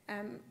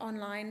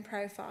online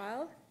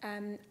profile.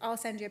 I'll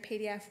send you a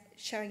PDF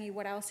showing you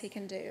what else he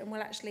can do, and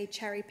we'll actually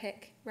cherry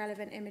pick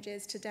relevant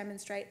images to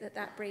demonstrate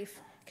that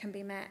brief can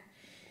be met.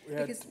 We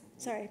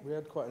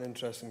had quite an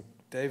interesting.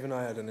 Dave and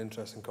I had an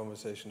interesting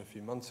conversation a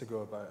few months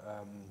ago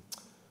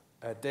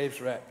about Dave's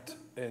repped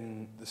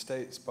in the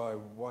States by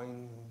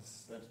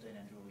Wines. Bernstein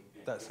and Julie.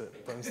 That's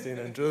it, Bernstein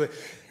and Julie.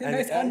 The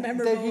most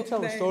unmemorable Dave, you tell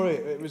the name. story.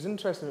 It was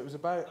interesting. It was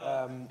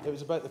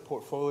about the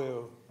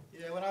portfolio.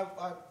 Yeah, when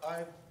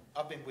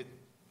I've been with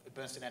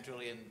Bernstein and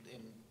Julie in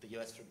the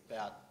US for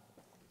about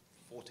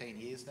 14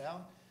 years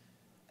now,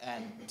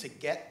 and to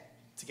get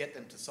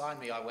them to sign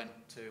me, I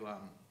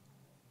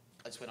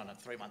just went on a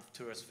 3-month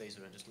tourist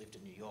visa and just lived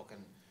in New York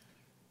and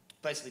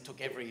basically took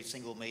every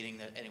single meeting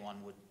that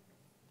anyone would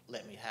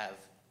let me have.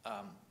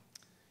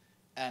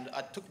 And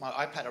I took my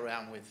iPad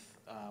around with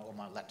or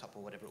my laptop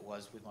or whatever it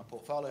was with my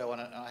portfolio on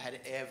it, and I had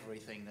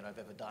everything that I've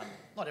ever done.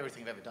 Not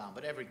everything I've ever done,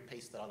 but every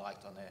piece that I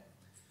liked on there.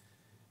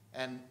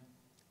 And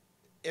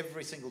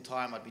every single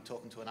time I'd be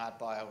talking to an art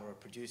buyer or a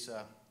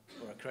producer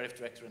or a creative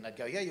director, and they'd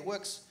go, yeah, your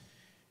work's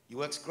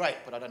great,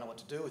 but I don't know what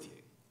to do with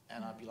you.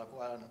 And I'd be like,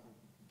 well,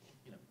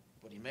 you know,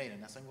 what do you mean?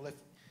 And they're saying, well,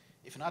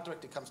 if an art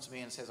director comes to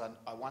me and says,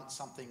 I want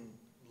something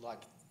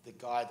like the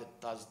guy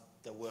that does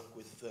the work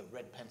with the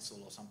red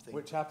pencil or something.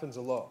 Which happens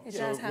a lot. It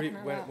does happen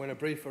a lot. When a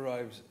brief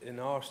arrives in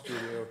our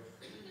studio,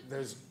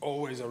 there's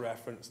always a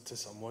reference to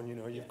someone. You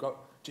know, you've got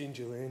Jean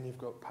Julian, you've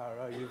got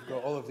Para, you've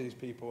got all of these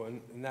people,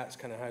 and that's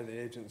kind of how the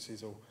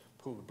agencies will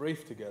pull the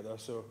brief together.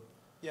 So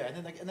yeah, and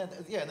then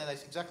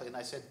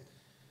they said,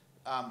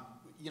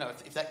 you know,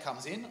 if that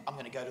comes in, I'm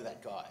going to go to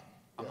that guy.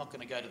 I'm not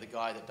going to go to the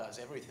guy that does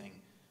everything.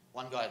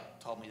 One guy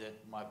told me that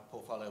my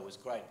portfolio was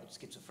great, but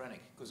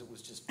schizophrenic, because it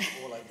was just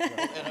all over,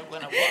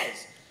 when it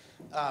was.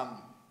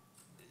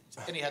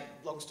 And he had,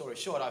 long story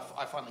short,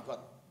 I finally got,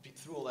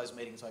 through all those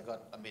meetings, I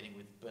got a meeting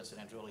with Bernstein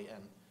Andrulli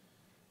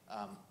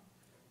and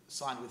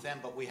signed with them,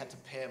 but we had to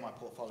pare my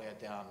portfolio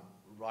down,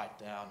 right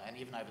down, and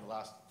even over the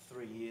last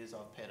 3 years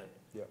I've pared it.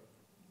 yeah.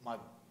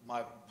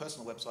 My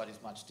personal website is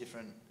much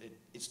different.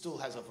 It still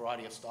has a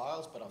variety of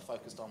styles, but I'm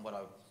focused on what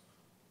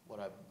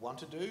I want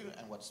to do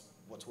and what's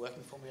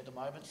working for me at the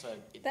moment. So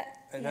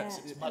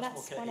it's much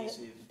more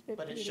cohesive,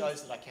 but it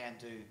shows that I can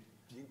do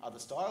other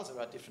styles.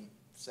 There are different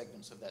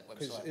segments of that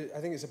website. I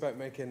think it's about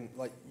making,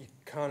 like, you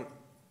can't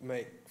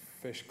make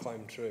fish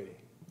climb tree.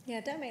 Yeah,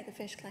 don't make the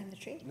fish climb the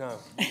tree. No,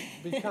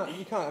 but you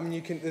can't. I mean,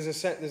 you can.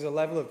 There's a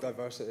level of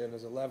diversity, and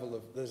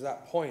there's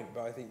that point.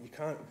 But I think you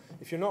can't.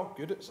 If you're not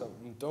good at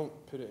something, don't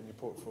put it in your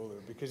portfolio,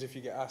 because if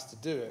you get asked to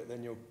do it,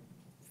 then you'll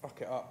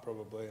fuck it up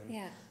probably,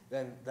 and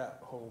then that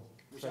whole.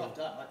 Which I've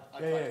done. I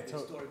tried to be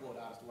a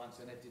storyboard artist once,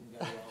 and it didn't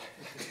go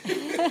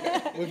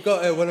well. We've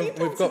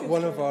got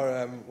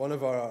one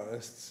of our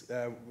artists,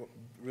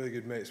 really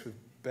good mates with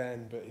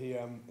Ben, but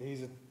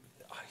he's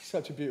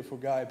such a beautiful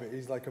guy, but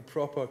he's like a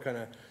proper kind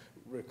of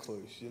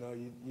recluse. You know,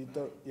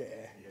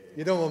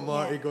 you don't want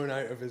Marty going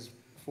out of his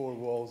four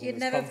walls. You'd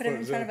never put him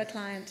in front of a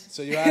client.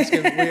 So we asked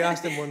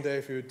him one day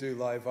if he would do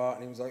live art,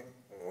 and he was like,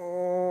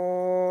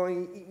 oh,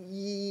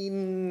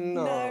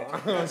 no.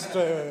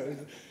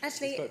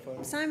 Actually,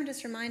 Simon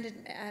just reminded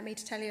me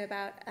to tell you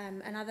about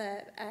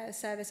another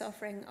service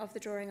offering of the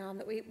Drawing Arm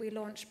that we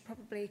launched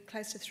probably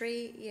close to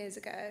 3 years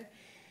ago.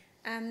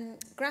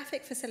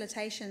 Graphic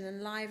facilitation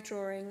and live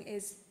drawing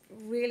is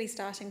really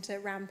starting to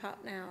ramp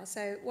up now.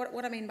 So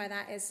what I mean by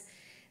that is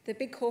the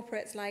big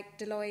corporates like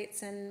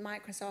Deloitte and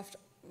Microsoft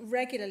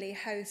regularly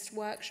host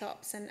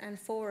workshops and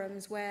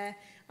forums where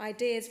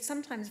ideas,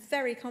 sometimes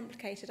very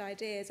complicated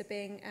ideas, are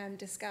being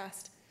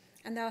discussed.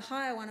 And they'll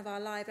hire one of our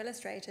live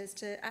illustrators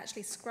to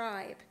actually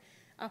scribe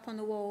up on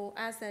the wall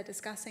as they're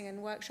discussing and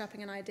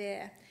workshopping an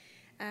idea.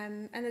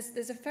 And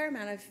there's a fair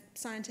amount of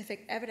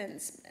scientific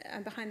evidence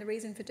behind the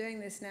reason for doing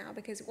this now,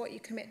 because what you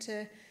commit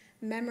to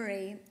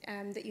memory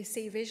that you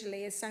see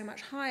visually is so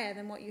much higher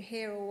than what you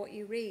hear or what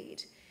you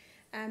read.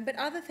 But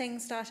other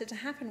things started to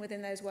happen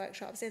within those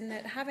workshops, in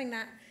that having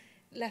that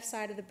left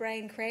side of the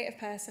brain creative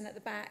person at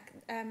the back,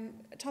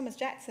 Thomas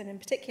Jackson in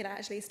particular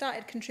actually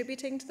started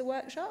contributing to the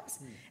workshops,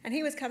 and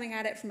he was coming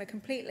at it from a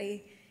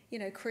completely,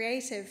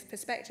 creative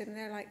perspective, and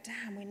they're like,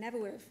 damn, we never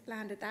would have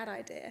landed that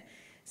idea.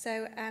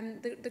 So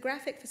the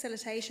graphic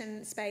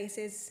facilitation space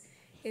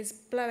is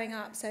blowing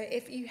up. So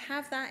if you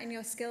have that in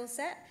your skill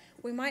set,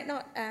 we might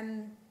not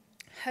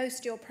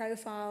host your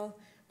profile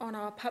on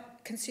our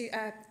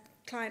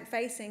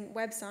client-facing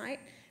website,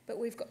 but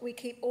we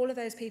keep all of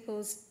those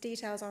people's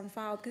details on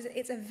file, because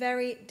it's a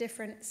very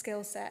different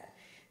skill set.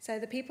 So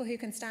the people who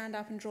can stand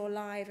up and draw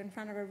live in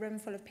front of a room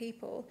full of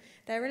people,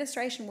 their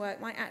illustration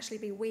work might actually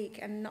be weak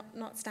and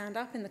not stand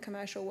up in the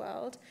commercial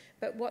world,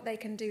 but what they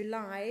can do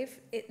live,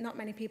 not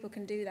many people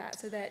can do that,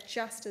 so they're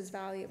just as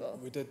valuable.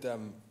 We did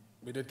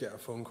get a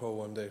phone call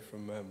one day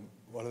from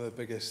one of the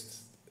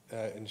biggest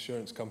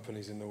insurance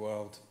companies in the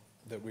world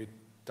that we'd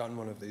done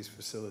one of these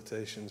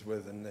facilitations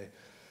with, and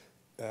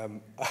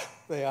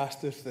they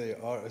asked if the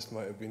artist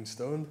might have been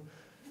stoned,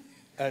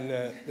 and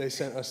they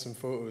sent us some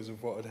photos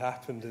of what had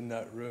happened in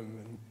that room,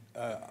 and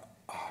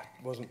I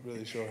wasn't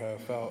really sure how I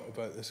felt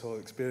about this whole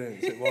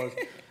experience. It was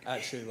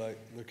actually like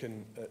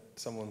looking at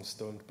someone's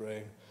stoned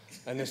brain,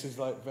 and this is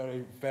like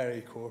very,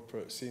 very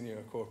corporate, senior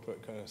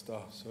corporate kind of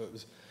stuff. So it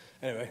was,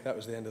 anyway, that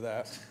was the end of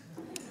that.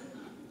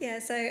 Yeah,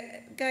 so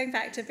going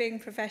back to being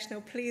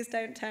professional, please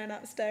don't turn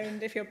up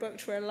stoned if you're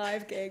booked for a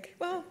live gig.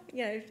 Well,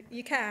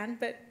 you can,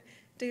 but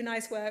do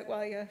nice work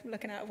while you're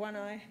looking out of one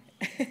eye.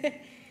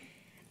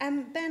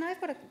 Ben,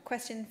 I've got a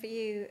question for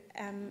you,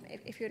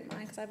 if you wouldn't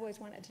mind, because I've always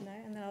wanted to know,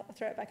 and then I'll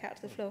throw it back out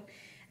to the floor.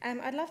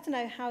 I'd love to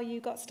know how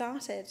you got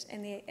started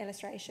in the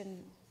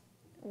illustration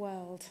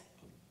world.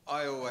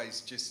 I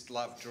always just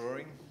loved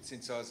drawing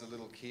since I was a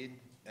little kid,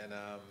 and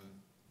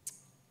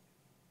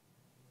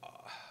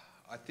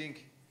I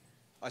think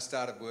I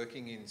started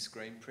working in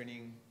screen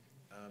printing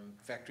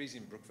factories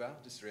in Brookvale,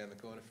 just around the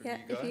corner from you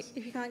guys.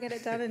 If you can't get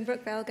it done in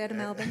Brookvale, go to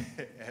Melbourne.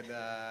 And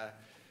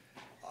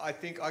I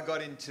think I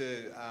got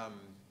into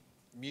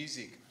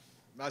music.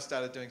 I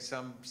started doing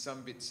some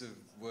bits of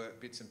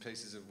work, bits and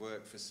pieces of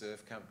work for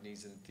surf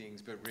companies and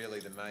things, but really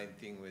the main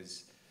thing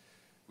was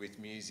with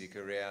music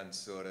around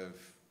sort of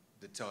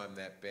the time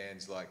that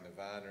bands like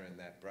Nirvana and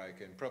that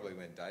broke, and probably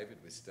when David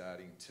was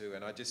starting too.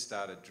 And I just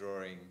started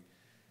drawing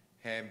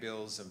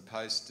handbills and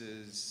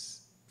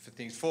posters for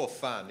things for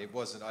fun. It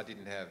wasn't, I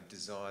didn't have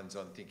designs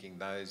on thinking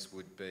those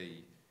would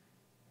be,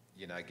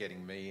 you know,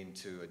 getting me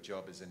into a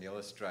job as an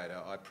illustrator.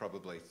 I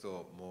probably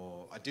thought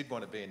more, I did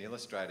want to be an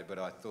illustrator, but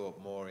I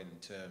thought more in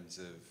terms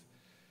of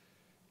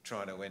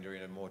trying to enter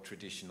in a more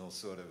traditional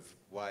sort of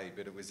way,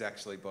 but it was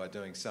actually by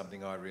doing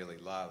something I really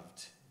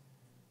loved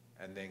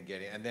and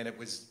then it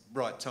was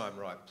right time,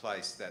 right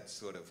place. That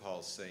sort of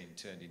whole scene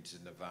turned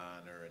into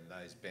Nirvana and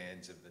those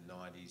bands of the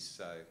 90s.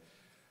 So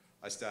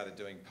I started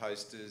doing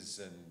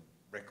posters and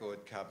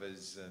record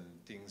covers and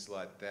things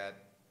like that,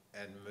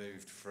 and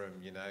moved from,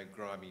 you know,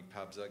 grimy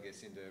pubs, I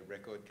guess, into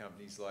record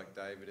companies like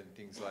David and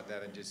things like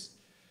that, and just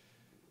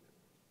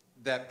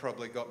that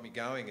probably got me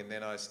going. And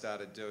then I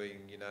started doing,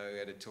 you know,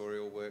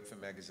 editorial work for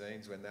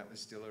magazines when that was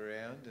still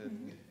around,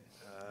 and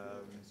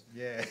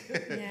yeah,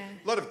 Yeah.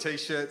 a lot of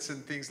T-shirts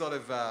and things. A lot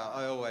of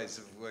I always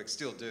have worked,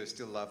 still do,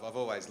 still love. I've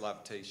always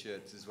loved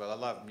T-shirts as well. I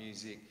love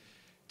music,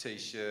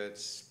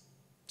 T-shirts,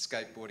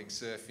 skateboarding,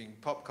 surfing,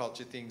 pop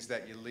culture, things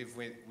that you live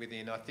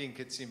within. I think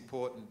it's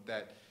important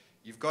that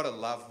you've got to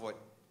love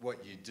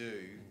what you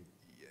do.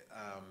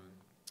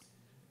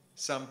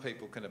 Some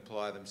people can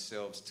apply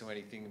themselves to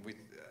anything. With,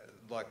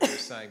 like we were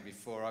saying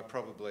before, I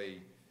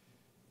probably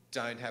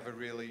don't have a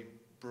really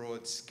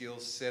broad skill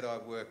set. I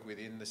work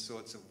within the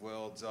sorts of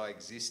worlds I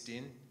exist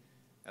in,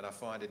 and I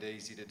find it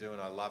easy to do, and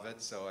I love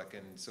it, so I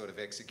can sort of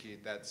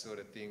execute that sort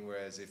of thing.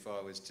 Whereas if I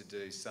was to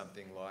do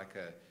something like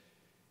a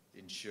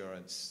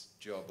insurance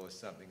job or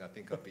something, I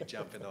think I'd be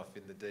jumping off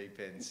in the deep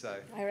end. So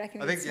I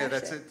reckon I think, yeah,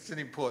 it's it's an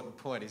important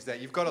point, is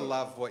that you've got to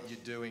love what you're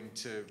doing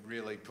to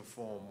really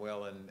perform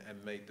well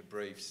and meet the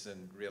briefs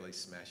and really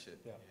smash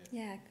it.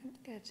 Yeah,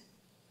 good.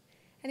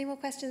 Any more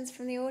questions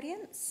from the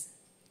audience?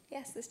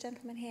 Yes, this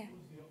gentleman here.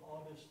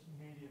 What was the oddest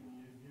medium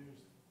you've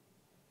used?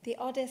 The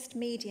oddest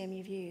medium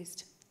you've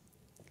used?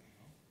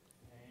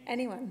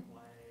 Anyone?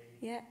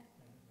 Play, Yeah,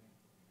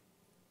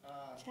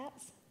 Uh,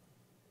 chats?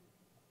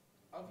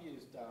 I've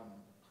used,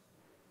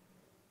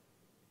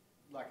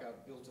 like I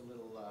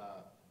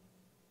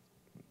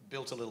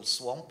built a little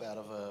swamp out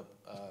of a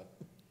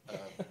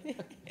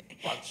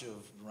bunch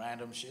of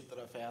random shit that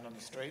I found on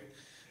the street,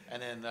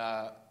 and then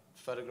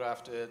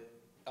photographed it.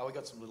 Oh, we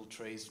got some little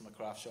trees from a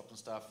craft shop and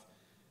stuff,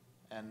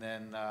 and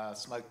then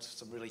smoked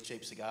some really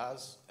cheap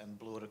cigars and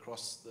blew it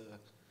across the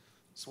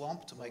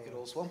swamp to make it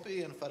all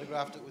swampy, and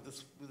photographed it with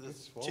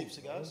the cheap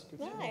cigars.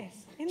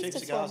 Nice. Cheap Insta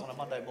cigars swamp. on a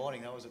Monday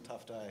morning, that was a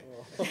tough day.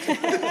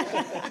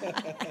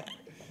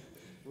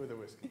 With a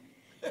whiskey.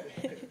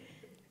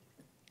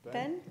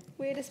 Ben,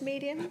 weirdest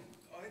medium?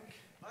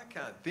 I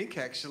can't think,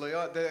 actually.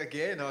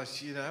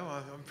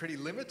 I'm pretty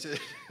limited.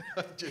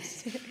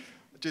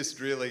 just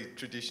really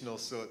traditional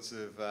sorts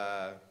of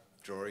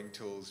drawing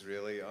tools,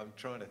 really. I'm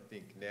trying to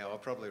think now. I'll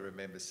probably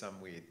remember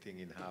some weird thing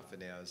in half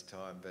an hour's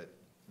time, but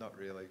not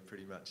really.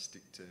 Pretty much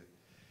stick to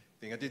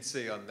thing. I did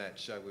see on that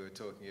show we were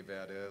talking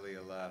about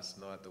earlier last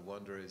night, The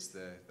Wanderers,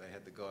 they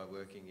had the guy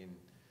working in,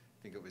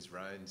 I think it was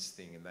Roan's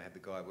thing, and they had the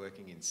guy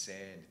working in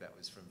sand. That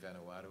was from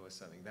Vanuatu or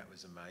something. That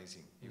was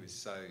amazing. He was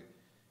so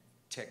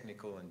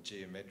technical and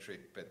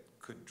geometric, but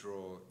could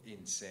draw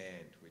in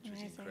sand, which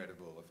was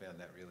incredible. I found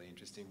that really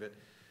interesting. But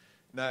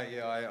no,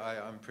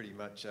 yeah, I'm pretty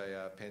much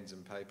a pens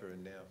and paper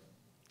and now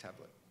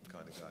tablet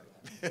kind of guy.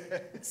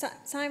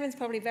 Simon's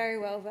probably very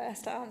well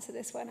versed to answer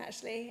this one,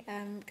 actually,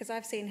 because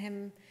I've seen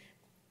him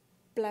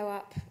blow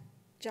up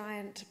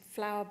giant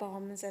flower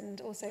bombs and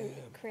also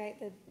create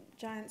the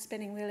giant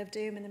spinning wheel of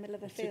doom in the middle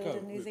of a field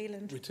in New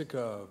Zealand. We took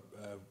a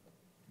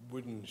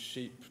wooden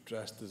sheep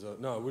dressed as a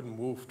wooden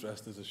wolf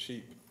dressed as a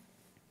sheep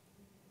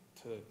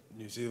to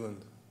New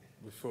Zealand.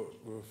 We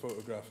were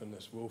photographing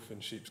this wolf in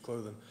sheep's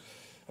clothing,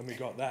 and we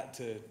got that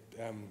to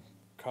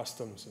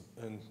customs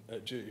and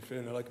at duty free,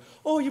 and they're like,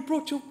 "Oh, you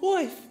brought your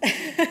wife!"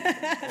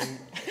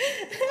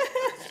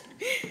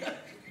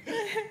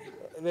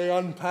 and they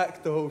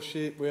unpacked the whole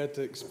sheep. We had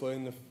to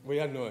explain we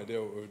had no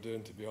idea what we were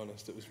doing, to be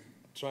honest. It was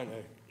trying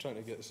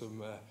to get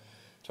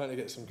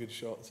some good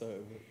shots out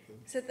of it.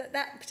 So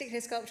that particular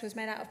sculpture was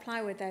made out of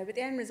plywood, though, but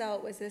the end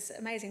result was this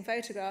amazing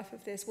photograph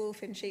of this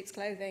wolf in sheep's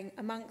clothing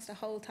amongst a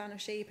whole ton of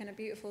sheep in a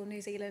beautiful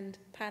New Zealand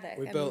paddock.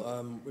 We built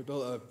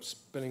a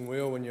spinning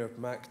wheel when your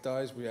Mac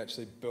dies. We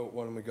actually built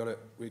one, and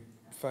we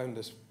found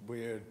this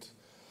weird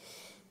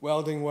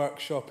welding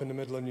workshop in the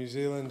middle of New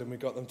Zealand, and we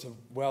got them to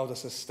weld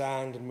us a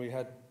stand, and we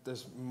had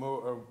this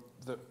motor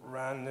that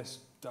ran this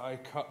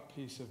die-cut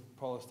piece of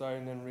polystyrene,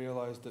 and then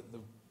realised that the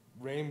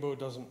rainbow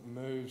doesn't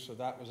move, so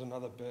that was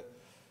another bit.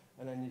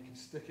 And then you can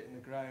stick it in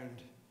the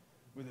ground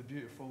with a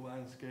beautiful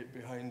landscape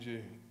behind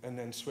you, and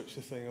then switch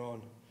the thing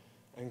on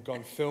and go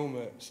and film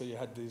it. So you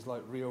had these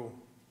like real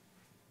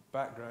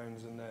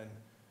backgrounds, and then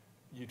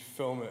you'd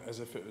film it as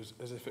if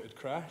it had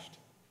crashed.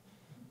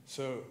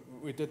 So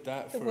we did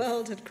that The for...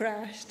 world had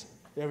crashed.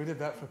 Yeah, we did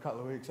that for a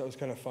couple of weeks. That was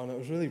kind of fun. It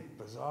was really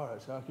bizarre,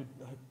 actually.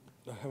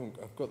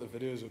 I've got the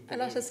videos of A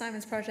lot of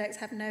Simon's projects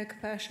have no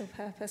commercial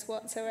purpose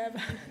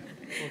whatsoever.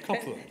 Well, a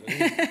couple of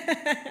them.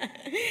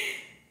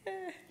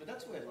 But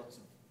that's where lots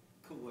of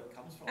cool work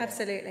comes from.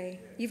 Absolutely.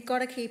 You've got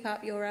to keep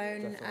up your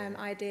own Definitely.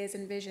 ideas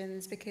and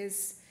visions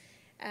because,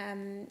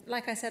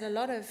 like I said, a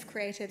lot of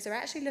creatives are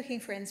actually looking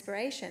for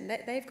inspiration.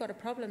 They've got a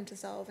problem to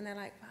solve and they're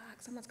like,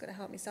 fuck, someone's got to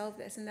help me solve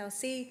this. And they'll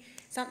see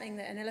something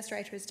that an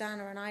illustrator has done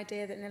or an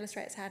idea that an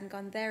illustrator's had and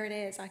gone, there it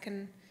is, I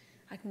can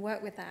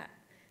work with that.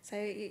 So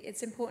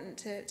it's important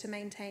to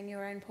maintain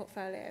your own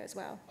portfolio as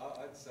well.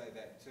 I'd say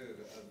that too.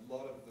 A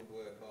lot of the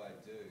work I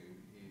do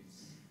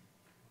is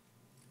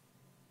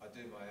I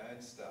do my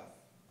own stuff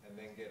and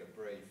then get a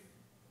brief,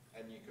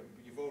 and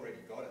you've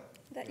already got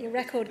it. Your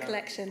record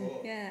collection,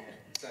 yeah.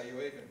 So you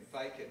even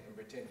fake it and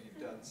pretend you've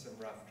done some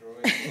rough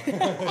drawing,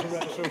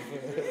 like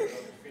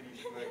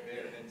finished work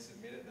there, and then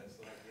submit it, and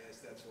it's like,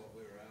 yes, that's what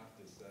we were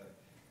after. So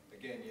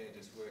again, yeah,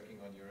 just working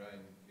on your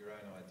own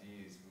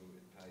ideas,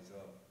 it pays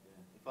off. Yeah.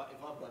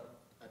 If I've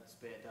got a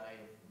spare day,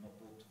 I'm not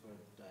booked for a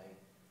day,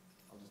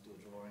 I'll just do a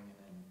drawing, and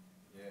then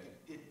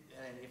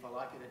and if I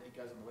like it, it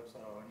goes on the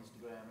website or on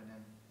Instagram, and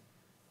then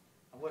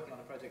I'm working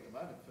on a project at the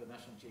moment for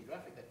National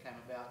Geographic that came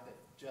about that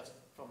just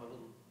from a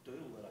little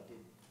doodle that I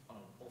did on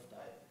an off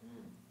day.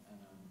 And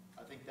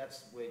I think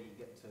that's where you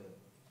get to,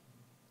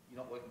 you're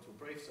not working to a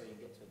brief, so you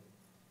get to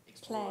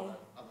explore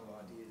other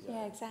ideas.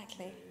 Yeah,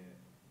 exactly.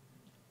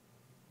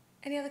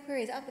 Yeah. Any other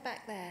queries? Up the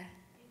back there.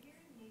 If you're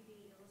a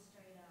newbie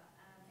illustrator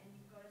and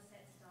you've got a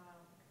set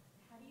style,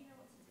 how do you know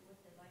what to do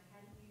with it? Like, how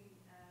do you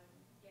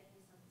get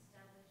yourself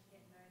established,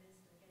 get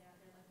noticed, or get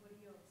out there? Like, what are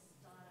your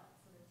startup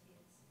sort of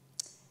tips?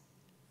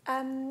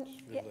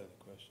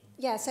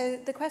 Yeah, so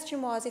the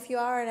question was, if you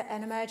are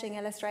an emerging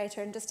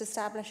illustrator and just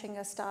establishing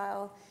your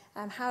style,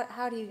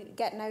 how do you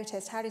get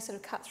noticed? How do you sort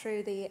of cut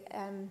through the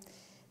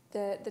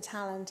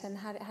talent, and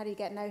how do you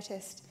get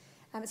noticed?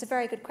 It's a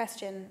very good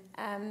question,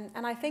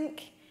 and I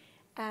think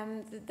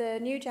the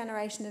new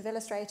generation of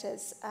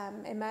illustrators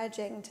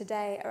emerging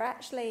today are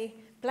actually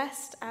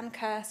blessed and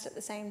cursed at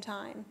the same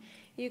time.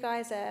 You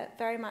guys are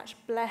very much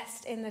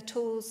blessed in the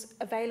tools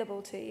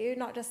available to you,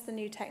 not just the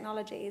new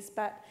technologies,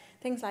 but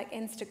things like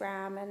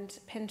Instagram and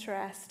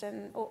Pinterest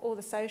and all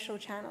the social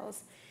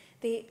channels.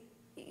 The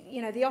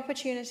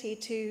opportunity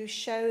to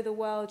show the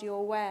world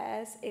your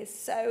wares is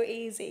so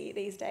easy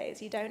these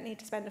days. You don't need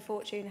to spend a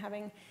fortune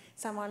having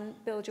someone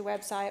build your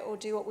website or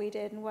do what we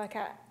did and work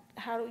out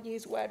how to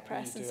use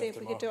WordPress and see if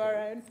we could do our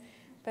own.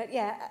 But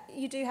yeah,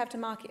 you do have to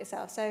market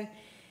yourself. So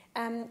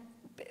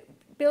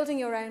building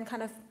your own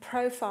kind of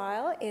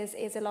profile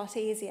is a lot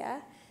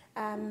easier.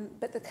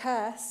 But the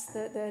curse,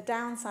 the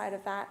downside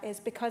of that is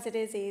because it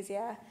is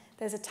easier,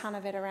 there's a ton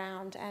of it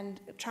around, and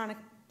trying to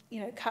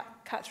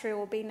cut through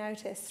or be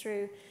noticed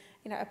through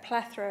a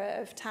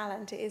plethora of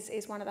talent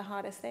is one of the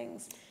hardest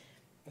things.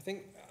 I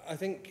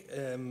think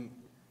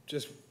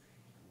just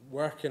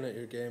working at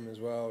your game as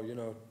well,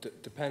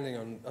 depending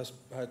on us.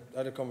 I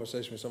had a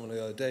conversation with someone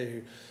the other day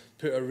who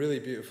put a really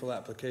beautiful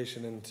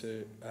application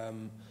into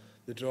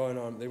the drawing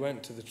arm. They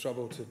went to the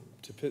trouble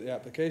to put the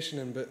application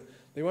in, but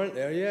they weren't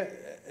there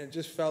yet. It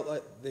just felt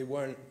like they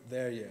weren't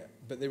there yet,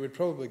 but they would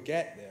probably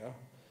get there,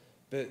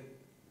 but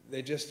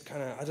they just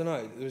kind of, I don't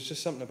know, there was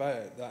just something about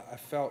it that I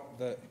felt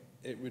that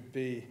it would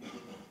be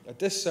a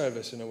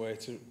disservice in a way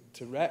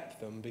to rep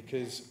them,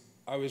 because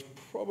I was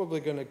probably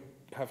going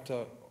to have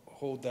to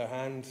hold their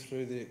hand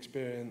through the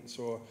experience,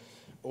 or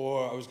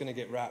I was going to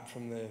get rapped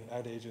from the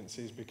ad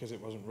agencies because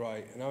it wasn't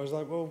right. And I was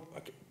like, well,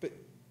 okay, but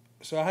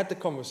so I had the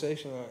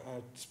conversation.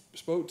 I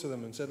spoke to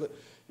them and said, look,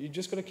 you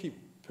just got to keep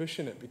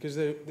pushing it, because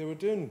they were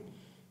doing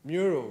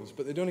murals,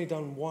 but they'd only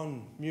done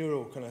one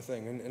mural kind of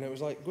thing, and it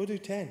was like, go do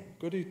 10,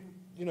 go do,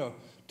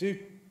 do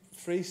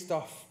free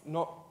stuff,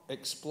 not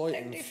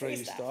exploiting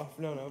free stuff.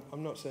 No,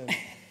 I'm not saying,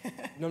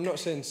 I'm not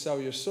saying sell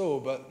your soul,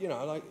 but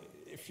like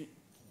if you,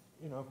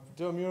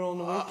 do a mural on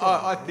the weekend.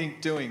 I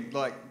think doing,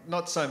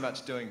 not so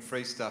much doing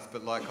free stuff,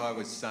 but like I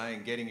was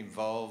saying, getting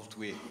involved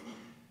with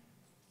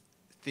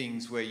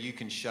things where you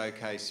can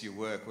showcase your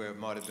work, where it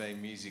might have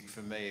been music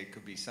for me, it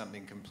could be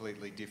something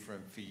completely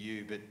different for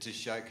you, but to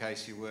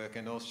showcase your work.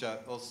 And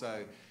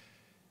also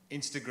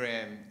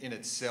Instagram in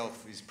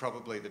itself is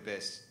probably the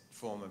best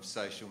form of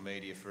social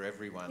media for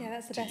everyone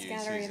that's the to best use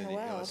gallery who's in an the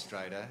world.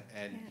 illustrator.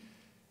 And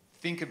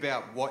think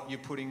about what you're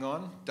putting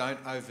on. Don't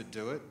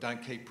overdo it.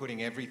 Don't keep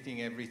putting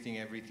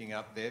everything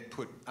up there.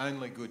 Put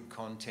only good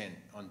content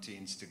onto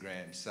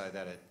Instagram so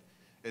that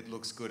it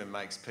looks good and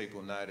makes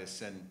people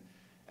notice.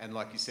 And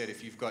like you said,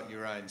 if you've got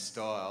your own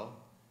style,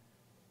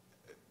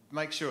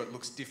 make sure it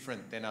looks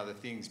different than other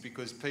things,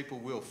 because people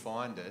will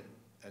find it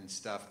and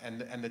stuff.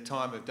 And the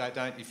time of day,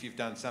 if you've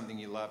done something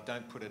you love,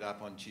 don't put it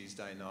up on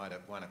Tuesday night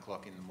at 1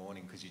 o'clock in the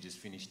morning because you just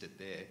finished it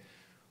there.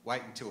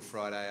 Wait until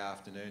Friday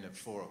afternoon at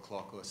 4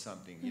 o'clock or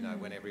something,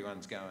 when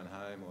everyone's going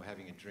home or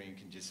having a drink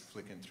and just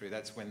flicking through.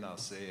 That's when they'll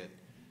see it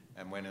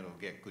and when it'll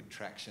get good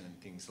traction and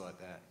things like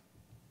that.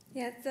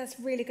 Yeah, that's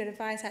really good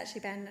advice,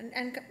 actually, Ben.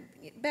 And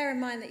bear in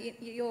mind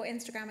that your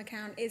Instagram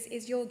account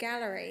is your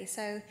gallery,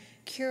 so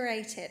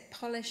curate it,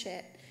 polish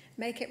it,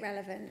 make it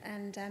relevant,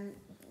 and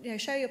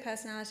show your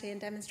personality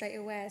and demonstrate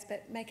your wares,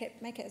 but make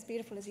it as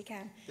beautiful as you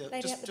can. Yeah,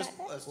 Lady up the back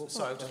there?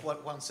 sorry, just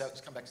one sec,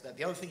 just come back to that.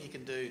 The other thing you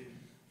can do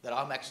that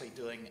I'm actually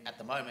doing at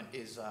the moment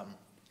is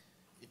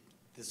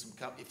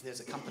if there's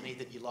a company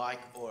that you like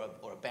or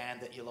a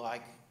band that you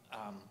like,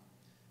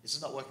 this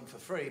is not working for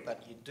free,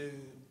 but you do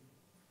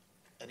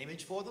an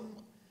image for them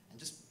and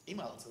just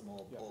email it to them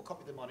or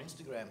copy them on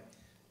Instagram.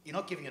 You're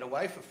not giving it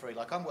away for free.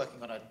 Like, I'm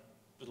working on a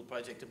little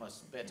project in my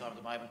spare time at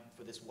the moment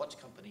for this watch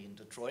company in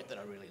Detroit that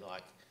I really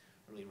like,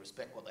 really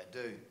respect what they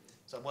do.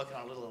 So I'm working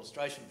on a little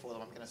illustration for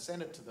them. I'm going to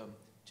send it to them.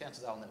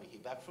 Chances are I'll never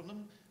hear back from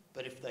them.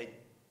 But if they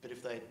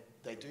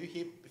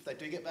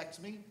do get back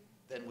to me,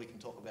 then we can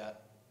talk about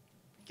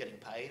getting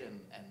paid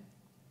and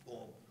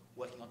or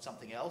working on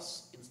something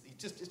else. It's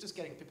just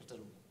getting people to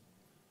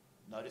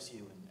notice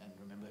you and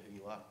remember who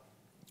you are.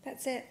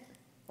 That's it.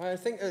 I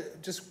think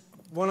just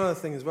one other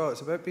thing as well.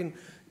 It's about being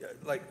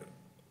like,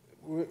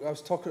 I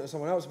was talking to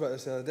someone else about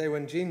this the other day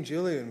when Jean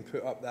Julian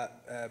put up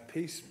that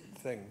peace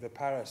thing, the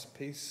Paris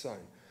peace sign.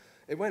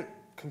 It went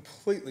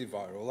completely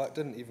viral. That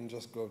didn't even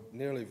just go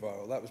nearly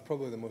viral. That was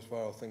probably the most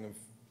viral thing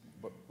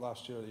of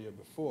last year or the year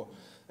before.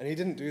 And he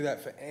didn't do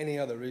that for any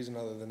other reason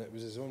other than it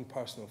was his own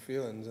personal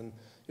feelings. And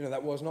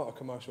that was not a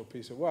commercial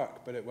piece of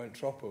work, but it went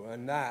tropo,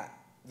 and that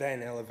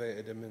then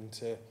elevated him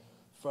into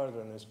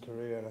further in his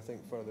career and I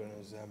think further in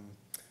his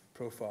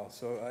profile.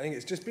 So I think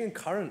it's just being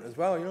current as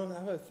well,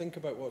 have a think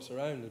about what's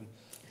around. And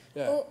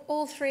yeah.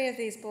 All three of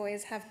these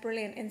boys have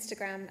brilliant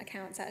Instagram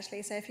accounts,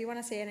 actually. So if you want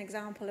to see an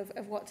example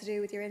of what to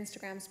do with your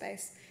Instagram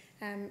space,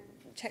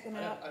 check them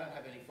out. I don't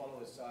have any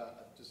followers, so I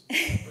just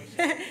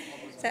appreciate it.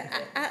 So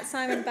at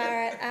Simon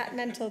Barrett, at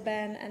Mental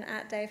Ben, and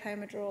at Dave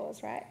Homer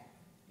Draws, right?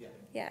 Yeah.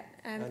 Yeah.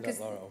 And at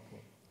Lara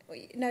Allport.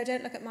 No,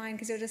 don't look at mine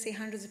because you'll just see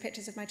hundreds of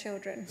pictures of my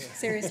children.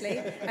 Seriously.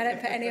 I don't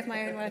put any of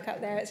my own work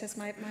up there. It's just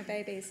my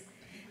babies.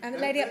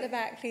 Lady up the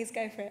back, please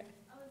go for it.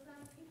 I was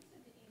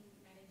interested in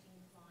managing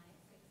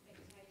clients'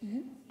 expectations.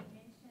 Mm-hmm. You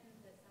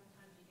mentioned that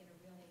sometimes you get a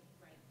really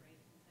great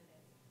brief, and so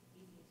that's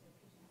easier to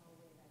pigeonhole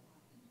where they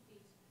might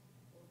fit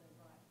or the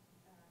right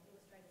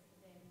illustrators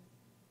for them.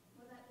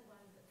 What about the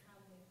ones that come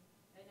with,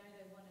 they know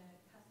they want a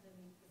custom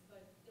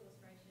bespoke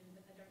illustration,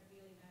 but they don't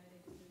really know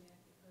they're just doing it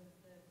because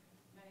the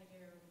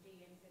manager or the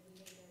DM said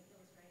we need an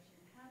illustration.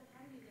 How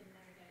do you then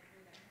navigate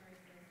through that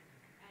process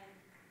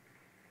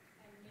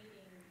and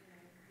meeting,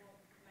 what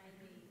may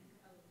be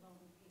a long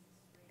piece of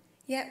string?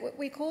 Yeah,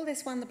 we call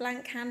this one the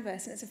blank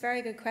canvas, and it's a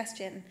very good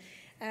question.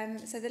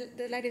 So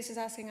the lady was just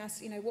asking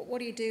us, what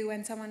do you do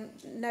when someone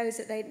knows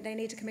that they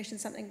need to commission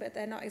something, but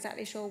they're not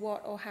exactly sure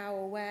what or how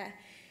or where?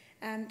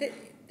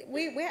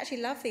 We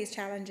actually love these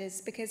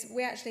challenges because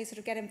we actually sort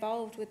of get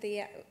involved with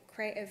the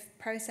creative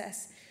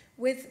process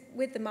with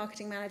the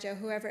marketing manager,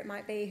 whoever it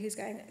might be, who's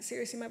going,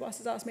 seriously, my boss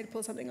has asked me to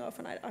pull something off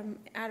and I'm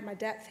out of my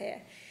depth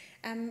here.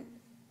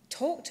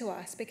 Talk to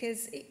us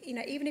because,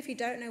 even if you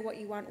don't know what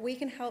you want, we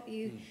can help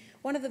you.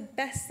 One of the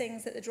best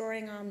things that the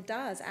drawing arm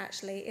does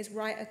actually is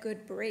write a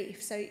good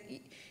brief. So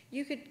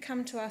you could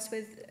come to us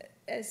with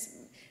as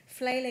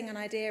flailing an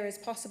idea as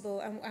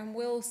possible and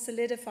we'll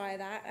solidify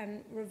that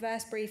and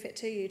reverse brief it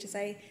to you to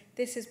say,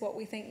 this is what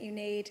we think you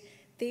need.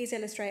 These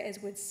illustrators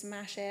would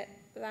smash it.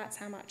 That's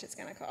how much it's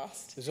going to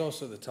cost. There's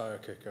also the tire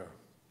kicker.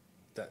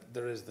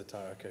 There is the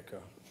tire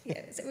kicker.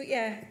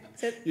 Yeah.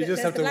 So you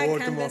just have to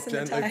ward them off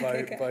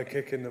gently by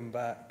kicking them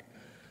back.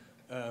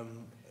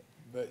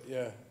 But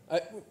yeah,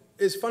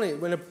 it's funny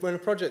when a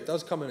project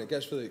does come in, it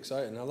gets really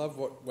exciting. I love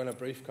when a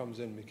brief comes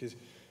in because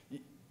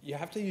you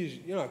have to use,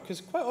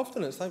 because quite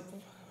often it's like,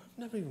 I've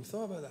never even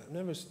thought about that. I've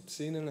never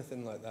seen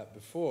anything like that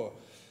before.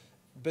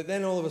 But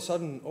then all of a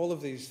sudden, all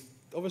of these,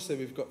 obviously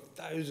we've got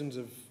thousands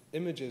of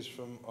images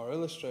from our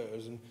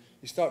illustrators, and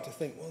you start to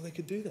think, well, they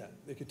could do that.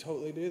 They could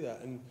totally do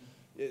that. And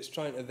it's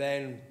trying to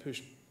then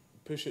push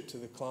it to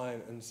the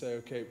client and say,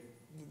 okay,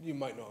 you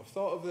might not have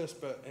thought of this,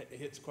 but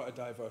it's quite a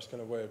diverse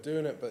kind of way of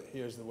doing it, but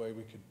here's the way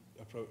we could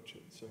approach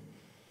it. So.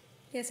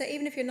 Yeah, so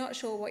even if you're not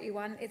sure what you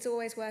want, it's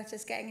always worth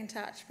just getting in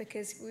touch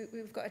because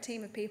we've got a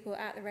team of people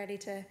at the ready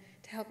to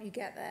help you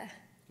get there.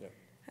 Yeah.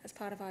 That's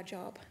part of our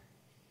job.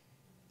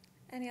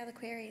 Any other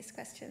queries,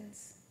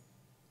 questions?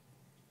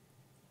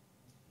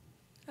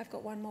 I've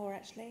got one more,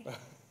 actually.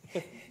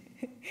 I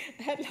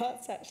had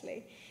lots,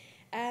 actually.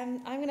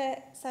 I'm going to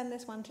send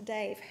this one to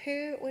Dave.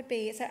 Who would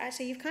be, so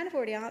actually you've kind of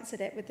already answered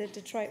it with the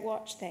Detroit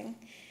watch thing,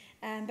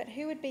 but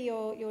who would be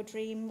your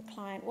dream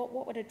client?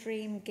 What would a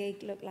dream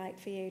gig look like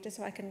for you, just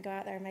so I can go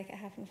out there and make it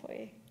happen for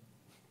you?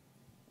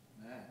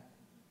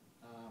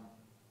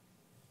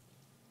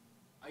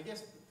 I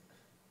guess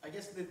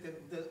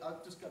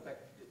I'll just go back,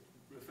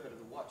 refer to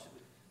the watch.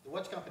 The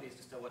watch company is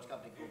just a watch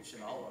company called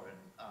Shinola,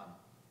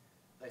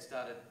 and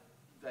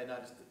they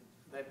noticed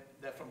that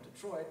they're from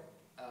Detroit,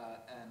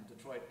 and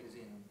Detroit is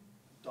in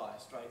dire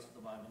straits at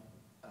the moment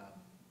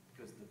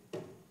because the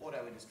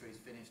auto industry is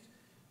finished.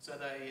 So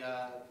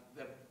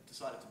they've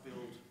decided to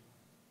build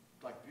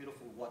like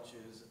beautiful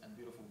watches and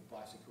beautiful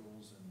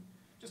bicycles and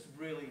just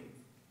really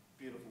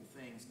beautiful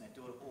things, and they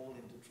do it all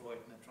in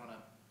Detroit, and they're trying to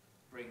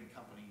bring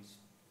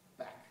companies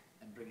back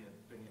and bring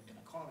an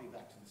economy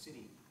back to the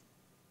city.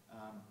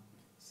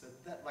 So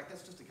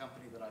that's just a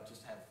company that I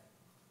just have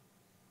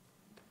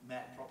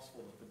mad props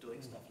for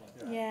doing stuff like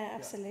that. Yeah,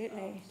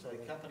 absolutely. So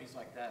companies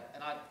like that,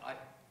 and I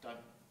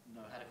don't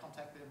know how to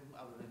contact them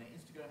other than their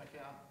Instagram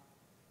account,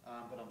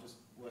 but I'm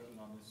just working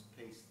on this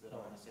piece that I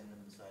want to send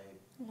them and say.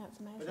 That's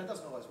amazing. But that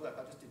doesn't always work.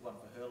 I just did one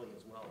for Hurley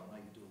as well. I know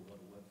you do a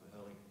lot of work for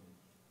Hurley,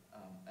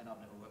 and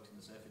I've never worked in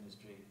the surf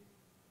industry,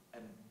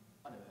 and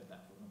I never heard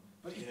that from them.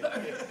 But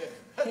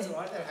that's all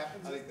right. That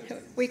happens.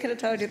 We could have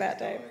told you that,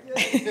 Dave. Yeah,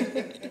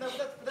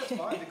 that's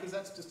fine, because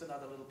that's just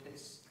another little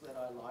piece that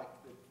I like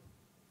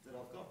that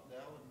I've got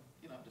now, and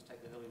just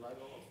take the Hurley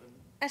logo off. And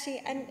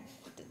Actually, and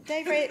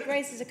Dave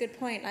raises a good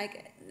point.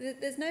 Like,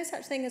 there's no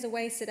such thing as a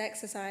wasted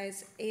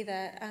exercise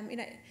either.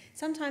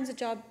 Sometimes a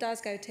job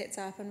does go tits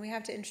up, and we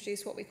have to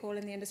introduce what we call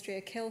in the industry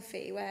a kill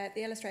fee, where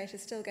the illustrator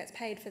still gets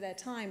paid for their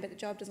time, but the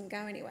job doesn't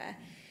go anywhere.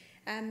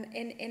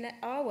 In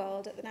our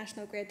world at the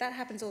National Grid, that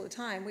happens all the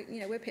time.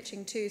 We're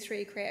pitching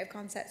 2-3 creative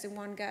concepts in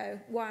one go.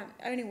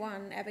 Only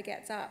one ever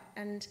gets up,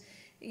 and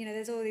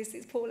there's all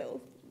these poor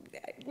little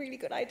really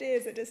good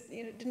ideas that just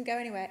didn't go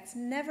anywhere. It's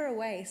never a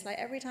waste. Like,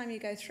 every time you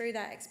go through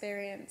that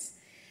experience,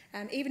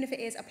 even if it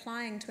is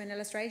applying to an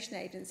illustration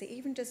agency,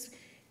 even just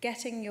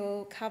getting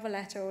your cover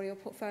letter or your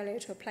portfolio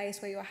to a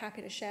place where you're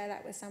happy to share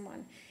that with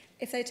someone,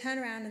 if they turn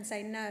around and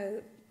say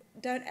no,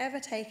 don't ever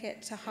take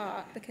it to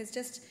heart, because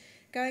just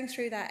going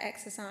through that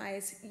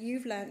exercise,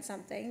 you've learned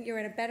something. You're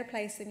in a better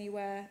place than you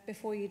were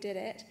before you did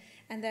it,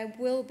 and there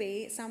will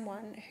be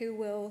someone who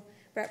will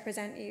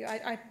represent you.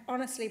 I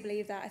honestly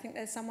believe that. I think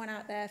there's someone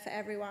out there for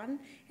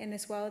everyone in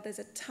this world. There's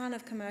a ton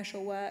of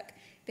commercial work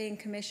being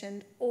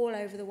commissioned all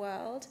over the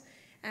world,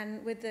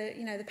 and with the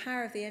the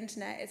power of the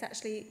internet, it's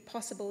actually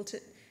possible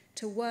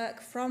to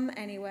work from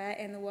anywhere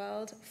in the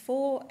world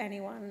for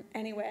anyone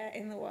anywhere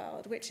in the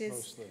world, which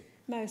is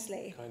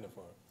mostly kind of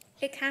work.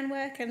 It can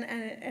work,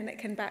 and it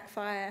can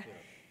backfire.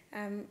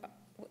 Yeah.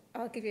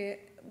 I'll give you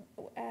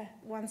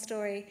one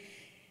story.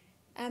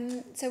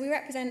 So we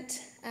represent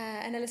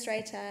an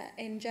illustrator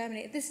in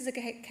Germany. This is a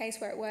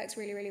case where it works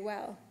really, really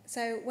well.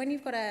 So when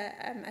you've got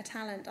a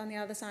talent on the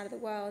other side of the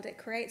world, it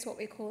creates what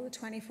we call the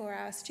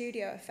 24-hour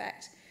studio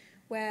effect,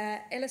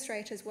 where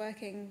illustrators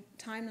working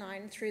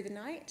timeline through the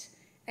night,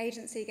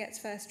 agency gets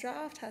first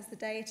draft, has the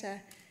data,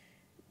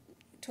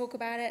 talk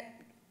about it,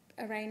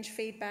 arrange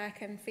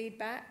feedback, and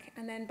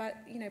then by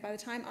the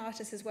time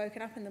artist has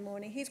woken up in the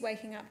morning, he's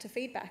waking up to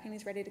feedback and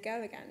he's ready to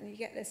go again. And you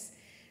get this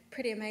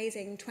pretty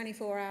amazing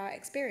 24-hour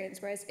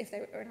experience, whereas if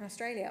they were in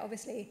Australia,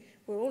 obviously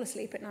we're all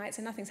asleep at night,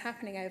 so nothing's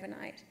happening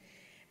overnight.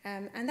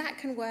 And that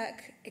can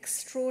work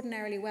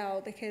extraordinarily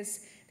well, because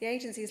the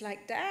agency's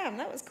like, damn,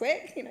 that was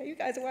quick, you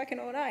guys are working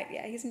all night.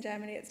 Yeah, he's in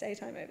Germany, it's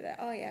daytime over there.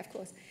 Oh yeah, of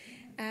course.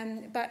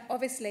 But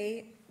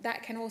obviously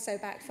that can also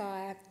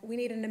backfire. We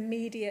need an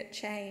immediate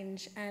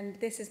change, and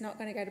this is not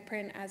going to go to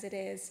print as it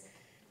is.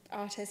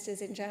 Artist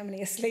is in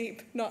Germany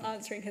asleep, not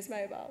answering his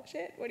mobile.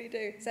 Shit, what do you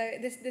do? So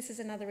this is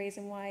another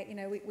reason why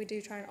we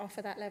do try and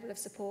offer that level of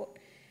support,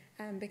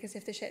 because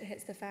if the shit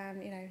hits the fan,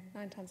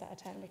 9 times out of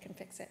 10 we can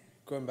fix it.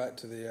 Going back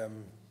to the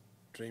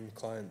dream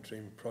client,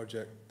 dream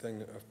project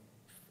thing,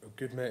 a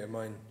good mate of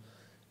mine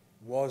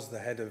was the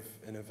head of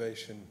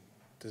innovation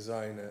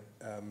design at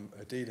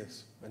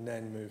Adidas, and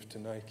then moved to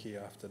Nike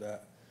after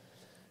that.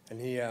 And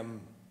he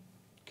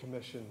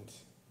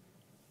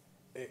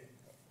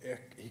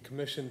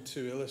commissioned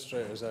 2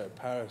 illustrators out of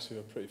Paris who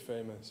are pretty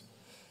famous,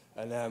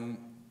 and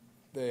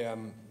they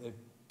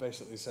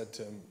basically said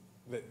to him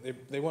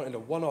that they wanted a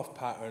one-off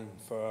pattern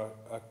for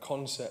a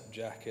concept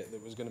jacket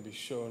that was going to be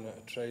shown at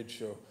a trade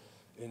show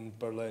in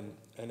Berlin,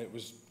 and it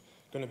was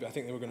going to be, I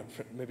think they were going to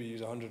maybe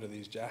use 100 of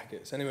these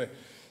jackets. Anyway,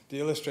 the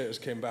illustrators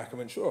came back and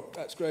went, sure,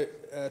 that's great,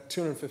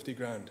 250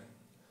 grand,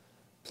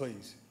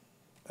 please,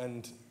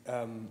 and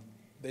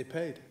they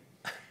paid.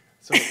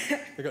 So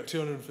they got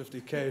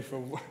 250k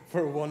for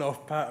a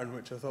one-off pattern,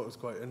 which I thought was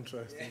quite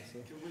interesting. Yeah. So.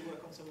 Can we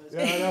work on some of those?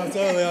 Yeah, no,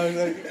 totally. I was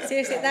like,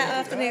 seriously, that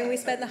afternoon we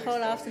spent the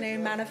whole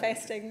afternoon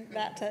manifesting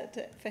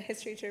that for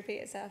history to repeat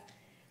itself.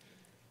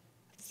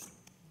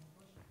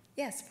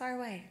 Yes, fire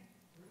away.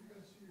 Where do you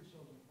guys see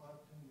yourselves in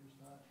 5-10 years'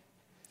 time?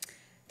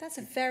 That's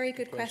a very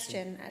good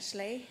question,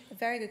 actually. A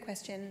very good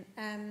question.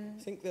 I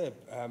think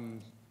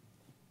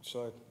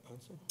shall I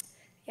answer?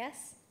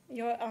 Yes.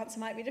 Your answer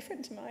might be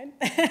different to mine.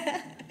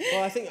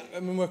 Well,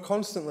 we're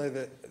constantly,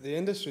 the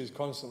industry is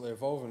constantly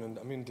evolving, and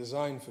I mean,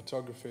 design,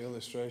 photography,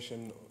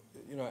 illustration,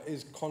 it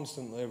is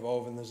constantly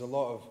evolving. There's a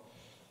lot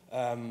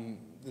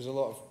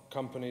of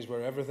companies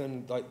where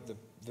everything, like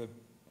the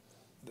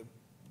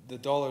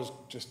dollars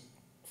just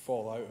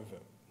fall out of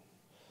it.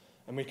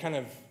 And we kind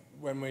of,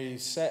 when we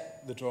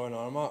set the drawing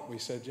arm up, we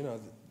said,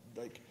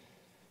 like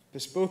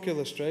bespoke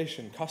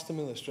illustration, custom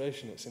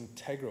illustration, it's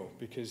integral,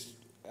 because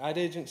ad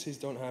agencies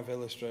don't have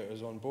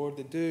illustrators on board.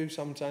 They do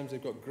sometimes.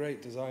 They've got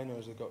great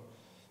designers. They've got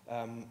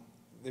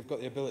they've got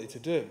the ability to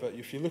do it. But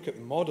if you look at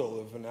the model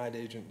of an ad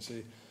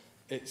agency,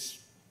 it's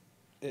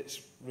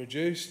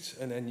reduced,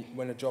 and then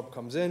when a job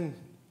comes in,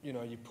 you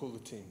know, you pull the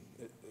team.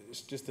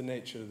 It's just the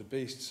nature of the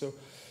beast. So,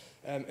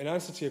 in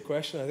answer to your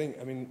question,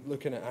 I mean,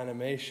 looking at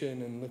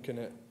animation and looking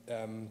at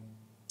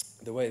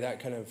the way that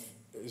kind of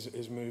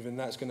is moving,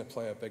 that's going to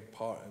play a big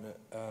part in it.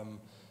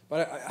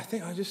 But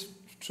I just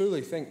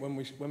truly think when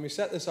we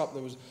set this up,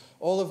 there was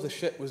all of the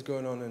shit was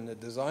going on in the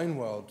design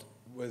world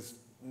with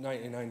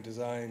 99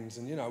 Designs,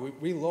 and you know,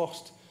 we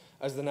lost,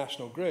 as the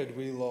National Grid,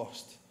 we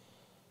lost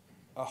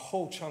a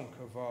whole chunk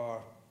of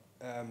our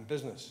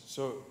business.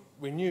 So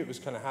we knew it was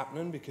kind of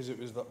happening because it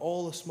was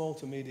all the small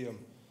to medium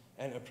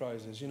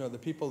enterprises, you know, the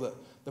people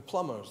the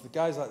plumbers, the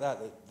guys like that,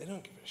 they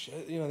don't give a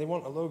shit. You know, they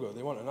want a logo,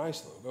 they want a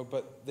nice logo,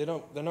 but they're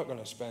not going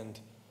to spend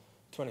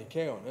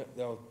 20K on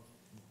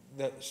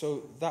it.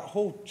 So that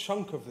whole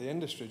chunk of the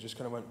industry just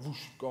kind of went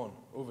whoosh, gone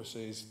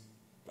overseas,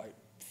 like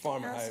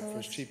farm it out for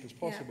as cheap as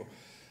possible.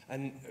 Yeah.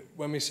 And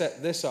when we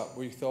set this up,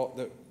 we thought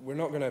that we're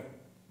not going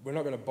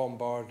to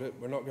bombard it.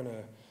 We're not going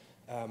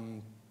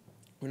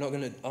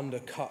to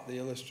undercut the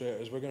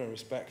illustrators. We're going to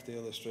respect the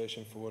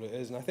illustration for what it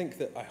is. And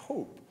I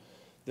hope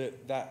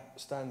that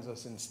stands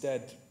us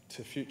instead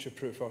to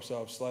future-proof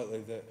ourselves slightly,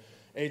 that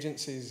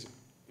agencies,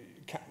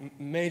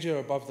 major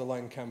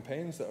above-the-line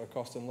campaigns that are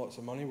costing lots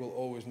of money will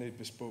always need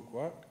bespoke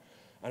work.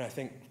 And I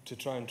think to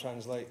try and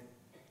translate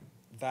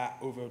that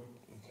over,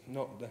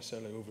 not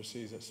necessarily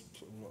overseas, that's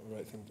sort of not the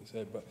right thing to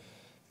say, but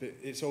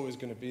it's always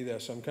going to be there.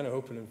 So I'm kind of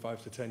hoping in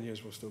 5 to 10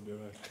 years we'll still be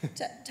around.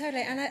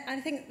 Totally, and I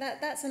think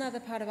that's another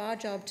part of our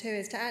job too,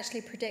 is to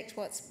actually predict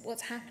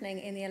what's happening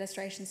in the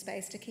illustration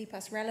space to keep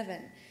us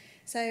relevant.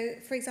 So,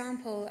 for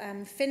example,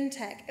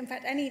 fintech, in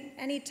fact,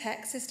 any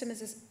tech system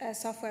is a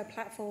software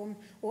platform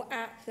or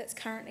app that's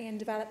currently in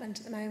development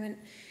at the moment,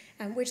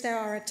 which there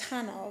are a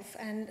ton of,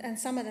 and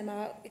some of them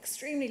are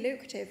extremely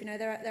lucrative. You know,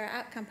 there are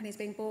app companies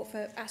being bought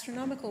for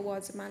astronomical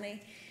wads of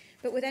money.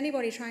 But with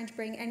anybody trying to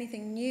bring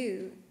anything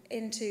new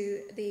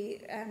into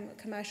the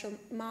commercial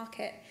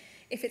market,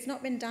 if it's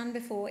not been done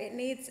before, it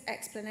needs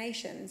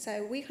explanation.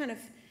 So we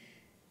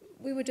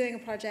were doing a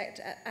project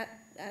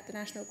at the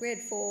National Grid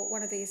for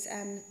one of these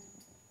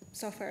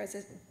software as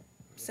a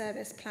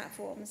service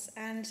platforms,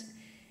 and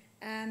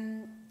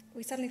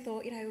we suddenly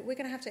thought, you know, we're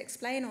going to have to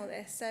explain all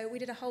this. So we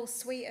did a whole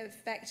suite of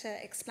vector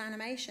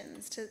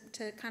explanations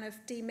to kind of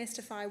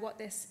demystify what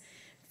this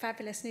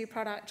fabulous new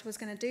product was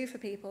going to do for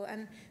people.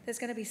 And there's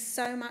going to be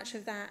so much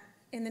of that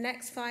in the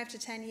next 5 to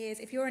 10 years.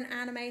 If you're an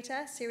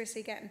animator,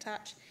 seriously get in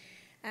touch,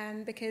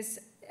 because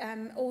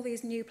all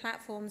these new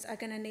platforms are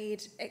going to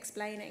need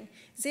explaining.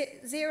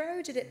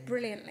 Zero did it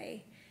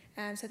brilliantly.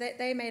 So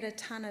they made a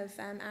ton of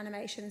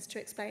animations to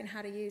explain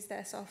how to use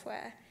their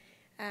software.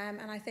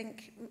 And I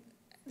think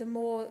the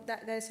more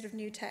that those sort of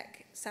new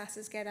tech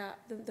SaaSes get up,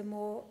 the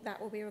more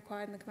that will be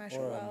required in the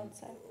commercial world.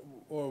 So.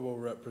 Or we'll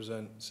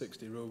represent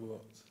 60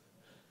 robots.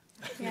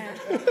 Yeah,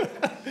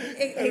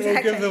 exactly. And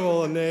we'll give them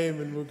all a name,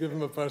 and we'll give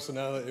them a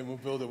personality, and we'll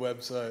build a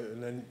website,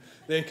 and then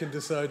they can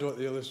decide what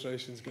the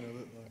illustration's going to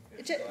look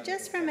like.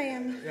 Just from a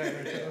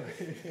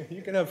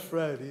you can have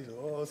Fred. He's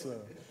awesome.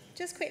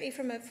 Just quickly,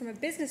 from a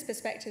business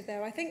perspective,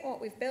 though, I think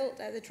what we've built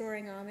at the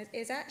Drawing Arm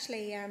is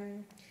actually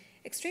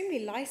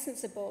extremely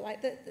licensable.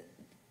 Like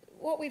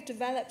what we've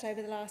developed over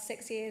the last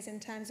 6 years in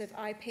terms of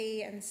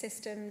IP and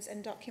systems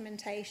and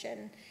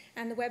documentation,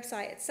 and the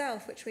website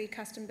itself, which we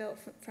custom built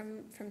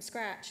from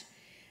scratch,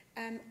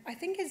 I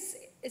think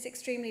is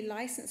extremely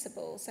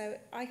licensable. So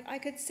I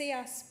could see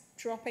us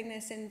dropping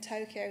this in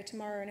Tokyo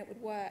tomorrow and it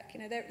would work.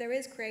 You know, there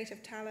is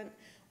creative talent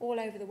all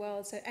over the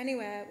world. So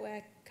anywhere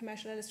where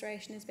commercial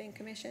illustration is being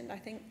commissioned, I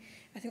think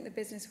the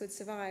business would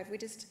survive. We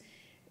just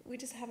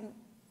haven't.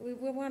 We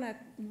want to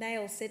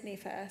nail Sydney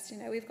first. You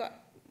know, we've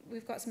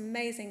got some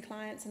amazing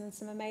clients and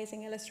some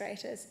amazing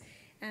illustrators,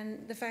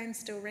 and the phone's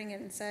still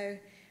ringing. So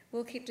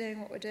we'll keep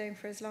doing what we're doing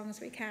for as long as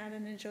we can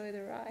and enjoy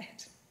the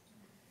ride.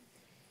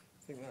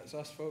 I think that's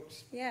us,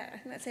 folks. Yeah, I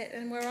think that's it.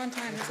 And we're on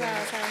time as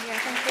well. So yeah,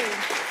 thank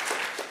you.